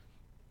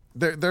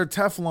 they're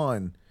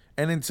Teflon.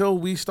 And until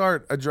we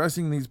start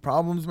addressing these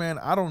problems, man,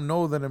 I don't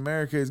know that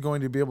America is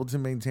going to be able to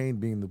maintain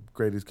being the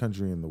greatest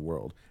country in the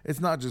world. It's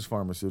not just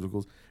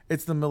pharmaceuticals.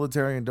 It's the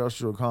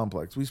military-industrial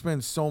complex. We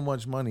spend so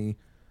much money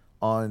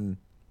on,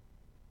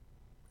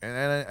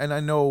 and I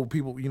know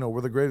people,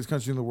 we're the greatest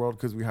country in the world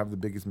because we have the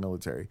biggest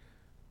military.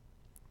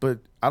 But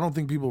I don't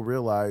think people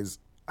realize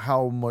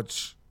how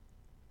much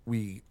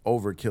we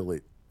overkill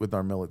it with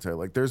our military.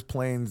 Like, there's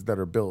planes that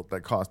are built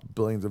that cost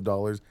billions of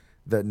dollars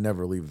that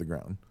never leave the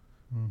ground.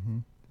 Mm-hmm.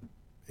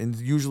 And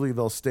usually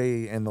they'll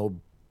stay and they'll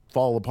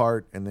fall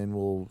apart, and then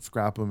we'll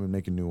scrap them and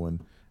make a new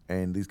one.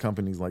 And these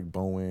companies like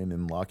Boeing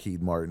and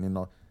Lockheed Martin and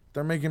all,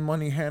 they're making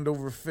money hand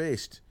over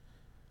fist.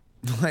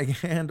 Like,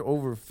 hand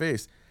over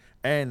fist.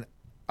 And,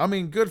 I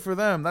mean, good for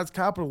them. That's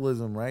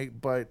capitalism, right?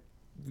 But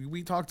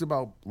we talked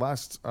about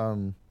last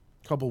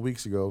couple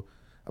weeks ago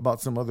about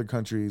some other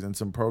countries and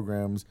some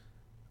programs.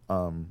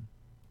 And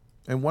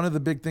one of the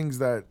big things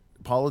that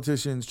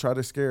politicians try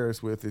to scare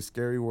us with is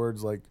scary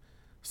words like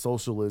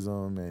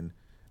socialism, and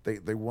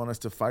they want us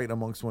to fight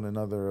amongst one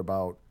another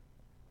about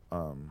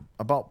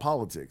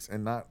politics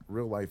and not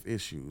real life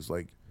issues.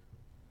 Like,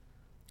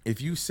 if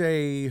you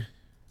say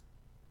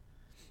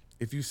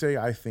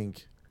I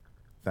think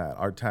that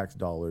our tax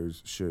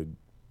dollars should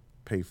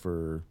pay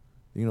for,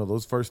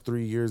 those first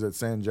 3 years at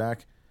San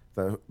Jack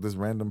that this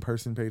random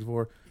person paid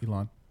for,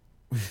 Elon,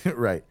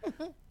 right?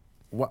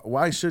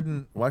 Why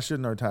shouldn't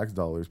our tax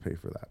dollars pay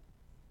for that?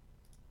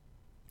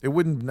 It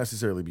wouldn't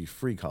necessarily be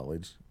free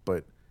college,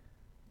 but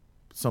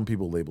some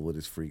people label it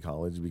as free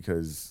college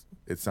because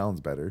it sounds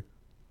better.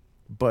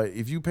 But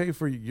if you pay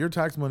for your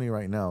tax money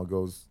right now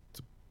goes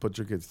to put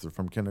your kids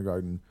from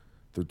kindergarten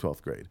through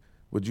 12th grade.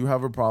 Would you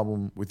have a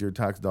problem with your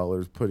tax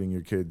dollars putting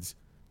your kids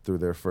through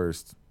their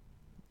first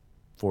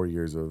 4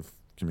 years of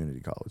community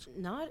college?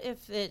 Not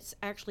if it's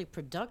actually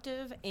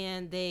productive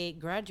and they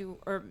graduate,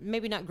 or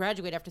maybe not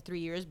graduate after 3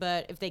 years,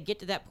 but if they get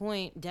to that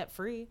point debt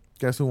free.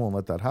 Guess who won't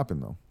let that happen,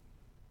 though?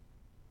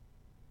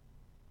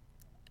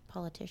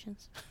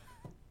 Politicians.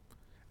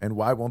 And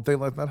why won't they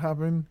let that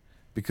happen?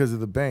 Because of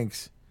the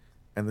banks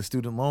and the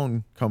student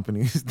loan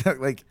companies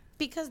that, like,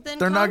 because then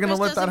they're not going to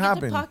let that doesn't get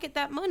happen. to pocket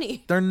that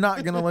money. They're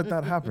not going to let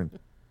that happen.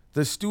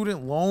 The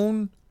student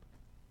loan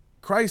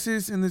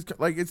crisis in this,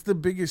 like, it's the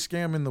biggest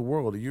scam in the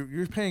world.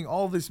 You're paying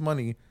all this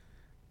money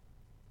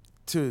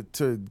to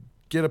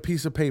get a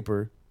piece of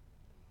paper,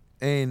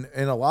 and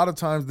a lot of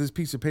times this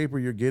piece of paper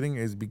you're getting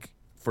is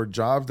for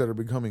jobs that are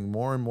becoming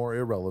more and more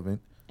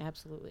irrelevant.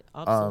 Absolutely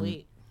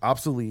obsolete.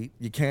 Obsolete.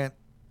 You can't.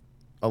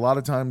 A lot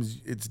of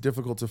times it's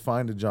difficult to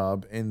find a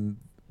job,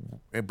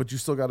 but you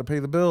still got to pay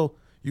the bill.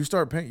 You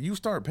start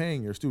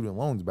paying your student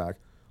loans back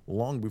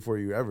long before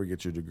you ever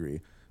get your degree.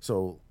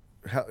 So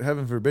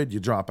heaven forbid you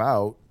drop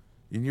out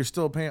and you're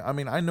still paying. I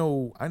mean, I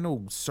know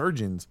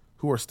surgeons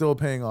who are still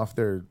paying off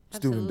their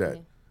student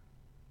debt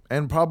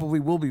and probably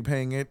will be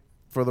paying it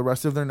for the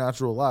rest of their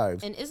natural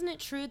lives. And isn't it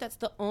true that's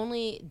the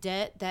only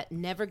debt that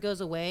never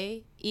goes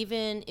away?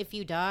 Even if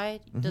you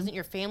die, doesn't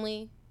your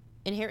family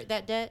inherit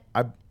that debt?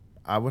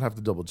 I would have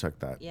to double check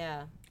that.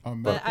 Yeah.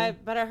 But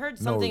I heard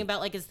something No, about,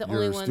 like, it's the your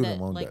only one student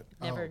that, loan like, debt.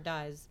 never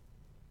dies.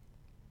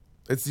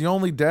 It's the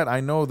only debt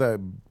I know that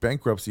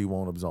bankruptcy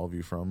won't absolve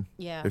you from.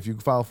 Yeah. If you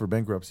file for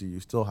bankruptcy, you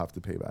still have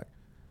to pay back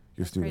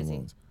your student crazy.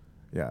 loans.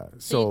 Yeah.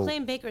 So you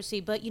claim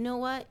bankruptcy, but you know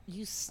what?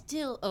 You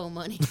still owe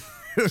money.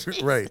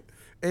 Right.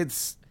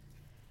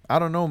 I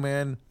don't know,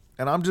 man.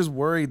 And I'm just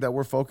worried that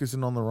we're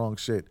focusing on the wrong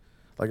shit.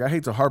 Like, I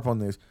hate to harp on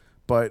this,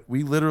 but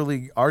we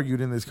literally argued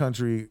in this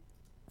country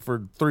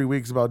for 3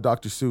 weeks about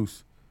Dr.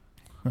 Seuss.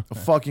 A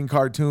fucking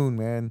cartoon,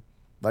 man.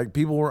 Like,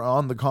 people were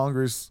on the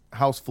Congress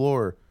House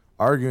floor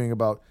arguing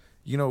about,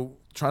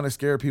 trying to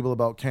scare people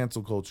about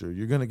cancel culture.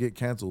 You're going to get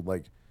canceled.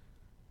 Like,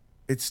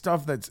 it's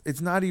stuff it's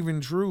not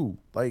even true.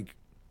 Like,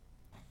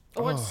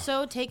 or it's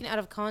so taken out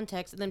of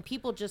context, and then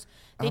people just,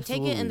 they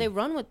take it and they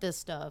run with this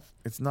stuff.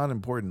 It's not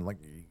important. Like,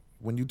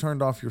 when you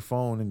turned off your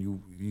phone and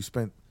you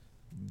spent,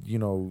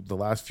 the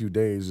last few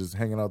days just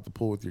hanging out at the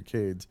pool with your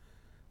kids,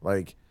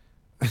 like,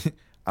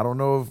 I don't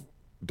know if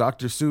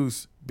Dr.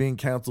 Seuss being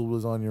canceled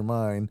was on your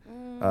mind.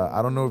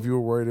 I don't know if you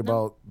were worried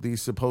about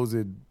these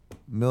supposed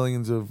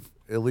millions of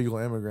illegal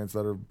immigrants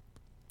that are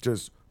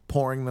just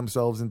pouring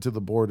themselves into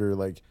the border.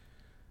 Like,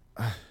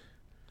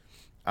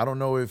 I don't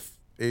know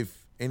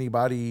if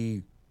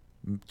anybody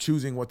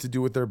choosing what to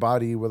do with their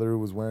body, whether it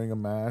was wearing a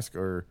mask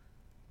or,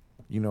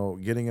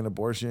 getting an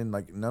abortion,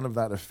 like, none of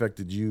that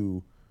affected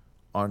you.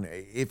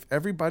 If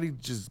everybody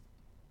just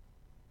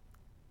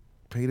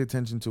paid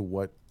attention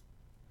to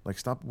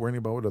stop worrying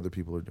about what other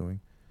people are doing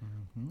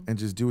and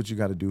just do what you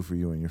got to do for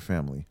you and your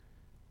family.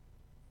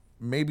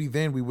 Maybe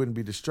then we wouldn't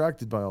be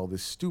distracted by all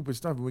this stupid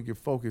stuff and we could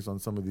focus on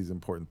some of these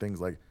important things.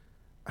 Like,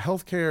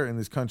 healthcare in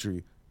this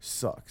country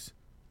sucks.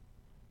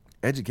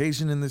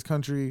 Education in this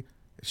country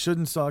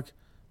shouldn't suck,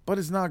 but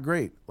it's not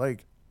great.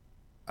 Like,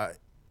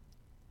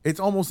 it's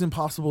almost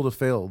impossible to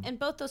fail. And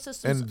both those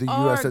systems and the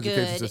are US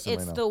education good. system It's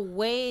right now. the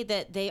way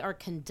that they are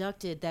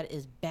conducted that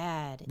is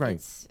bad.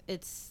 Right.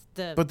 It's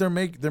the. But they're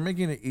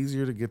making it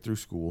easier to get through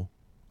school.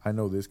 I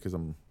know this because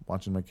I'm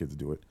watching my kids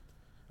do it.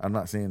 I'm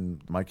not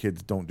saying my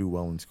kids don't do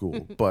well in school,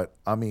 but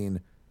I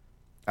mean,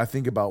 I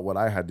think about what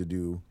I had to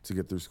do to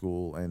get through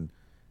school, and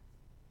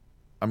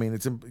I mean,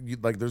 it's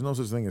like there's no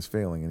such thing as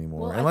failing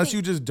anymore. Well, Unless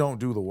you just don't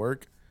do the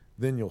work,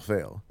 then you'll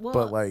fail. Well,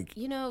 but like,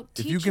 you know,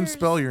 if you can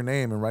spell your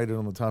name and write it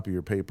on the top of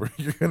your paper,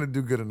 you're gonna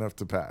do good enough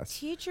to pass.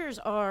 Teachers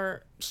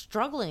are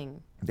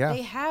struggling. Yeah.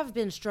 They have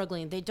been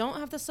struggling. They don't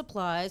have the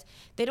supplies.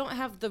 They don't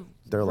have the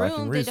They're room. lacking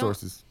They don't-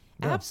 resources.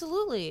 Yeah.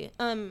 Absolutely.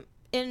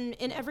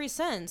 In every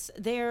sense,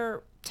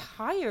 they're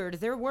tired.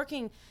 They're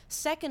working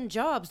second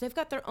jobs. They've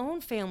got their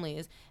own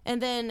families,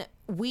 and then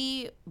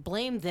we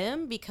blame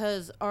them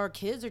because our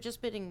kids are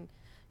just being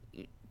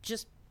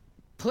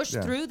pushed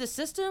Yeah. through the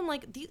system.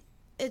 Like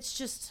it's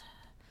just.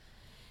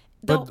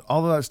 But the-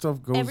 all of that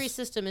stuff goes. every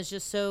system is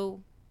just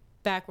so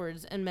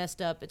backwards and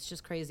messed up. It's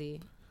just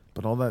crazy.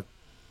 But all that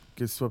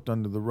gets swept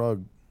under the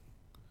rug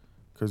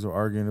because we're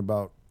arguing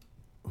about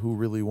who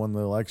really won the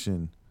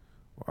election.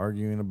 We're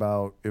arguing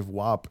about if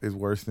WAP is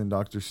worse than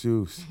Dr.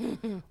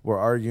 Seuss. We're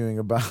arguing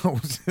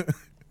about,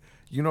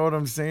 you know what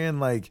I'm saying?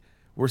 Like,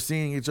 we're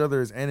seeing each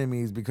other as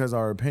enemies because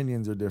our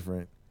opinions are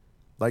different.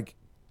 Like,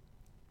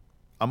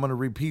 I'm going to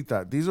repeat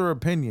that. These are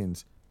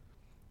opinions.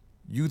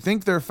 You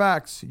think they're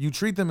facts. You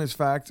treat them as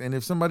facts. And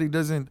if somebody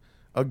doesn't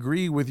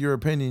agree with your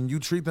opinion, you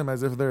treat them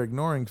as if they're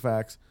ignoring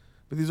facts.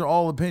 But these are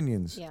all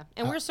opinions. Yeah,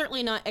 and we're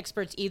certainly not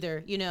experts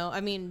either. You know, I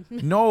mean,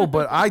 No,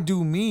 but I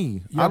do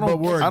me. Yeah, I don't, but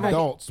we're I don't-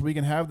 adults. We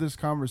can have this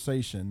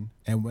conversation,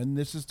 and when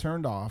this is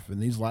turned off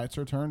and these lights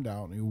are turned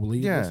out, and we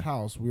leave Yeah. this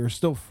house, we are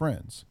still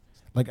friends.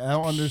 Like I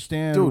don't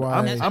understand Dude,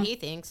 why. that's what he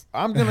thinks.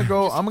 I'm gonna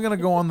go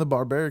on the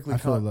barbarically. I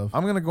feel love.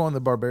 I'm gonna go on the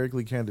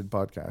barbarically candid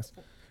podcast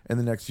in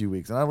the next few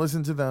weeks, and I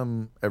listen to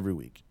them every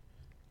week,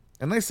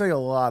 and they say a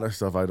lot of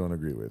stuff I don't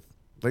agree with.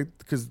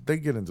 Because they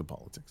get into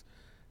politics.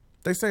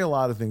 They say a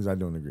lot of things I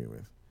don't agree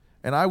with,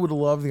 and I would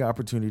love the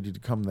opportunity to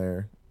come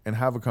there and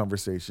have a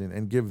conversation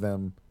and give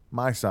them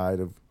my side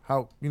of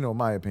how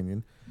my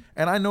opinion.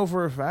 And I know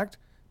for a fact,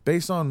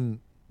 based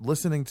on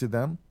listening to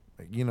them,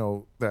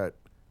 that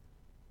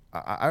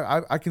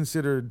I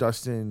consider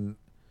Dustin.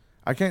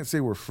 I can't say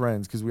we're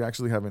friends because we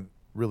actually haven't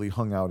really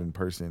hung out in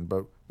person,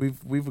 but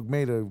we've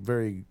made a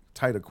very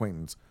tight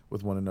acquaintance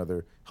with one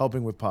another,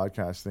 helping with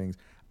podcast things.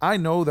 I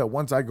know that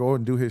once I go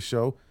and do his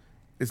show,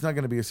 it's not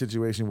going to be a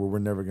situation where we're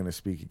never going to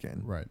speak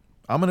again. Right.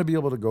 I'm going to be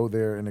able to go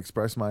there and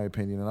express my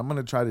opinion, and I'm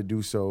going to try to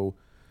do so.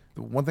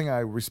 The one thing I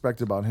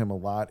respect about him a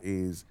lot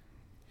is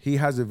he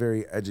has a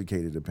very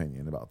educated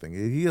opinion about things.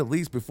 He, at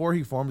least before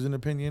he forms an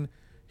opinion,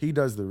 he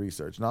does the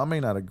research. Now, I may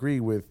not agree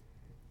with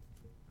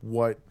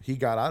what he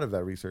got out of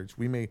that research.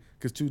 We may,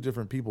 because two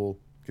different people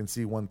can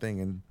see one thing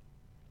and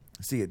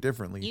see it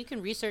differently. You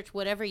can research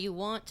whatever you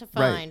want to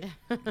Right.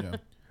 find. Yeah.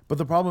 But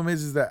the problem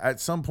is that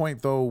at some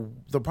point, though,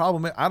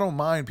 I don't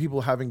mind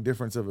people having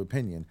difference of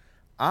opinion.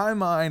 I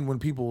mind when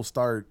people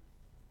start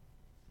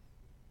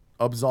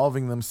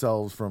absolving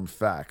themselves from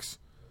facts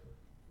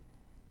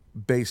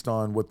based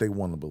on what they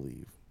want to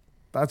believe.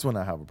 That's when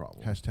I have a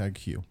problem. Hashtag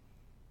Q.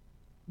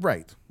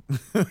 Right.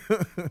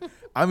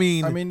 I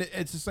mean,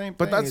 it's the same.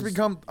 but thing. that's It's-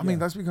 become. yeah.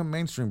 That's become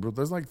mainstream, bro.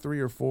 There's like 3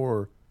 or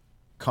 4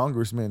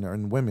 congressmen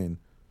and women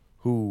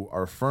who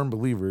are firm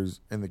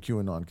believers in the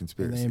QAnon And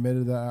conspiracy. they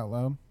admitted that out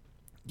loud.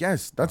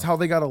 Yes, that's how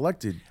they got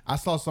elected. I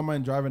saw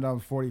someone driving down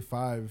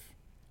 45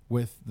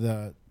 with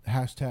the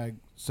hashtag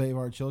Save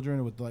Our Children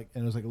and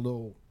it was like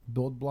little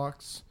build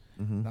blocks,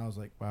 and I was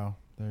like, wow,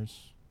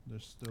 there's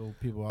still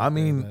people out I there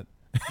mean, that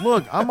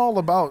look, I'm all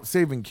about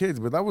saving kids,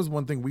 but that was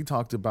one thing we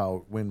talked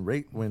about when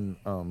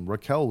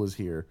Raquel was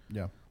here.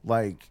 yeah.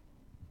 Like,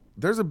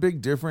 there's a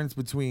big difference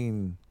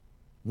between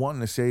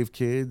wanting to save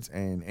kids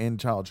and end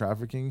child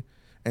trafficking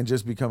and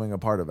just becoming a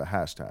part of a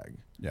hashtag.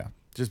 Yeah.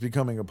 Just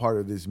becoming a part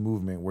of this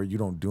movement where you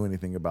don't do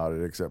anything about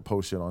it except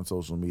post shit on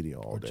social media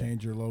all Or day.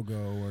 change your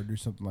logo or do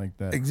something like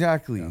that.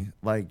 Exactly. Yeah.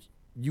 Like,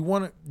 you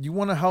want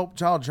to help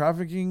child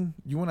trafficking,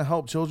 you want to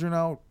help children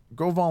out,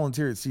 go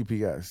volunteer at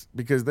CPS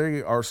because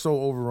they are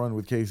so overrun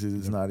with cases.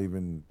 It's not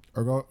even.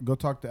 Or go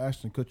talk to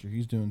Ashton Kutcher.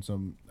 He's doing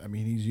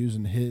he's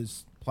using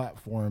his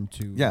platform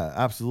to Yeah,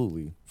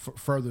 absolutely.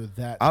 further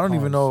that. I don't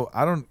even cause.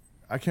 know.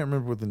 I can't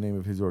remember what the name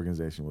of his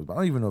organization was, but I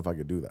don't even know if I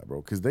could do that,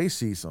 bro. Because they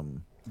see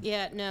some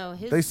Yeah, no,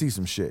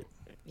 shit.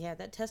 yeah,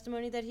 that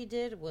testimony that he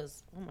did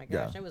was, oh my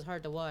Yeah. gosh, that was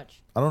hard to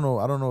watch. I don't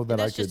know that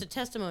That's I just could. a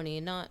testimony,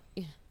 not.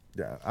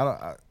 Yeah, I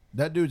don't.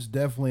 That dude's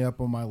definitely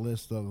up on my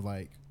list of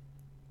like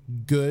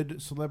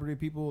good celebrity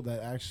people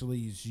that actually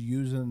is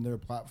using their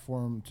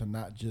platform to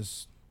not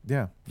just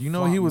Yeah, he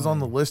was on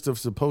the list of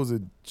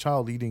supposed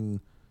child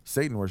eating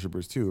Satan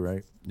worshippers too,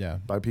 right?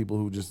 By people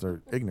who just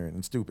are ignorant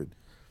and stupid.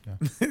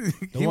 Yeah.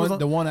 He was on-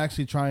 the one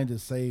actually trying to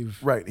save.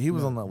 Right, he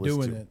was on that list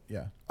doing too. it.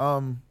 Yeah.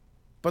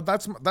 But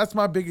that's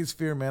my biggest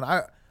fear, man.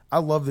 I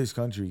love this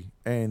country,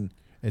 and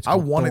It's I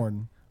called want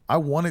Thorn. I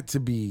want it to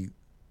be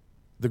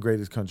the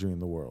greatest country in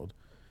the world.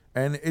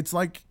 And it's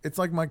like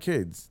my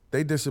kids.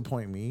 They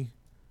disappoint me.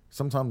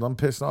 Sometimes I'm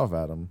pissed off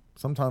at them.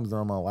 Sometimes they're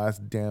on my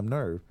last damn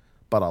nerve.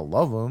 But I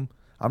love them.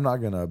 I'm not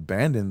gonna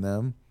abandon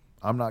them.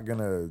 I'm not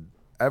gonna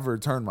ever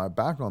turn my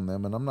back on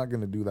them, and I'm not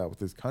going to do that with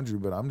this country,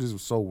 but I'm just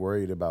so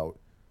worried about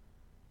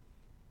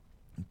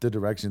the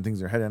direction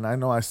things are headed. And I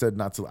know I said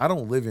not to, I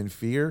don't live in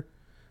fear,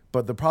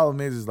 but the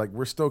problem is like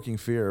we're stoking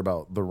fear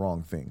about the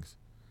wrong things.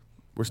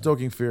 We're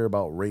stoking fear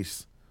about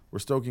race. We're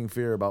stoking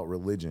fear about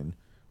religion.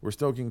 We're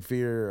stoking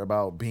fear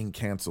about being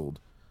canceled.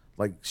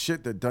 Like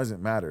shit that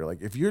doesn't matter.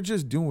 Like if you're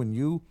just doing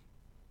you,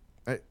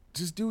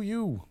 just do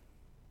you.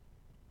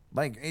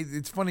 Like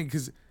it's funny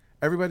because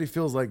everybody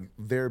feels like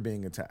they're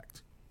being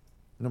attacked,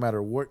 no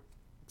matter what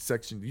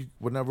section,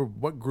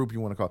 what group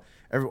you want to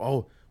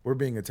call. We're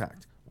being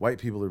attacked. White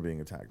people are being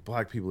attacked.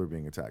 Black people are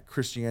being attacked.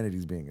 Christianity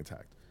is being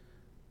attacked.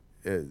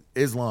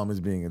 Islam is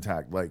being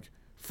attacked. Like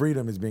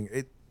freedom is being.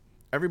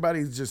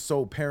 Everybody's just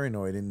so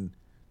paranoid, and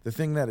the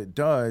thing that it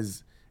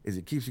does is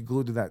it keeps you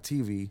glued to that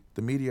TV.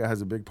 The media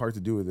has a big part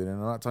to do with it, and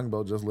I'm not talking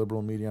about just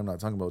liberal media. I'm not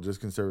talking about just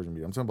conservative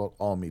media. I'm talking about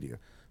all media,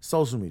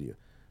 social media.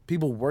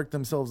 People work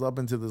themselves up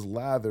into this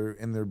lather,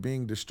 and they're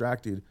being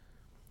distracted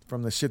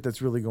from the shit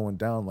that's really going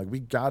down. Like we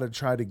gotta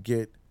try to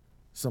get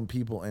some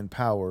people in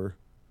power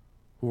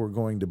who are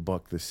going to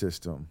buck the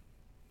system,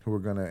 who are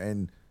gonna.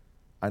 And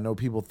I know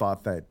people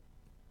thought that,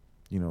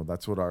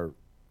 that's what our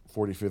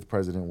 45th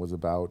president was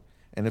about.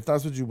 And if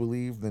that's what you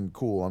believe, then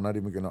cool. I'm not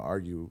even gonna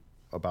argue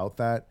about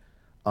that.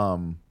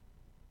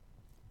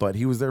 But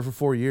he was there for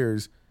 4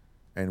 years,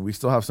 and we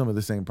still have some of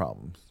the same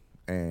problems.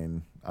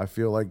 And I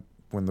feel like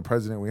when the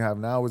president we have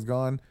now is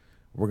gone,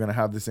 we're going to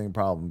have the same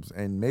problems.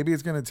 And maybe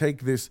it's going to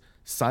take this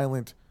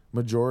silent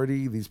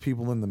majority, these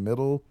people in the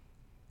middle.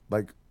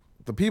 Like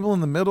the people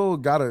in the middle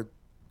we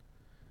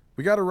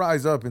got to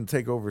rise up and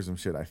take over some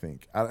shit, I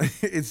think.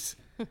 It's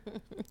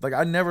like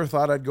I never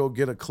thought I'd go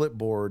get a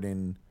clipboard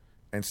and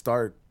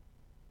start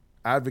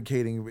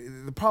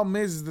advocating. The problem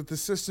is that the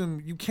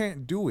system, you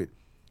can't do it.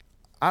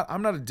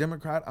 I'm not a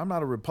Democrat. I'm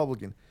not a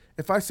Republican.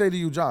 If I say to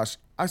you, Josh,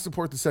 I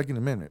support the Second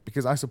Amendment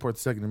because I support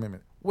the Second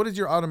Amendment, what is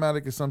your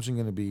automatic assumption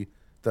going to be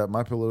that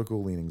my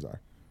political leanings are?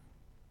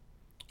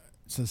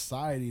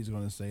 Society is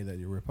going to say that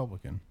you're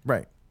Republican.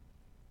 Right.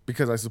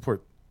 Because I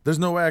support. There's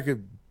no way I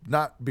could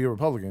not be a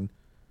Republican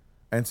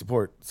and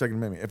support Second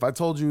Amendment. If I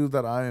told you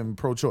that I am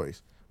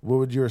pro-choice, what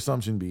would your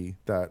assumption be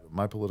that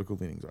my political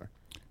leanings are?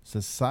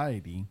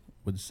 Society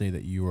would say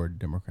that you are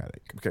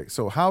Democratic. Okay,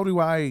 so how do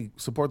I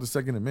support the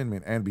Second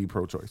Amendment and be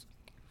pro-choice?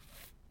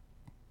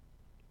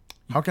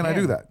 How can I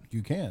do that?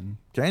 You can.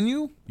 Can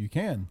you? You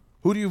can.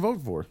 Who do you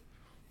vote for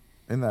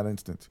in that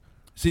instance?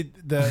 See,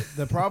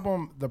 the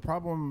problem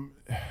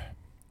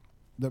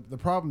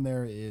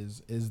there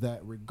is that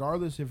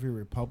regardless if you're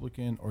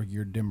Republican or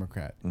you're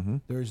Democrat,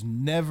 there's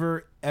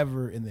never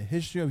ever in the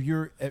history of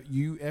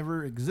you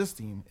ever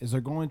existing is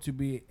there going to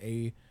be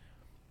a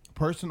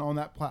person on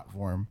that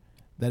platform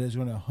that is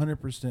going to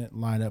 100%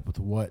 line up with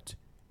what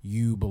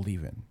you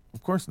believe in.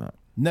 Of course not.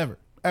 Never,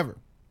 ever.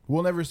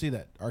 We'll never see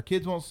that. Our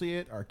kids won't see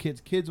it. Our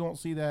kids won't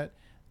see that.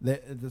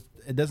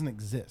 It doesn't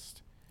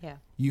exist. Yeah.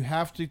 You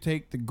have to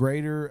take the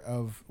greater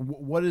of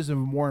what is of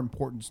more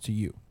importance to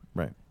you.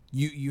 Right.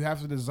 You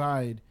have to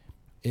decide,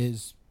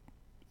 is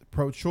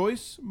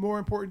pro-choice more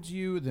important to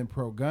you than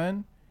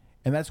pro-gun?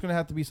 And that's going to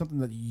have to be something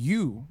that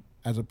you,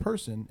 as a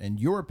person, and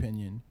your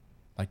opinion,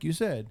 like you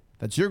said,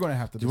 that you're going to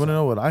have to decide. Do you want to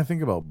know what I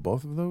think about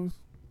both of those?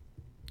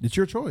 It's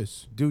your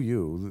choice. Do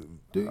you?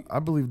 I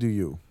believe do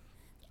you.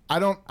 I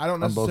don't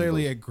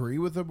necessarily agree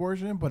with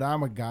abortion, but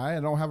I'm a guy.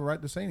 I don't have a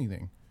right to say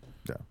anything.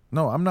 Yeah.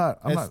 No, I'm not.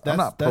 I'm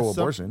not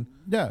pro-abortion.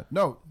 Yeah.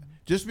 No.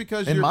 Just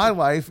because in my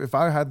life, if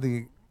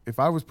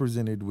I was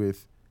presented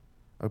with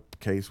a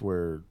case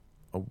where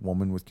a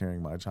woman was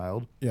carrying my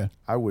child, yeah,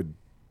 I would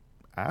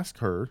ask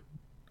her.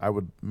 I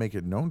would make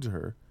it known to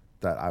her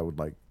that I would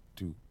like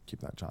to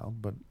keep that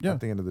child. But at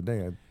the end of the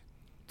day,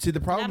 see, the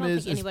problem I don't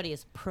is think anybody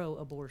is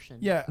pro-abortion.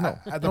 Yeah, no,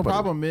 the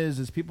problem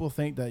is people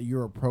think that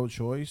you're a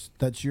pro-choice,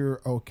 that you're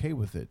okay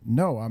with it.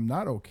 No, I'm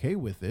not okay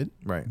with it.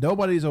 Right.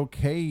 Nobody's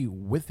okay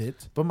with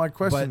it. But my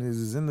question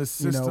is in the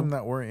system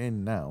that we're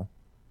in now,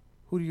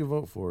 who do you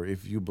vote for?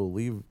 If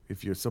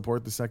you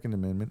support the Second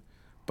Amendment,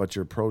 but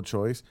you're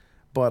pro-choice,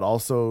 but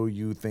also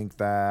you think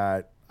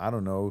that,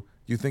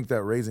 you think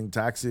that raising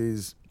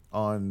taxes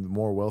on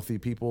more wealthy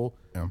people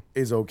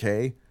is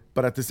okay,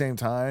 but at the same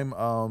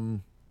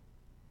time,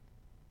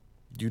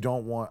 you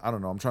don't want. I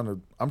don't know.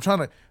 I'm trying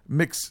to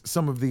mix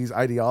some of these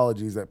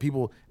ideologies that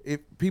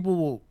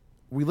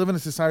we live in a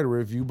society where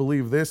if you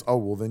believe this,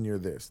 then you're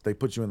this. They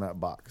put you in that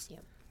box.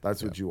 Yep.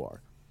 That's what you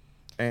are.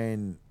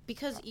 And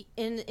because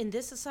in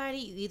this society,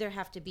 you either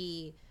have to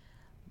be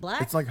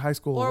black, it's like high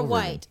school or over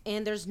white, again.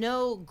 and there's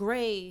no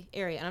gray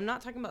area. And I'm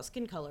not talking about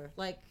skin color.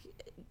 Like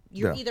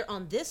you're either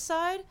on this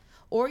side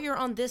or you're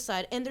on this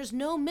side, and there's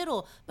no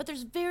middle. But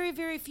there's very,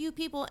 very few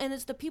people, and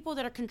it's the people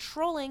that are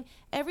controlling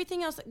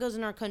everything else that goes on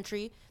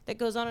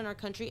in our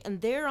country,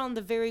 and they're on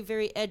the very,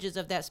 very edges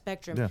of that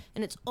spectrum. Yeah.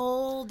 And it's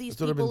all these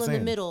people in the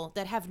middle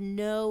that have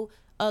no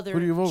other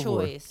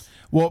choice.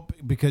 Well,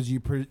 because you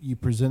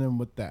present them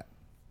with that.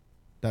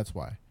 That's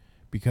why.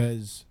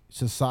 Because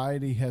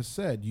society has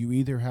said you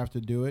either have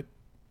to do it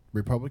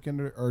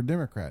Republican or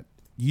Democrat.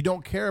 You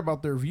don't care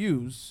about their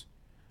views.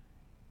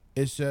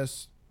 It's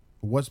just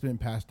what's been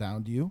passed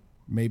down to you,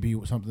 maybe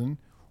something,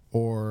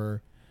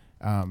 or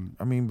I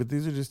mean, but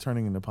these are just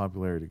turning into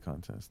popularity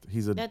contests.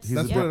 He's a That's- he's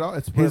that's a, what it all.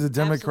 It's he's a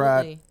Democrat,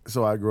 Absolutely.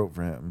 so I vote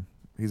for him.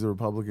 He's a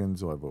Republican,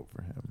 so I vote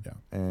for him. Yeah.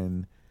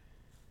 And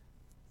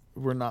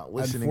we're not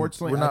listening.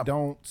 Unfortunately, we're not, I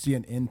don't see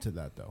an end to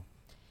that though.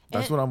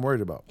 That's And- what I'm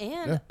worried about.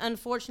 And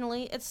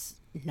unfortunately, it's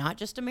not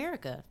just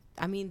America.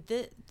 I mean,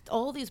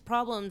 all these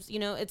problems,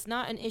 it's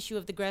not an issue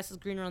of the grass is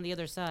greener on the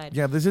other side.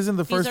 Yeah, this isn't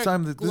the These first are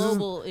time that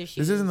global this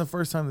issues. isn't the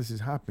first time this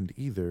has happened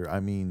either. I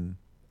mean,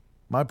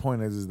 my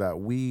point is that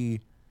we're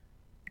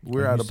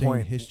Are at you a saying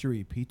point. history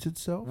repeats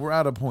itself. We're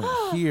at a point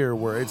here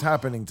where it's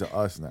happening to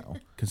us now,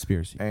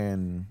 Conspiracy.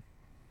 and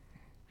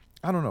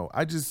I don't know.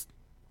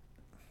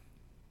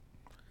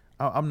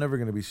 I'm never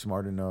going to be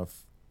smart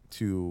enough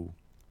to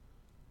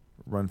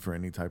run for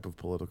any type of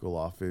political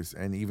office,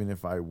 and even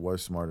if I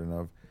was smart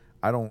enough,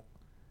 I don't.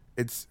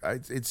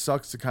 It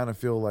sucks to kind of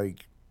feel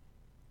like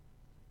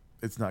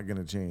it's not going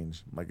to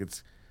change. Like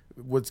it's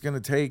what's going to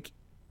take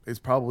is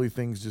probably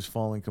things just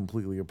falling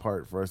completely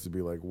apart for us to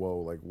be like, whoa,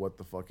 like what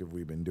the fuck have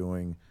we been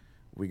doing?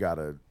 We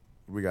gotta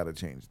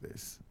change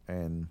this.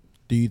 And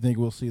Do you think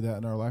we'll see that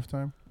in our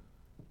lifetime?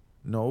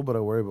 no, but I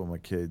worry about my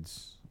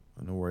kids.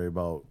 I don't worry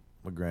about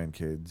my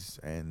grandkids,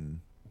 and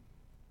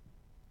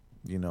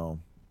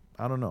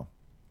I don't know.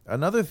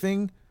 Another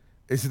thing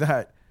is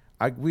that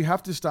we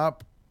have to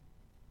stop,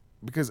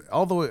 because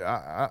although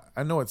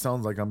I know it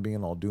sounds like I'm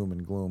being all doom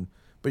and gloom,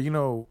 but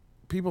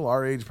people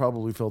our age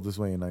probably felt this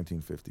way in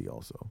 1950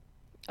 also.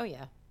 Oh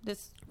yeah,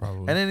 this.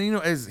 Probably. And then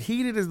as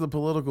heated as the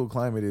political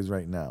climate is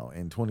right now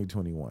in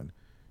 2021,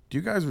 do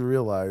you guys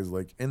realize,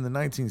 like, in the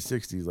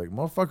 1960s, like,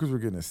 motherfuckers were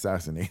getting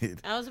assassinated?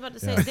 I was about to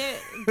say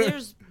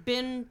there's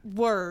been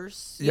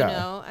worse. You Yeah.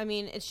 know, I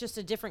mean, it's just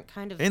a different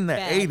kind of. In the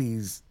bad.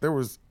 80s, there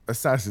was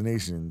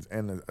assassinations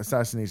and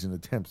assassination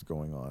attempts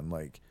going on.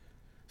 Like,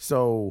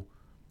 so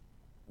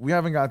we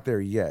haven't got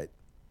there yet.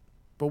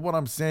 But what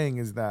I'm saying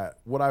is that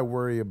what I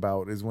worry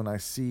about is when I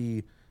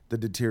see the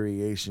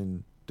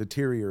deterioration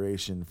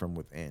from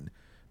within,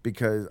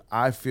 because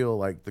I feel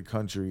like the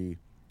country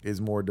is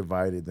more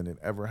divided than it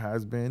ever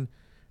has been,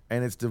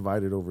 and it's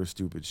divided over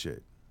stupid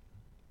shit.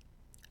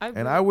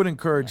 And I would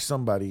encourage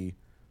somebody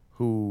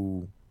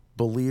who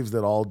believes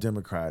that all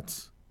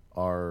Democrats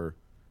are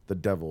the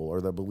devil, or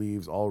that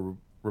believes all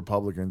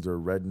Republicans are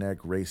redneck,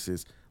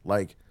 racist,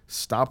 like,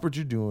 stop what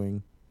you're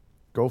doing,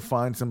 go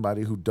find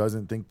somebody who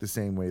doesn't think the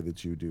same way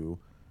that you do,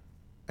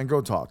 and go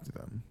talk to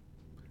them.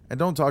 And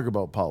don't talk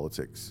about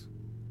politics.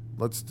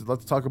 Let's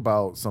talk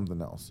about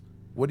something else.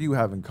 What do you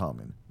have in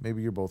common?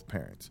 Maybe you're both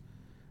parents.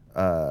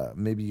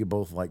 Maybe you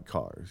both like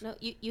cars. No,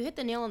 you hit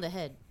the nail on the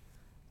head.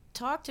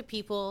 Talk to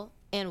people,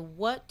 and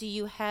what do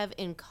you have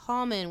in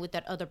common with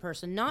that other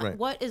person? Not Right.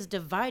 what is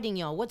dividing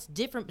y'all. What's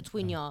different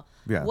between y'all?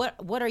 Yeah.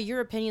 What are your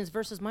opinions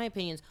versus my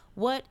opinions?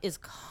 What is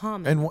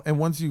common? And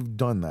once you've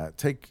done that,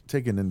 take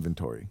an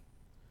inventory.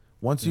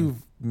 Once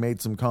you've made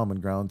some common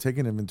ground, take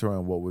an inventory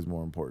on what was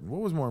more important.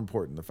 What was more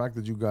important? The fact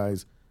that you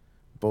guys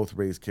both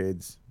raise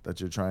kids that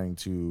you're trying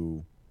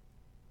to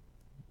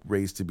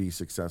raise to be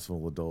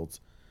successful adults.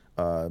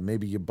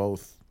 Maybe you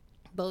both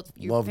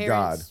your love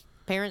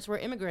parents were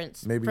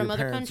immigrants maybe from your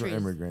other parents countries. are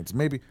immigrants.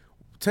 Maybe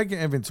take an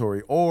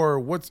inventory,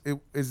 or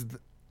is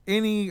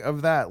any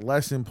of that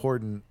less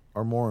important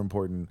or more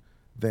important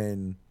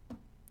than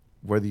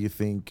whether you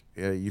think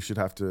you should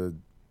have to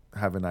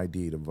have an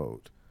ID to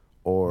vote,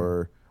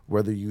 or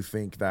whether you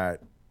think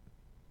that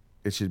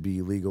it should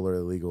be legal or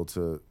illegal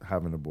to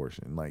have an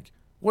abortion. Like,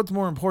 what's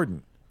more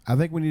important? I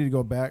think we need to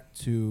go back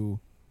to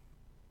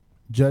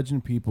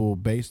judging people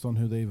based on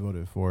who they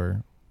voted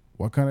for,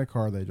 what kind of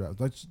car they drive.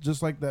 That's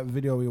just like that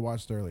video we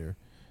watched earlier.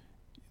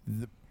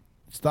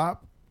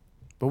 Stop.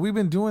 But we've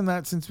been doing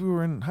that since we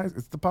were in high school.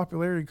 It's the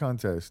popularity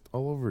contest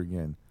all over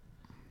again.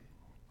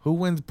 Who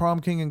wins prom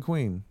king and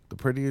queen? The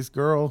prettiest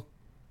girl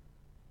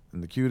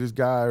and the cutest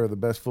guy, or the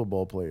best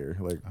football player?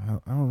 Like, I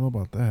don't know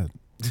about that.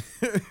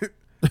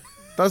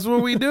 that's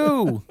what we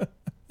do.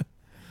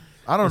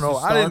 I don't know.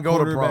 I didn't go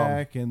to prom.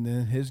 Quarterback and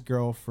then his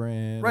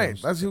girlfriend. Right.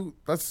 Or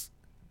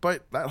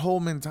But that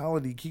whole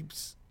mentality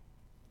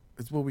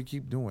it's what we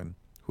keep doing.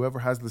 Whoever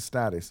has the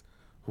status,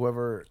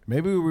 whoever.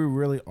 maybe we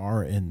really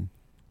are in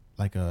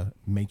like a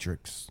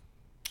matrix.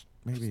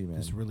 Maybe, man.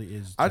 This really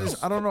is. I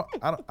don't know.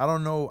 I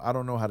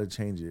don't know how to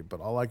change it.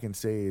 But all I can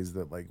say is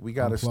that, like, we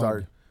got to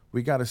Unplugged.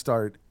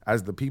 start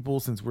as the people,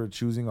 since we're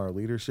choosing our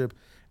leadership,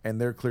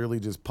 and they're clearly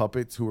just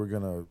puppets who are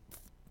gonna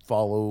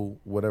follow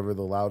whatever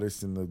the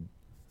loudest and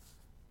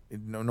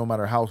no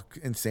matter how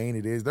insane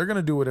it is, they're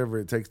gonna do whatever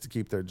it takes to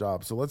keep their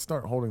job. So let's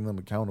start holding them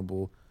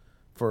accountable.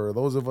 For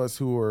those of us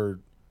who are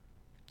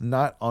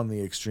not on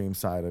the extreme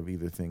side of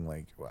either thing,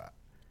 like,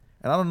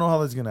 and I don't know how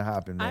that's gonna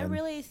happen, man. I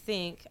really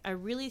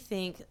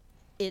think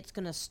it's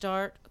going to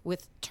start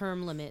with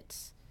term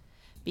limits,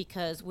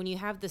 because when you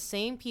have the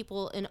same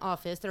people in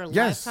office that are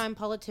Yes. lifetime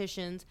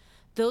politicians,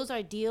 those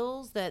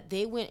ideals that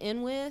they went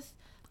in with,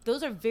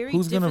 those are very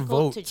Who's difficult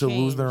gonna vote to to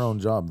lose their change. own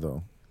job,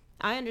 though?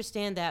 I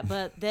understand that,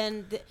 but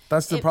then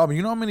That's the problem.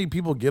 You know how many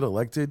people get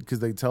elected because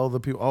they tell the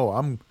people, "Oh,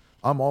 I'm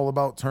all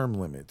about term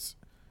limits,"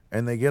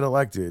 and they get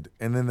elected,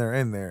 and then they're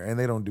in there and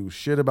they don't do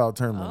shit about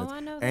term limits. I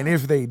know And that.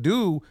 if they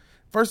do,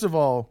 first of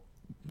all,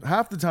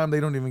 half the time they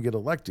don't even get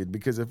elected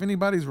because if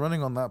anybody's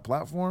running on that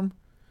platform,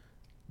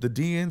 the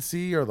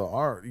DNC or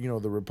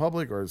the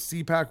Republic or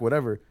CPAC,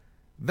 whatever,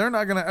 they're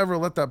not gonna ever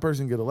let that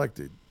person get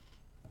elected.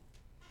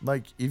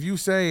 Like if you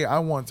say I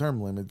want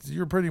term limits,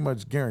 you're pretty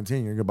much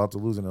guaranteeing you're about to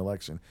lose an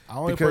election. The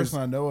only Because- person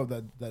I know of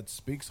that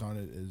speaks on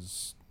it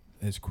is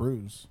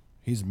Cruz.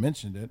 He's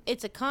mentioned it.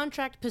 it's a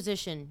contract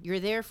position. You're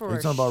there for Are you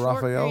a talking about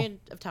short Raphael? period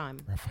of time.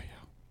 Raphael.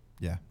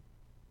 Yeah.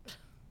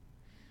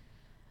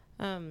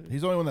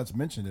 He's the only one that's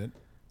mentioned it.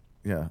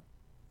 Yeah,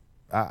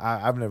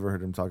 I've never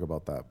heard him talk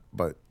about that,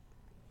 but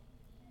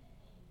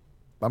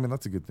I mean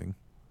that's a good thing.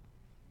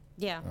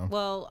 Yeah.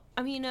 Well,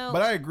 I mean,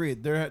 But I agree.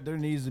 There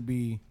needs to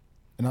be,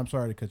 and I'm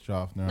sorry to cut you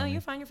off. no,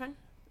 you're fine. You're fine.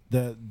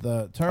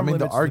 The term. I mean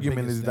the limit's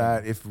argument biggest is thing.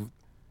 that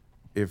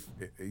if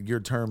your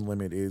term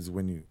limit is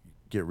when you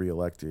get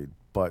reelected,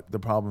 but the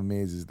problem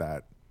is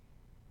that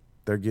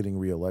they're getting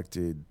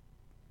reelected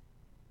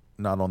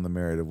not on the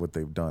merit of what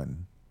they've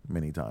done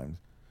many times.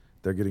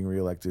 They're getting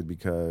reelected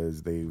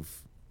because they've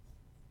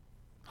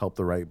helped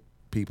the right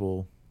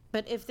people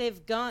But if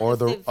they've gone, or if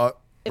the they've, right,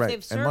 if they've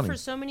and served money. for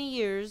so many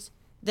years,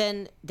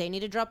 then they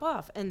need to drop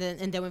off, and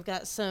then we've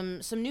got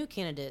some new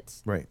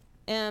candidates. Right.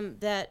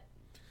 That,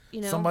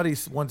 Somebody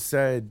once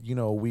said,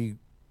 we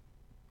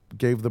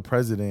gave the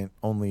president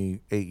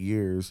only 8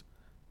 years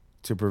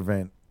to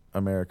prevent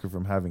America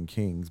from having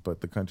kings,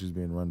 but the country's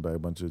being run by a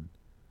bunch of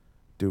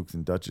dukes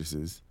and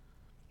duchesses,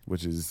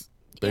 which is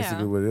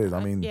basically what it is.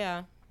 I mean,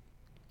 yeah.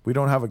 we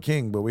don't have a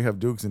king, but we have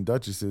dukes and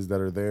duchesses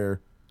that are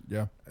there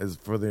Yeah. as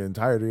for the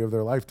entirety of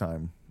their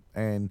lifetime.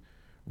 And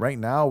right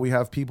now we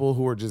have people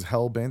who are just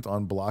hell-bent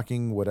on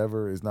blocking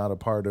whatever is not a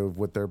part of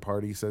what their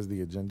party says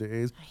the agenda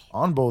is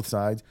on both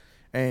sides.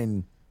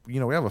 And, we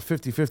have a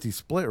 50-50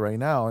 split right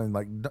now, and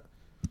like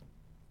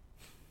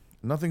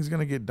nothing's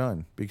going to get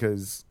done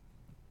because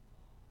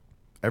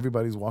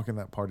everybody's walking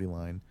that party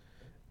line,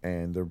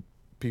 and the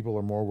people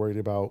are more worried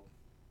about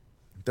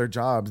their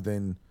jobs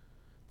than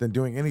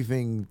doing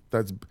anything.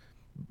 That's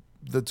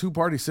the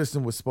two-party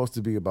system was supposed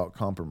to be about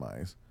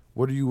compromise.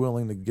 What are you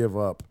willing to give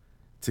up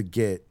to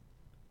get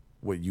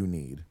what you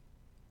need?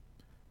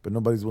 But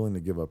nobody's willing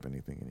to give up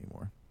anything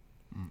anymore.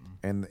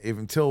 And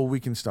until we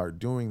can start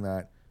doing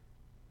that,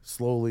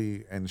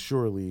 slowly and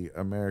surely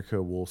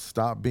America will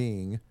stop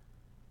being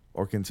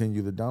or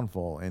continue the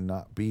downfall and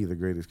not be the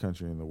greatest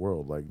country in the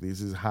world. Like, this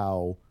is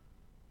how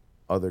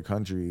other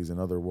countries and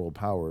other world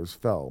powers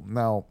fell.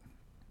 Now,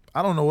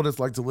 I don't know what it's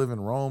like to live in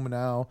Rome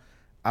now.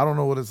 I don't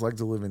know what it's like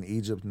to live in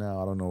Egypt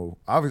now. I don't know.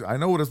 Obviously, I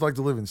know what it's like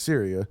to live in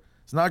Syria.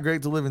 It's not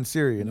great to live in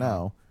Syria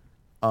now.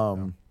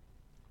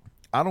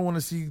 I don't want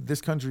to see this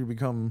country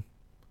become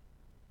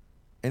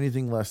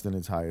anything less than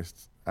its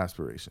highest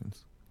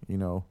aspirations,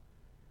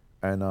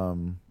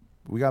 And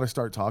we got to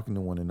start talking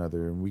to one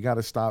another, and we got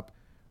to start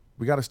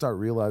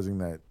realizing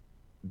that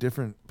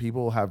different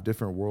people have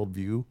different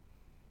worldview,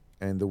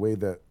 and the way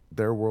that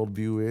their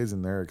worldview is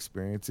and their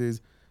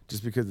experiences,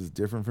 just because it's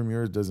different from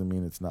yours doesn't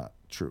mean it's not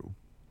true.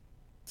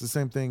 It's the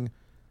same thing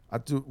I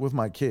do with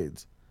my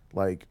kids.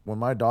 Like, when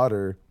my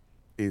daughter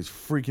is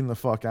freaking the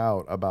fuck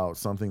out about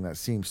something that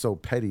seems so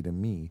petty to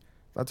me,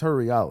 that's her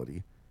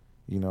reality,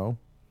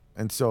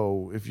 And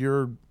so if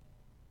you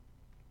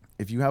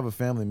have a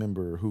family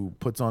member who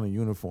puts on a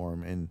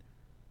uniform and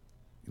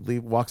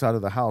walks out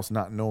of the house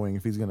not knowing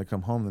if he's going to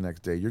come home the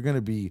next day, you're going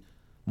to be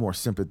more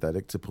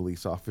sympathetic to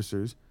police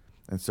officers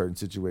in certain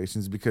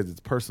situations because it's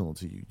personal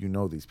to you. You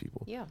know these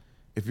people. Yeah.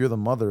 If you're the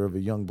mother of a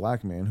young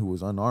black man who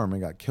was unarmed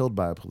and got killed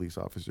by a police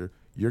officer,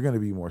 you're going to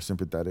be more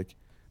sympathetic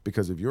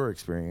because of your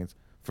experience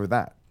for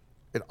that.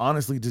 It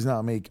honestly does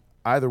not make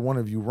either one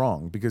of you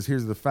wrong, because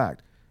here's the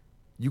fact.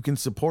 You can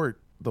support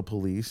the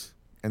police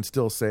and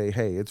still say,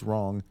 hey, it's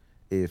wrong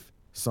if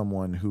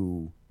someone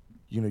who,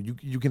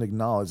 you can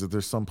acknowledge that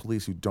there's some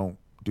police who don't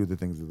do the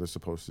things that they're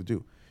supposed to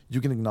do.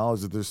 You can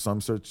acknowledge that there's some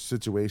such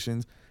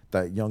situations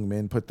that young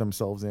men put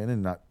themselves in,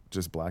 and not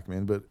just black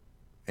men, but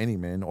any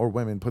men or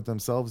women put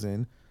themselves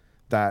in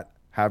that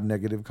have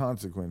negative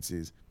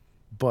consequences.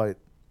 But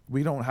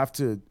we don't have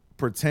to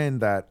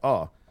pretend that,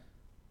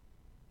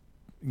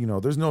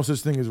 there's no such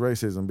thing as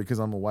racism because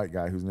I'm a white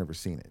guy who's never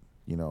seen it.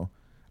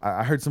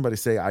 I heard somebody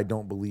say, I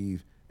don't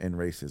believe in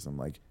racism.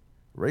 Like,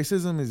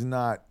 racism is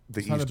not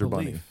the Easter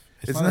Bunny.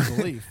 It's not a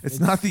belief. It's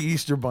not the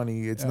Easter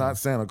Bunny. It's not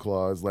Santa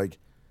Claus. Like,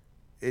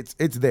 it's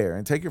there.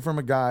 And take it from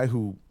a guy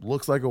who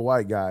looks like a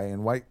white guy,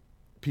 and white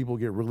people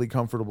get really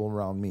comfortable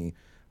around me,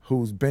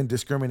 who's been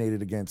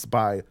discriminated against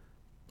by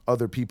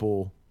other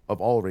people of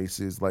all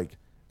races. Like,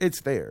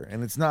 it's there.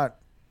 And it's not,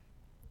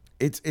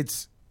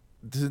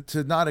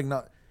 to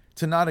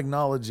not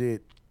acknowledge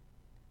it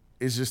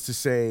is just to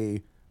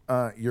say,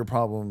 your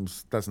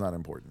problems, that's not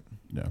important.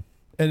 Yeah.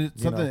 And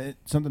it's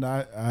something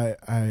I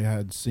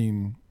had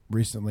seen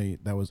recently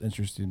that was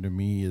interesting to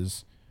me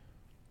is,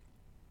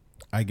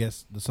 I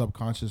guess, the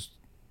subconscious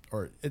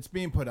or it's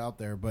being put out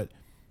there, but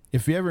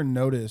if you ever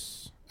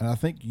notice, and I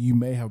think you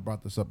may have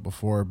brought this up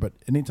before, but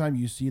anytime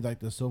you see like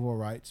the civil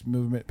rights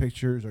movement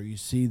pictures or you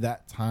see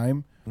that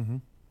time,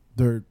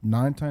 they're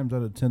 9 times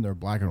out of 10 they're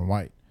black and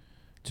white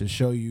to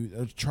show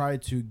you, try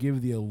to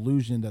give the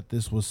illusion that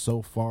this was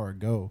so far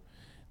ago.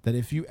 That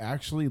if you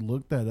actually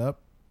look that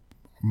up,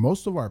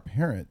 most of our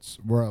parents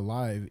were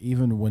alive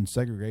even when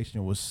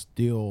segregation was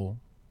still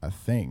a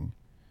thing.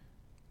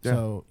 Yeah.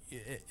 So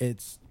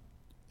it's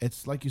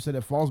like you said,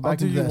 it falls back I'll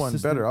do into you that one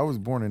system. better. I was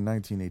born in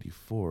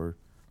 1984.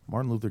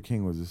 Martin Luther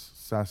King was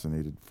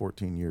assassinated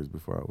 14 years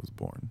before I was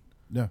born.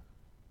 Yeah.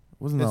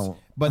 Wasn't It's- that?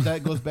 but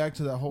that goes back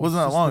to that whole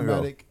Wasn't that long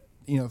ago. systematic,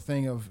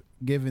 thing of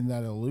giving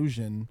that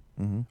illusion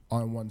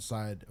on one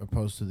side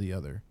opposed to the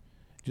other.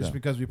 Just Yeah.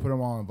 because we put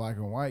them all in black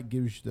and white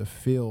gives you the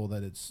feel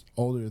that it's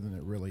older than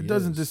it really is. It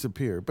doesn't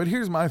disappear. But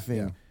here's my thing.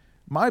 Yeah.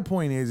 My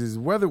point is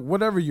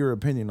whatever your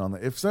opinion on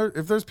that. If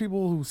there's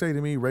people who say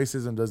to me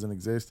racism doesn't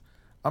exist,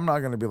 I'm not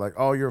gonna be like,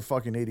 oh, you're a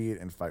fucking idiot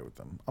and fight with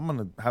them. I'm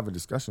gonna have a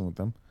discussion with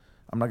them.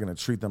 I'm not gonna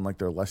treat them like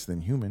they're less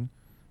than human,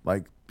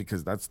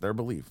 because that's their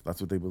belief.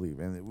 That's what they believe.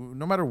 And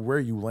no matter where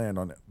you land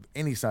on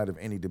any side of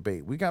any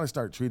debate, we gotta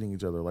start treating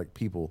each other like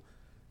people,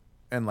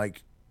 and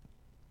like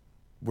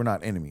we're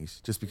not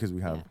enemies just because we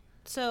have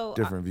So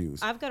different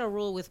views. I've got a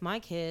rule with my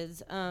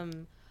kids.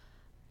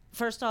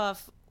 First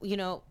off,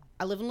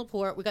 I live in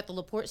LaPorte. We got the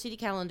LaPorte City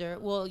Calendar.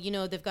 Well,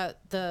 they've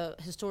got the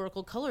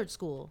historical colored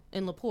school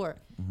in LaPorte.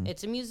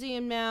 It's a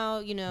museum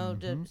now,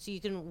 so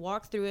you can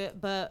walk through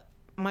it. But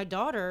my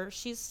daughter,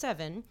 she's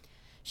 7.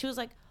 She was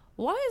like,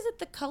 why is it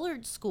the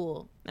colored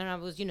school? And I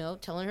was,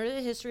 telling her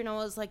the history. And I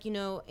was like,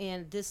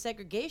 and this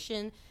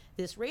segregation,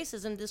 this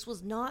racism, this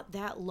was not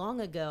that long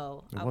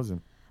ago. It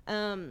wasn't.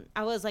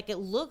 I was like,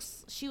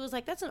 she was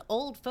like, that's an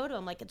old photo.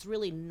 I'm like, it's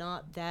really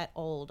not that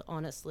old,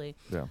 honestly.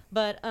 Yeah.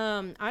 But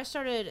I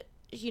started,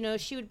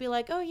 she would be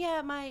like, oh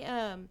yeah,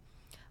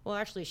 well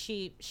actually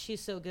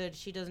she's so good,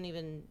 she doesn't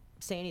even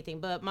say anything.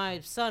 But my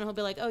son, he'll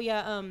be like, oh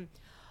yeah,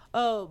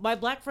 oh, my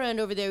black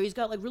friend over there, he's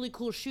got like really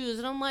cool shoes.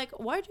 And I'm like,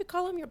 why'd you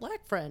call him your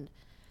black friend?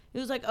 He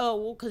was like, oh,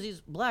 well, because he's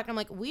black. I'm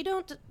like, we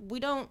don't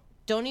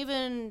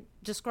even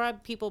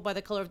describe people by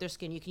the color of their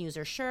skin. You can use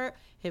their shirt.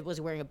 Was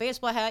he wearing a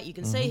baseball hat? You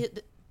can say,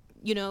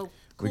 cool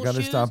We got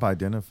to shoes. stop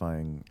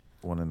identifying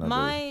one another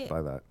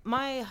by that.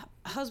 My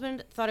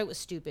husband thought it was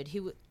stupid.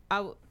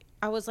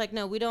 I was like,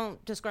 no, we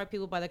don't describe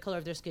people by the color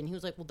of their skin. He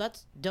was like, well,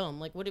 that's dumb.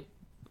 Like,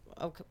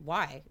 okay,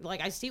 why?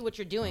 Like, I see what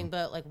you're doing,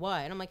 but like,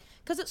 why? And I'm like,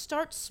 because it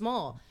starts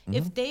small.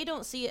 If they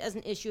don't see it as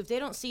an issue, if they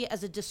don't see it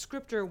as a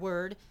descriptor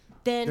word,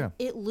 then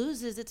it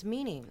loses its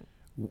meaning.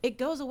 It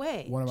goes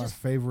away. One of my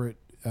favorite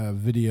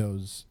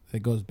videos that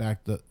goes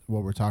back to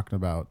what we're talking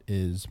about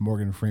is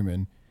Morgan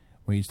Freeman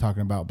when he's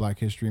talking about Black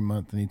History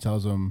Month, and he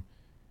tells him,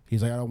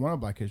 he's like, I don't want a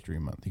Black History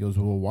Month. He goes,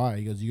 well, why?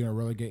 He goes, you're going to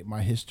relegate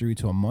my history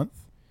to a month?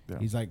 Yeah.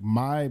 He's like,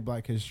 my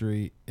Black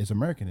history is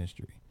American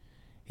history.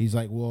 He's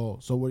like, well,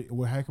 so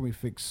how can we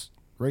fix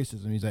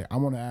racism? He's like,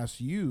 I'm going to ask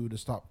you to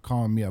stop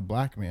calling me a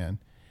black man,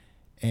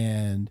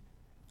 and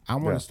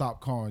I'm going to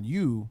stop calling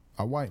you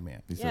a white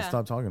man. He said,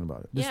 stop talking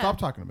about it. Just stop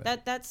talking about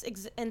it. That's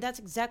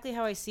exactly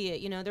how I see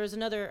it. There's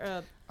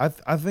another.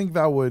 I think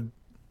that would.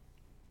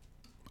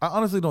 I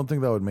honestly don't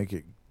think that would make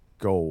it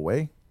go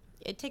away.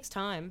 It takes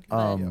time,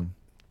 but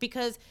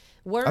because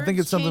words I think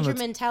it's something change your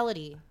that's-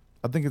 mentality.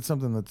 I think it's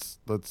something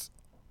that's.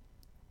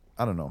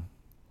 I don't know.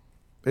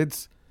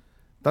 That's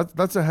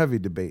a heavy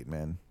debate,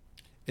 man.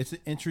 It's an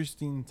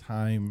interesting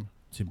time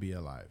to be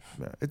alive.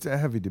 Yeah, it's a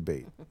heavy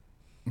debate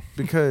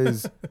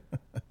because,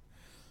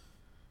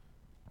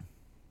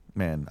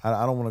 man,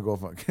 I don't want to go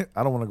off.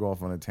 I don't want to go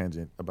off on a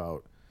tangent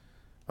about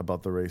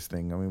the race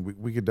thing. I mean,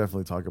 we could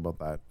definitely talk about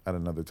that at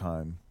another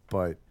time.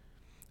 But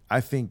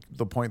I think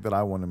the point that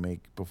I want to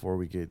make before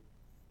we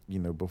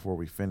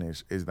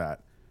finish is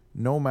that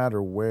no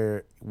matter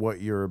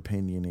what your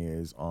opinion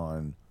is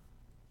on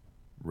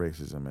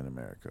racism in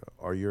America,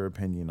 or your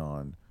opinion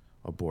on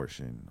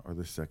abortion, or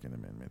the Second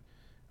Amendment,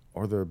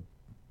 or the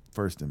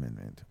First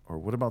Amendment, or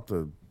what about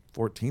the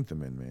 14th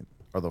Amendment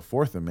or the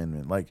Fourth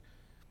Amendment? Like,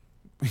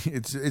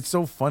 it's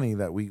so funny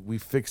that we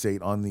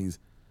fixate on these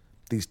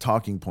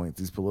talking points,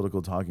 these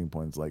political talking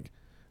points, like,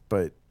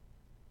 but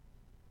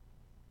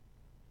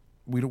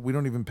we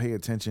don't even pay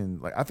attention.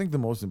 Like, I think the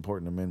most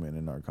important amendment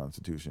in our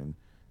Constitution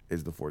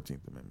is the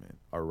 14th Amendment,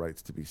 our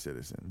rights to be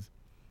citizens.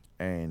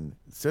 And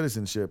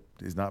citizenship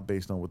is not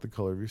based on what the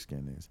color of your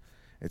skin is.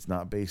 It's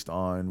not based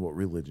on what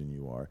religion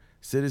you are.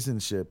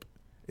 Citizenship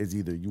is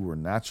either you were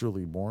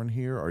naturally born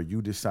here or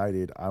you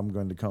decided I'm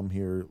going to come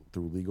here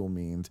through legal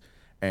means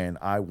and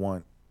I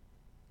want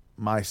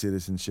my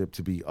citizenship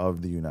to be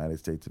of the United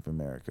States of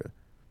America.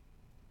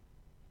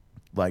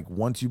 Like,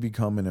 once you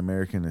become an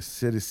American, a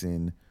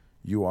citizen,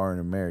 you are an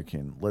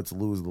American. Let's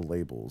lose the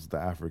labels, the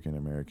African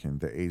American,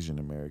 the Asian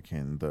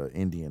American, the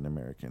Indian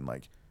American.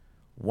 Like,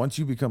 once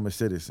you become a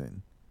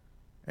citizen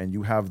and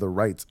you have the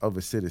rights of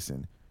a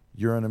citizen,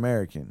 you're an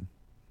American.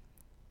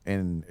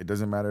 And it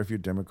doesn't matter if you're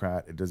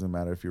Democrat. It doesn't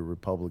matter if you're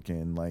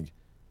Republican. Like,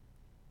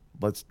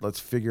 let's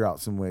figure out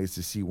some ways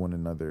to see one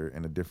another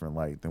in a different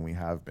light than we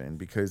have been,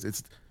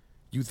 because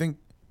you think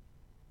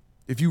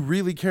if you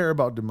really care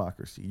about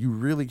democracy, you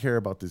really care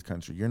about this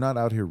country, you're not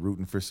out here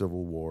rooting for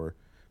civil war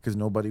because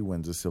nobody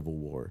wins a civil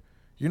war.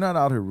 You're not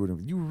out here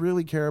rooting. You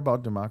really care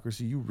about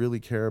democracy. You really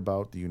care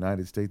about the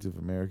United States of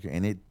America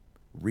and it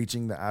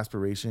reaching the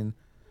aspiration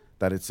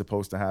that it's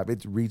supposed to have.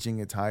 It's reaching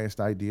its highest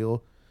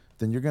ideal.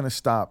 Then you're going to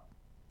stop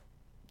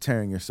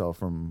tearing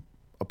yourself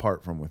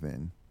apart from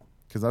within,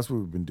 because that's what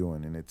we've been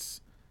doing, and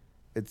it's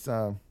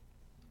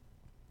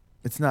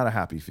not a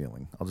happy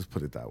feeling. I'll just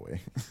put it that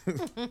way.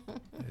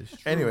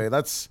 Anyway,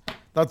 that's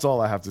all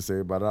I have to say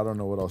about it. I don't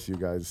know what else you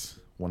guys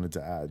wanted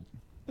to add.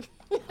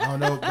 I don't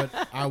know,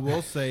 but I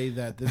will say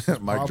that this is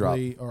Mic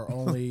probably our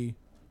only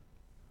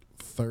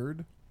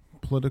third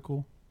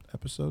political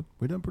episode.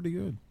 We've done pretty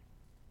good.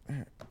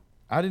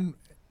 I didn't.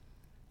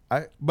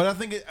 But I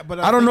think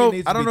I don't know. It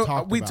needs I to don't be know.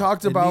 talked We about.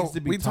 talked It about. needs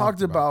to be We talked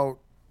talked about.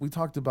 We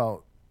talked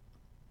about.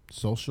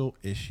 social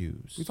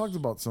issues. We talked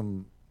about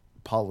some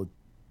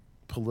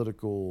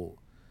political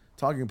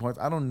talking points.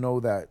 I don't know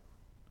that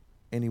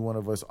any one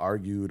of us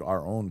argued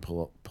our own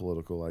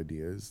political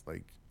ideas.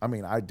 Like, I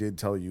mean, I did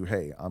tell you,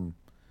 hey, I'm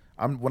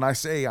when I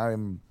say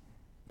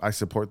I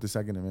support the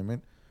Second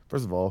Amendment.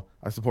 First of all,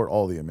 I support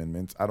all the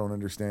amendments. I don't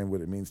understand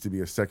what it means to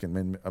be a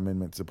Second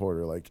Amendment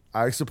supporter. Like,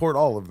 I support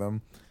all of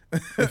them.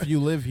 If you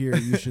live here,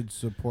 you should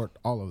support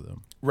all of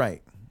them.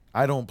 Right.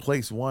 I don't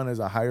place one as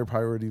a higher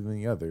priority than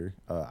the other.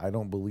 I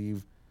don't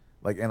believe,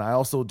 and I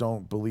also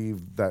don't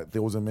believe that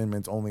those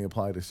amendments only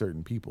apply to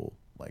certain people.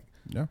 Like,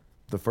 Yeah.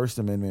 the First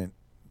Amendment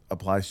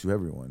applies to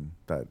everyone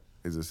that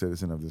is a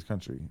citizen of this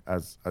country,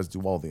 as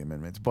do all the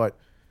amendments. But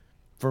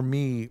for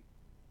me,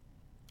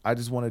 I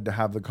just wanted to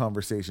have the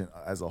conversation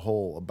as a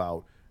whole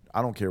about,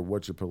 I don't care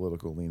what your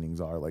political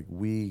leanings are. Like,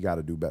 we got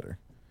to do better.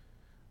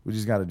 We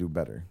just got to do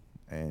better.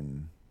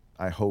 And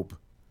I hope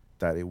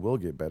that it will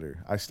get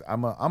better.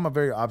 I'm a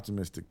very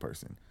optimistic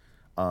person.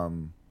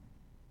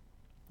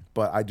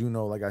 But I do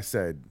know, like I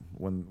said,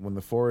 when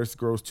the forest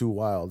grows too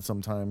wild,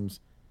 sometimes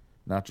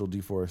natural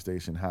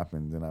deforestation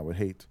happens, and I would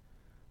hate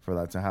for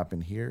that to happen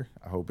here.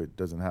 I hope it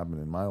doesn't happen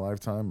in my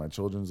lifetime, my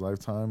children's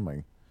lifetime,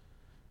 my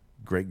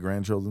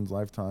great-grandchildren's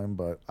lifetime,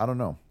 but I don't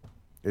know.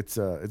 It's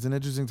an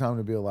interesting time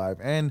to be alive.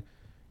 And,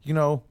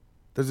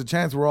 there's a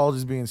chance we're all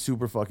just being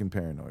super fucking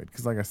paranoid.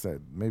 Because like I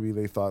said, maybe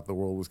they thought the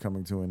world was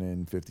coming to an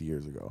end 50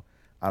 years ago.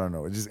 I don't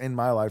know. It's just in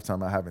my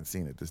lifetime, I haven't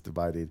seen it this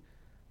divided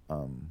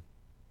on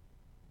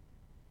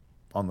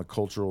the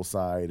cultural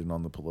side and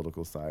on the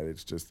political side.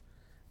 It's just,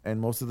 and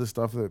most of the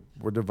stuff that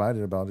we're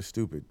divided about is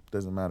stupid.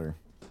 Doesn't matter.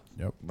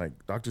 Yep. Like,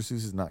 Dr.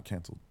 Seuss is not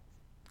canceled.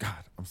 God,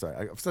 I'm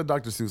sorry. I've said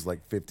Dr. Seuss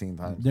like 15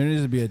 times. There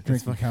needs to be a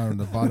drinking counter in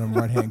the bottom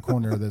right-hand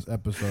corner of this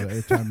episode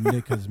every time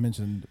Nick has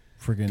mentioned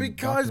freaking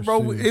Because, Dr.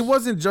 bro, Seuss. it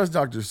wasn't just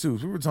Dr.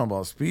 Seuss. We were talking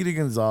about Speedy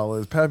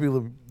Gonzalez, Pepe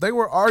Le. They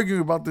were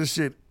arguing about this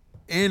shit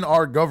in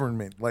our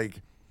government.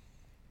 Like,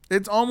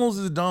 it's almost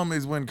as dumb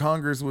as when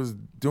Congress was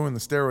doing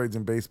the steroids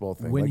in baseball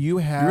thing. When like, you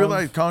have-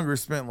 realize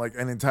Congress spent like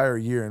an entire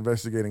year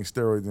investigating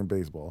steroids in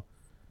baseball.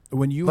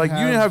 When you You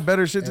didn't have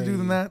better shit to do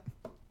than that?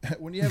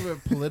 When you have a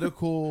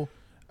political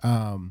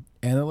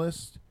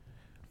analyst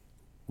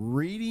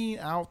reading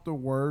out the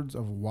words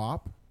of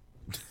WAP,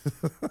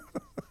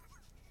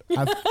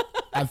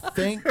 I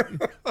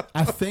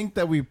think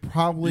that we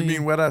probably You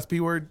mean wet ass P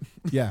word?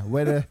 yeah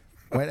wet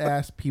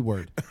ass P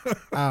word.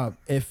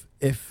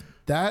 If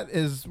that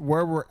is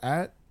where we're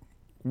at,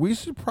 we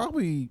should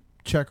probably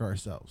check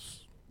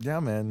ourselves. Yeah,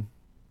 man.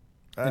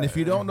 And if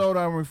you don't know what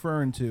I'm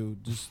referring to,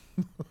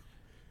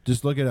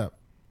 just look it up.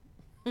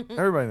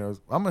 Everybody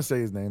knows. I'm gonna say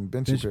his name,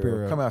 Ben Shapiro.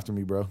 Shapiro. Come after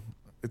me, bro.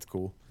 It's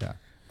cool.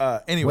 Yeah.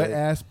 Anyway, Wet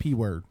ass P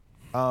word.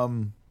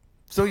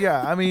 So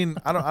yeah, I mean,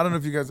 I don't know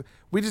if you guys.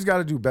 We just got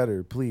to do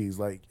better, please.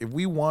 Like, if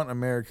we want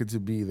America to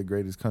be the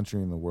greatest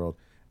country in the world,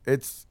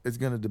 it's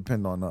gonna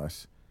depend on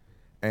us.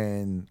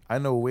 And I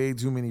know way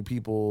too many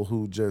people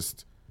who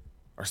just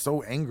are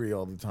so angry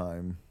all the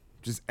time,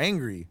 just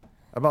angry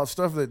about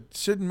stuff that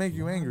shouldn't make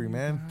you angry,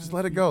 man. Just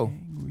let it go.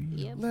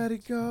 Yep. Let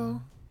it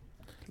go.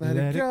 Let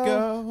it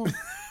go.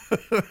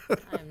 I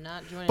am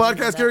not joining.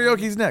 Podcast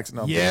karaoke's next.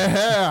 No, I'm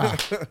Yeah.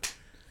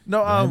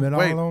 no. Blame it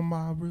Wait. all on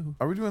my roof.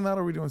 Are we doing that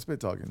or are we doing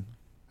spit talking?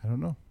 I don't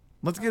know.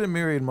 Let's get a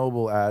Myriad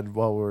Mobile ad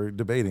while we're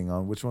debating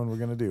on which one we're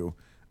going to do.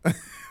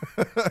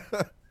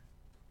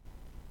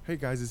 Hey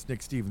guys, it's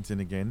Nick Stevenson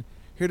again,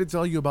 here to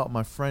tell you about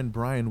my friend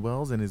Brian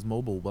Wells and his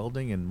mobile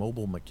welding and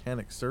mobile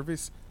mechanic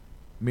service,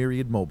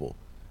 Myriad Mobile.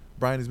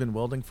 Brian has been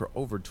welding for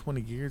over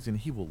 20 years and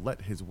he will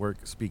let his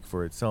work speak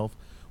for itself.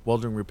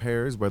 Welding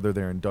repairs, whether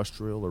they're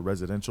industrial or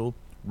residential,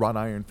 wrought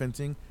iron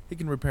fencing, he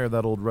can repair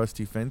that old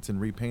rusty fence and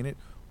repaint it,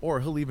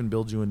 or he'll even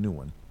build you a new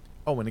one.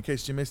 Oh, and in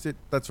case you missed it,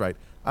 that's right.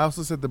 I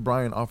also said that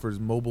Brian offers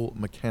mobile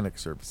mechanic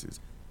services.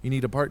 You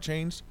need a part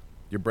changed,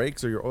 your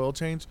brakes or your oil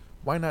change?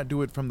 Why not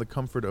do it from the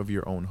comfort of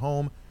your own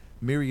home?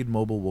 Myriad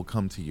Mobile will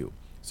come to you.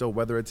 So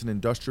whether it's an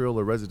industrial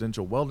or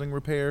residential welding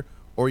repair,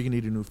 or you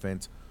need a new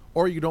fence,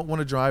 or you don't want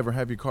to drive or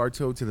have your car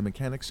towed to the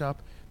mechanic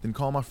shop, then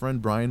call my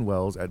friend Brian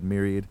Wells at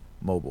Myriad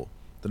Mobile.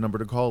 The number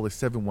to call is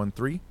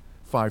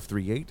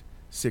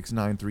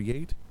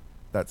 713-538-6938.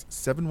 That's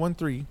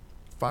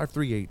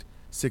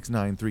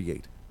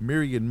 713-538-6938.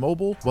 Myriad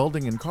Mobile,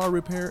 Welding and Car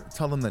Repair.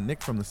 Tell them that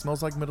Nick from the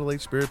Smells Like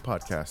Middle-Aged Spirit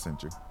podcast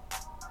sent you.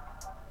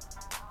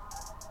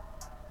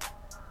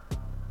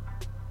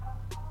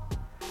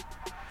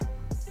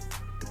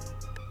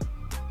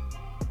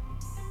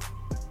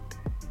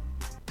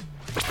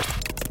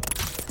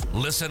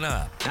 Listen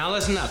up. Now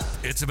listen up.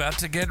 It's about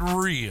to get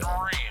real.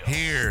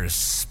 Here's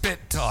Spit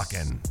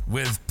Talking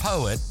with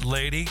poet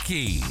Lady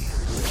Key.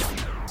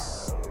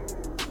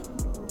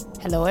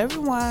 Hello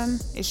everyone,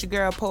 it's your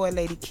girl Poet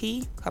Lady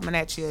Key coming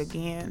at you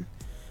again.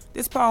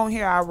 This poem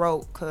here I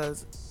wrote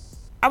because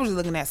I was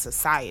looking at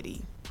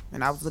society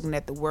and I was looking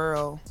at the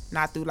world,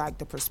 not through like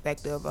the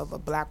perspective of a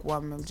black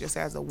woman, just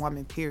as a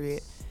woman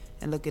period,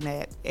 and looking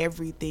at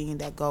everything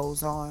that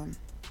goes on.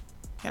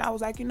 And I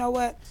was like, you know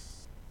what?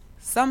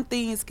 Some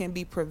things can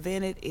be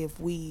prevented if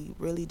we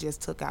really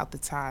just took out the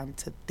time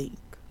to think.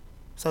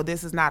 So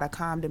this is not a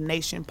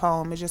condemnation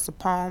poem, it's just a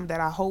poem that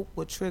I hope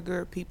would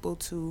trigger people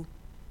to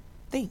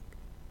think.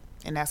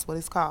 And that's what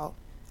it's called,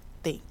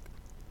 think.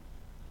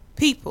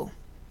 People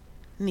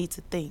need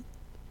to think.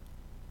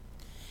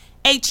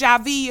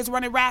 HIV is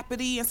running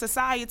rapidly and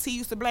society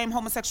used to blame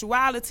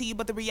homosexuality,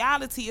 but the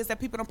reality is that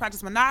people don't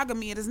practice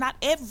monogamy. It is not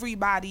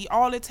everybody.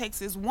 All it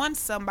takes is one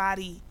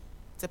somebody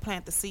to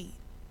plant the seed.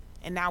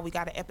 And now we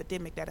got an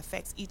epidemic that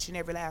affects each and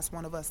every last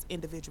one of us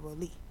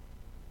individually.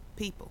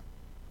 People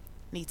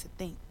need to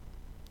think.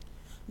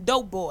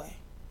 Dope boy,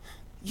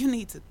 you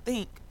need to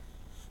think.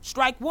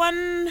 Strike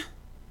one,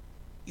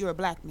 you're a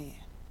black man.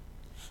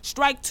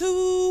 Strike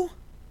two,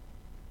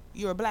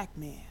 you're a black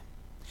man.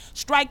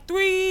 Strike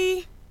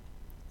three,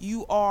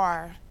 you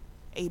are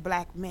a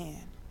black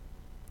man.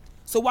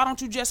 So why don't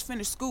you just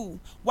finish school?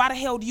 Why the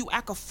hell do you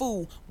act a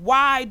fool?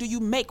 Why do you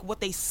make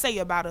what they say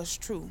about us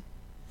true?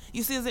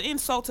 You see, it's an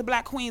insult to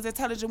black queens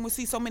intelligent. We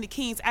see so many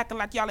kings acting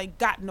like y'all ain't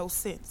got no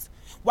sense.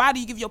 Why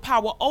do you give your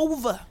power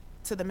over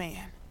to the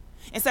man?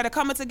 Instead of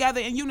coming together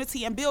in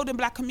unity and building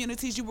black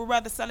communities, you would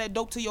rather sell that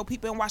dope to your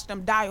people and watch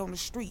them die on the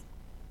street.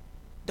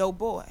 Dope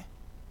boy,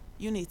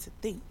 you need to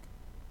think.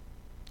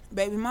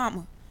 Baby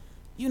mama,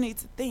 you need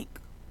to think.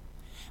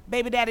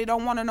 Baby daddy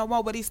don't want her no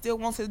more, but he still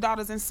wants his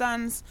daughters and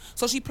sons.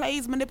 So she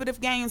plays manipulative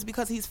games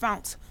because he's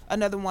found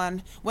another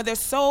one. When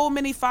there's so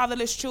many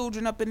fatherless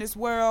children up in this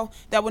world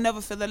that will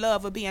never feel the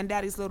love of being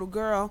daddy's little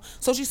girl.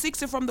 So she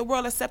seeks it from the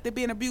world, accepted,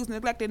 being abused,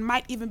 neglected,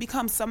 might even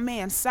become some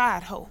man's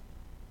side hoe.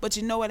 But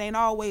you know it ain't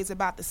always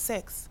about the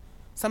sex.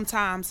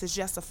 Sometimes it's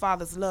just a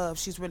father's love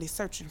she's really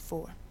searching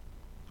for.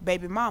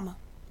 Baby mama,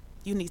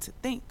 you need to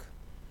think.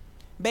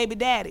 Baby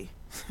daddy,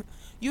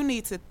 you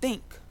need to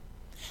think.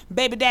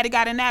 Baby daddy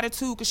got an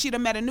attitude because she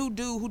done met a new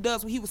dude who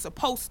does what he was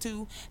supposed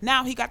to.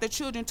 Now he got the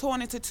children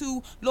torn into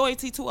two.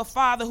 Loyalty to a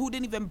father who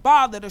didn't even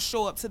bother to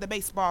show up to the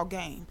baseball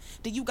game.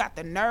 Do you got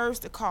the nerves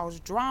to cause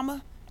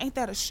drama? Ain't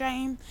that a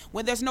shame?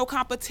 When there's no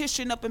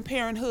competition up in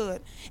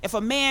parenthood. If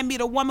a man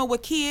meet a woman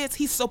with kids,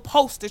 he's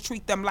supposed to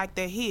treat them like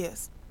they're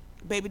his.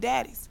 Baby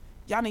daddies,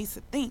 y'all need to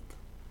think.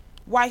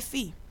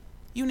 Wifey,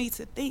 you need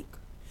to think.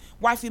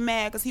 Wifey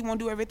mad because he won't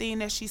do everything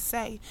that she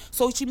say.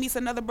 So she meets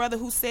another brother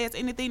who says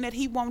anything that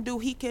he won't do,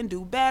 he can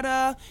do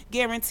better.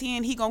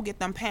 Guaranteeing he gonna get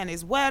them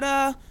panties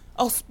wetter.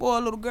 Oh,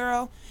 spoiled little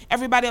girl.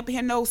 Everybody up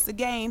here knows the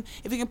game.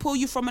 If he can pull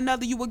you from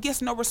another, you will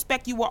get no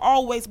respect. You will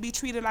always be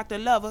treated like the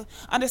lover.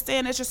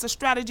 Understand it's just a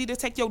strategy to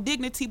take your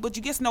dignity, but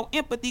you get no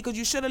empathy because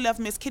you should have left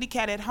Miss Kitty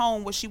Cat at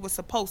home where she was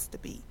supposed to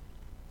be.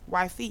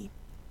 Wifey,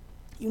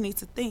 you need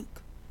to think.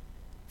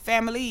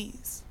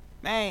 Families,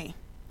 man,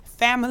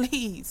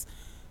 families.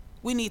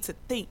 We need to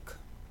think.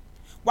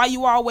 Why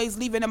you always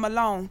leaving them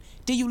alone?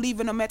 Do you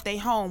leaving them at their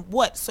home?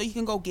 What, so you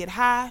can go get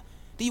high?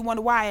 Do you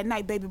wonder why at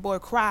night baby boy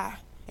cry?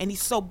 And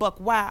he's so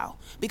buck wild.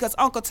 Because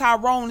Uncle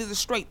Tyrone is a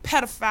straight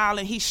pedophile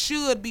and he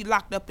should be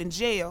locked up in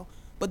jail.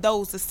 But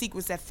those are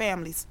secrets that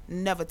families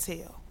never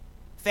tell.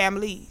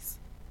 Families,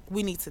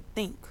 we need to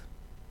think.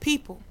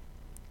 People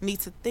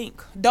need to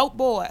think. Dope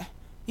boy,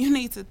 you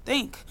need to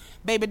think.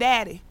 Baby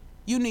daddy,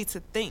 you need to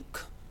think.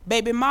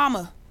 Baby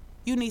mama,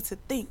 you need to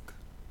think.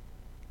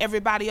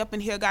 Everybody up in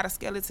here got a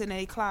skeleton in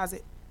a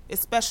closet,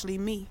 especially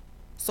me.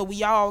 So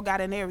we all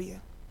got an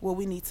area where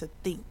we need to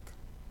think.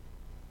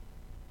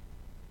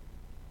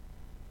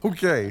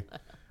 Okay.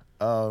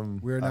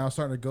 We're now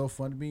starting to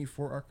GoFundMe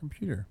for our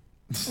computer.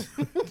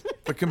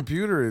 The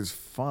computer is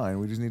fine.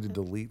 We just need to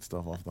delete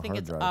stuff off the I think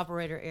hard it's drive.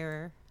 operator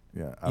error.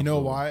 Yeah, absolutely. You know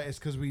why? It's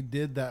because we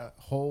did that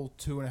whole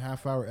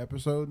 2.5 hour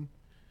episode.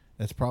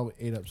 That's probably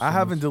ate up. So I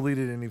haven't much.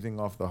 deleted anything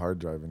off the hard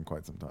drive in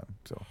quite some time,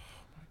 so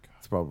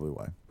that's probably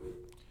why.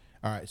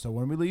 All right, so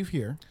when we leave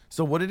here,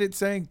 So what did it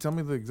say? Tell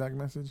me the exact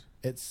message.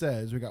 it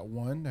says we got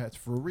one that's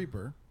for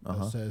Reaper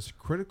that says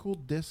critical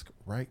disk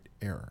write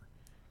error.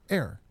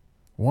 Error.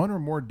 One or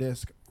more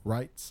disk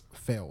writes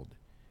failed.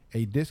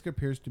 A disk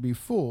appears to be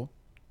full,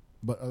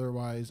 but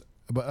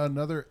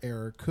another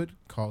error could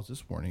cause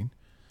this warning.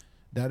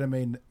 Data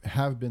may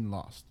have been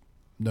lost.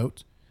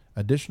 Note,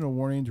 Additional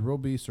warnings will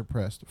be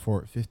suppressed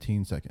for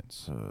 15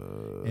 seconds.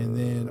 And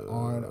then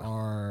on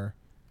our...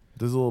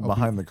 This is a little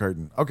behind the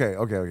curtain. Okay.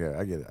 I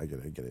get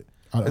it.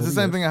 On It's the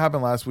same OBS. thing that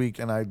happened last week,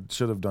 and I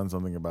should have done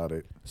something about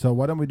it. So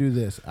why don't we do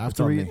this?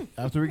 After on we me.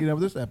 get over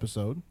this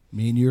episode,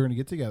 me and you are going to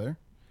get together.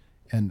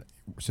 And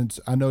since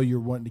I know you're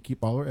wanting to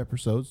keep all our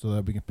episodes so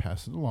that we can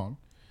pass it along.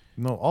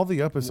 No, all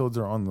the episodes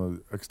are on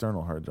the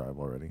external hard drive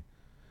already.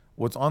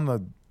 What's on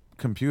the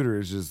computer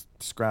is just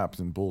scraps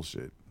and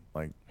bullshit.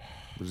 Like,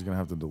 we're just going to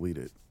have to delete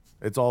it.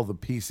 It's all the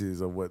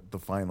pieces of what the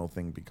final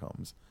thing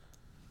becomes.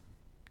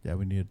 Yeah,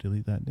 we need to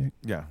delete that, Nick.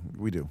 Yeah,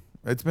 we do.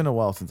 It's been a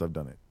while since I've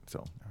done it. So,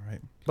 All right.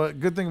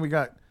 but good thing we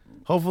got.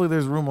 Hopefully,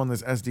 there's room on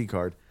this SD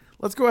card.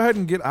 Let's go ahead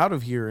and get out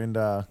of here. And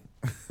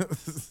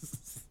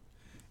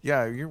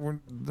yeah,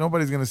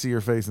 nobody's gonna see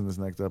your face in this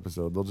next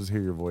episode. They'll just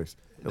hear your voice.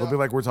 It'll be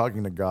like we're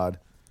talking to God.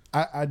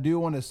 I do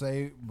want to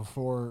say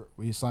before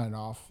we sign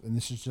off, and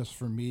this is just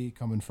for me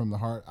coming from the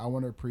heart, I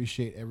want to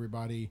appreciate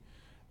everybody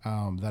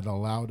that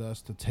allowed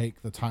us to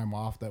take the time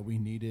off that we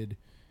needed,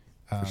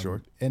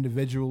 sure.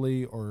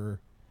 individually or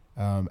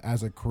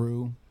as a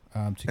crew.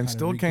 And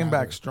still came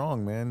back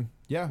strong, man.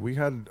 Yeah. We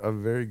had a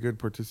very good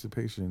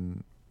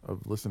participation of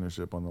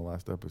listenership on the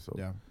last episode.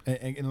 Yeah,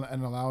 and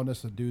allowing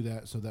us to do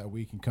that so that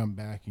we can come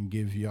back and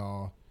give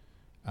y'all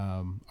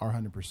our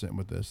 100%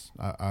 with this.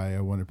 I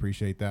want to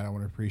appreciate that. I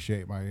want to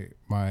appreciate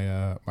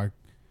my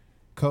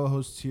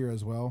co-hosts here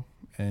as well,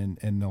 and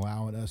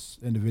allowing us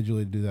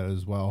individually to do that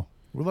as well.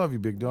 We love you,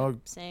 big dog.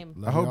 Same.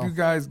 Love I hope y'all. you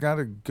guys got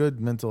a good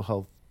mental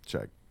health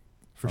check.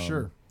 For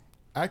sure.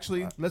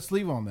 Actually, let's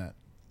leave on that.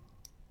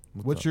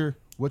 What's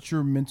What's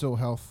your mental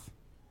health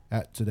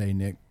at today,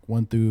 Nick?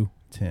 1 through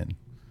 10.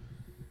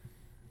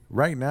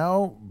 Right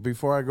now,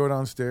 before I go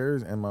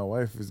downstairs and my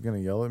wife is going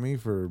to yell at me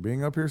for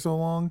being up here so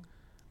long,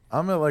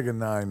 I'm at like a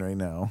 9 right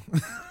now.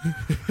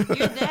 You're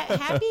that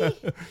happy?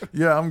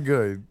 Yeah, I'm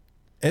good.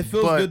 It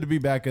feels But good to be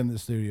back in the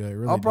studio. It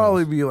really I'll does.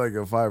 probably be like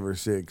a 5 or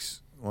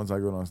 6 once I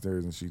go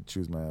downstairs and she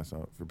chews my ass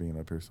out for being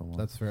up here so long.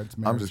 That's fair. It's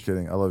I'm marriage. just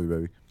kidding. I love you,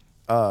 baby.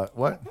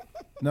 What?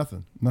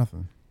 Nothing.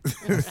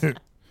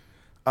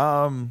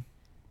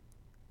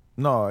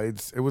 No,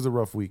 it was a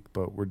rough week,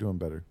 but we're doing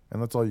better.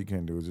 And that's all you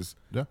can do is just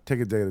Yeah. take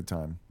a day at a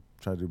time.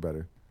 Try to do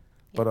better.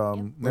 But What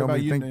Naomi,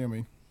 about you,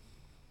 Naomi?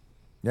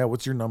 Yeah,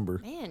 what's your number?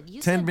 Man,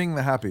 you 10 said, being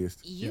the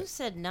happiest. you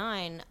said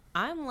 9.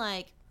 I'm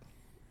like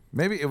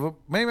Maybe I'm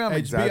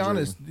Hey, just be exaggerating.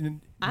 honest.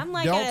 I'm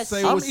like Don't at a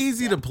say I'm what's-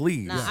 easy to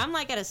please. Nah, I'm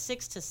like at a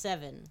 6 to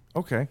 7.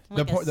 Okay. I'm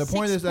like a The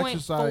point of this 6.4.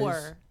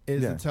 exercise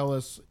is Yeah. to tell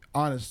us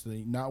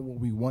honestly, not what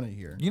we want to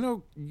hear. You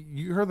know,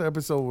 you heard the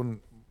episode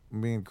when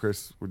me and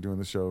Chris were doing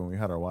the show and we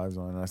had our wives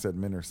on, and I said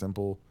men are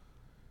simple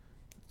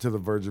to the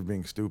verge of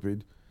being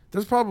stupid.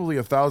 There's probably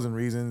 1,000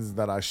 reasons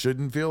that I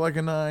shouldn't feel like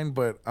a 9,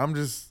 but I'm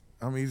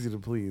easy to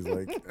please.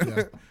 Like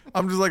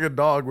I'm just like a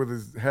dog with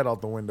his head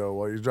out the window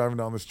while he's driving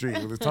down the street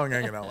with his tongue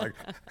hanging out.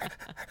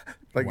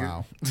 Like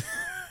Wow.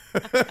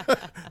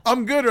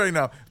 I'm good right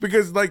now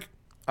because like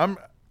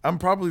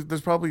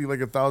there's probably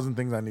like 1,000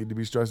 things I need to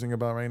be stressing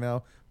about right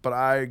now, but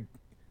I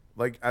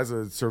like as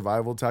a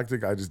survival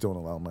tactic, I just don't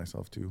allow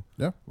myself to.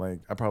 Yeah. Like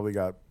I probably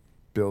got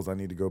bills I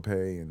need to go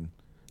pay and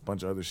a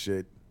bunch of other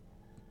shit,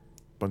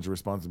 bunch of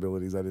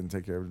responsibilities I didn't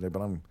take care of today,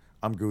 but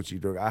I'm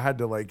Gucci, dog. I had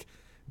to like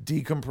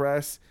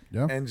decompress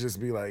Yeah. and just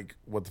be like,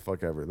 what the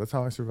fuck ever. That's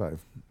how I survive.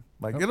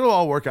 Like it'll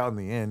all work out in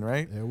the end,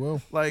 right? It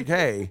will. Like,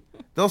 hey,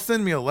 they'll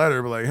send me a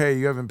letter, but like, hey,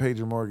 you haven't paid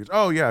your mortgage.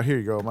 Oh yeah, here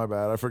you go. My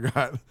bad, I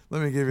forgot.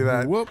 Let me give you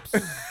that. Whoops.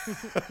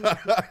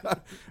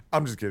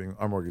 I'm just kidding.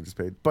 Our mortgage is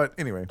paid. But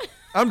anyway,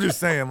 I'm just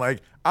saying,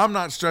 like, I'm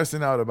not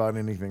stressing out about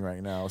anything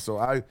right now.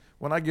 So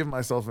when I give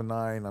myself a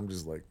 9, I'm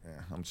just like,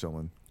 I'm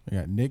chilling. I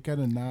got Nick at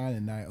a 9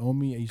 and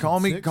Naomi. You said Call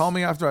me 6?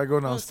 after I go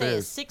I'm gonna say a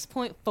downstairs.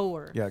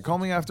 6.4. Yeah, call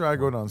me after I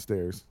go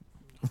downstairs.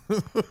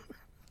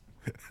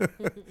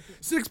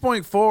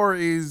 6.4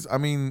 is, I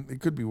mean,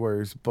 it could be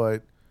worse,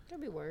 but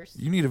Could be worse.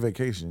 you need a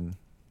vacation.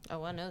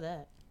 Oh, I know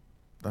that.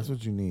 That's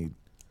what you need.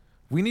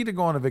 We need to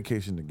go on a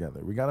vacation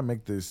together. We got to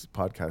make this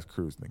podcast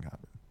cruise thing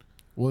happen.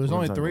 Well, there's What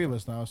only I'm 3 talking of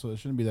us now, so it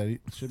shouldn't be that.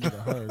 It shouldn't be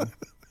that hard.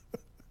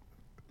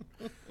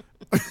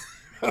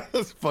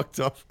 That's fucked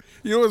up.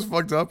 You know what's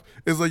fucked up?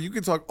 Is like you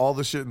can talk all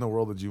the shit in the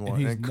world that you want,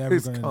 he's and never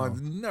Chris gonna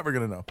Khan's never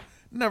gonna know.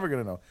 Never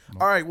gonna know.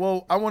 All right.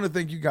 Well, I want to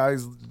thank you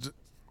guys.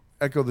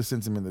 Echo the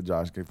sentiment that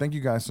Josh gave. Thank you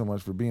guys so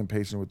much for being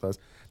patient with us.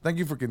 Thank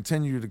you for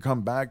continuing to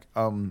come back.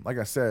 Like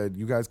I said,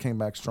 you guys came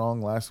back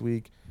strong last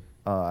week.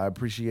 I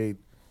appreciate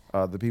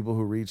the people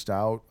who reached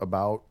out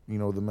about the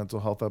mental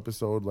health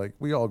episode. Like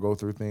we all go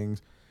through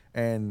things,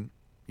 and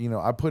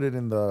I put it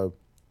in the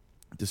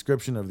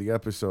description of the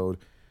episode.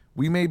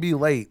 We may be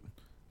late,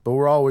 but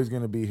we're always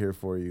going to be here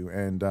for you,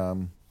 and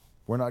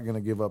we're not going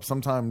to give up.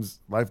 Sometimes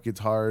life gets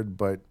hard,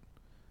 but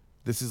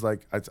this is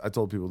like I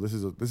told people, this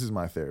is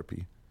my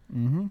therapy.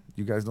 Mm-hmm.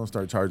 You guys don't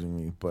start charging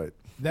me, but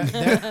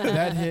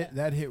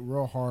that hit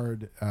real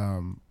hard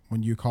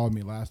when you called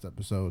me last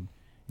episode,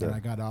 and Yeah. I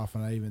got off,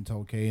 and I even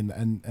told Kay,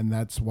 and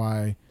that's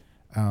why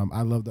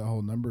I love the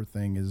whole number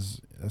thing.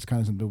 That's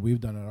kind of something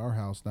we've done at our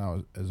house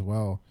now as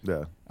well.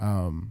 yeah,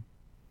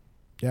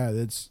 Yeah,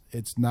 it's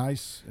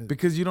nice.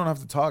 because you don't have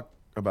to talk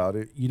about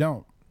it, You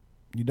don't.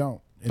 And but you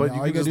all can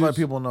gotta just do let is-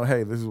 people know,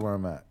 hey, this is where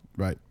I'm at.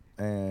 Right.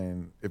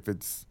 And if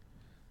it's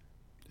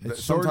short and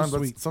sometimes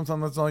sweet.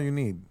 sometimes that's all you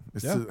need.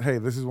 It's Yeah. hey,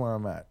 this is where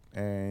I'm at.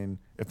 And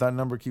if that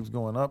number keeps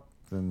going up,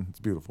 then it's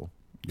beautiful.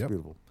 It's Yep.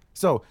 beautiful.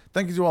 So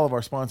thank you to all of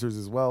our sponsors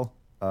as well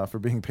for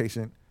being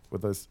patient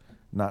with us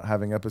not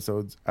having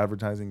episodes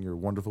advertising your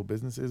wonderful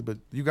businesses. But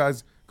you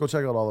guys go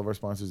check out all of our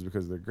sponsors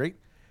because they're great.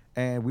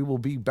 And we will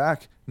be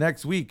back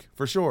next week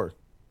for sure.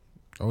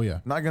 Oh, yeah.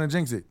 Not going to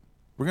jinx it.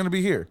 We're going to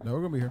be here. No,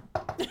 we're going to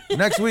be here.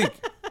 Next week,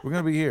 we're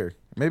going to be here.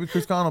 Maybe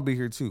Chris Khan will be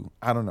here too.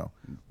 I don't know.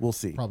 We'll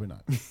see. Probably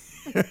not.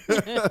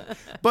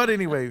 But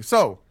anyway,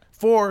 so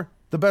for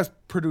the best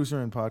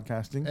producer in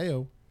podcasting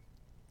Ayo.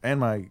 and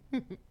my...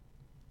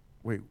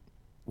 Wait,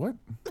 what?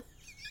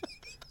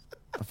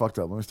 I fucked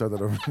up. Let me start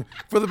that over.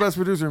 For the best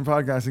producer in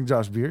podcasting,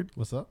 Josh Beard.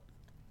 What's up?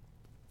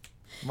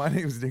 My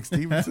name is Nick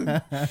Stevenson.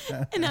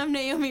 And I'm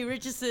Naomi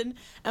Richardson,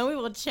 and we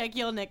will check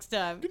y'all next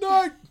time. Good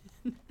night.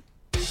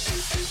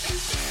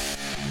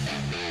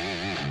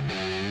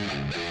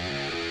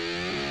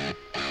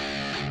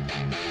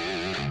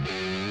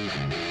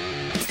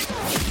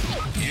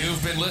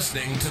 You've been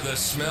listening to the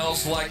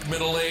Smells Like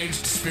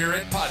Middle-Aged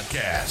Spirit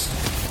podcast.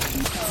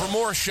 For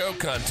more show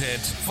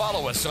content,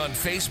 follow us on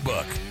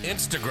Facebook,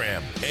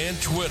 Instagram, and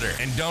Twitter.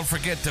 And don't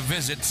forget to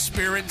visit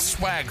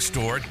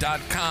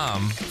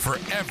SpiritSwagStore.com for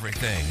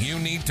everything you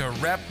need to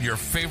rep your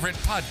favorite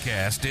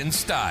podcast in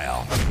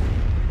style.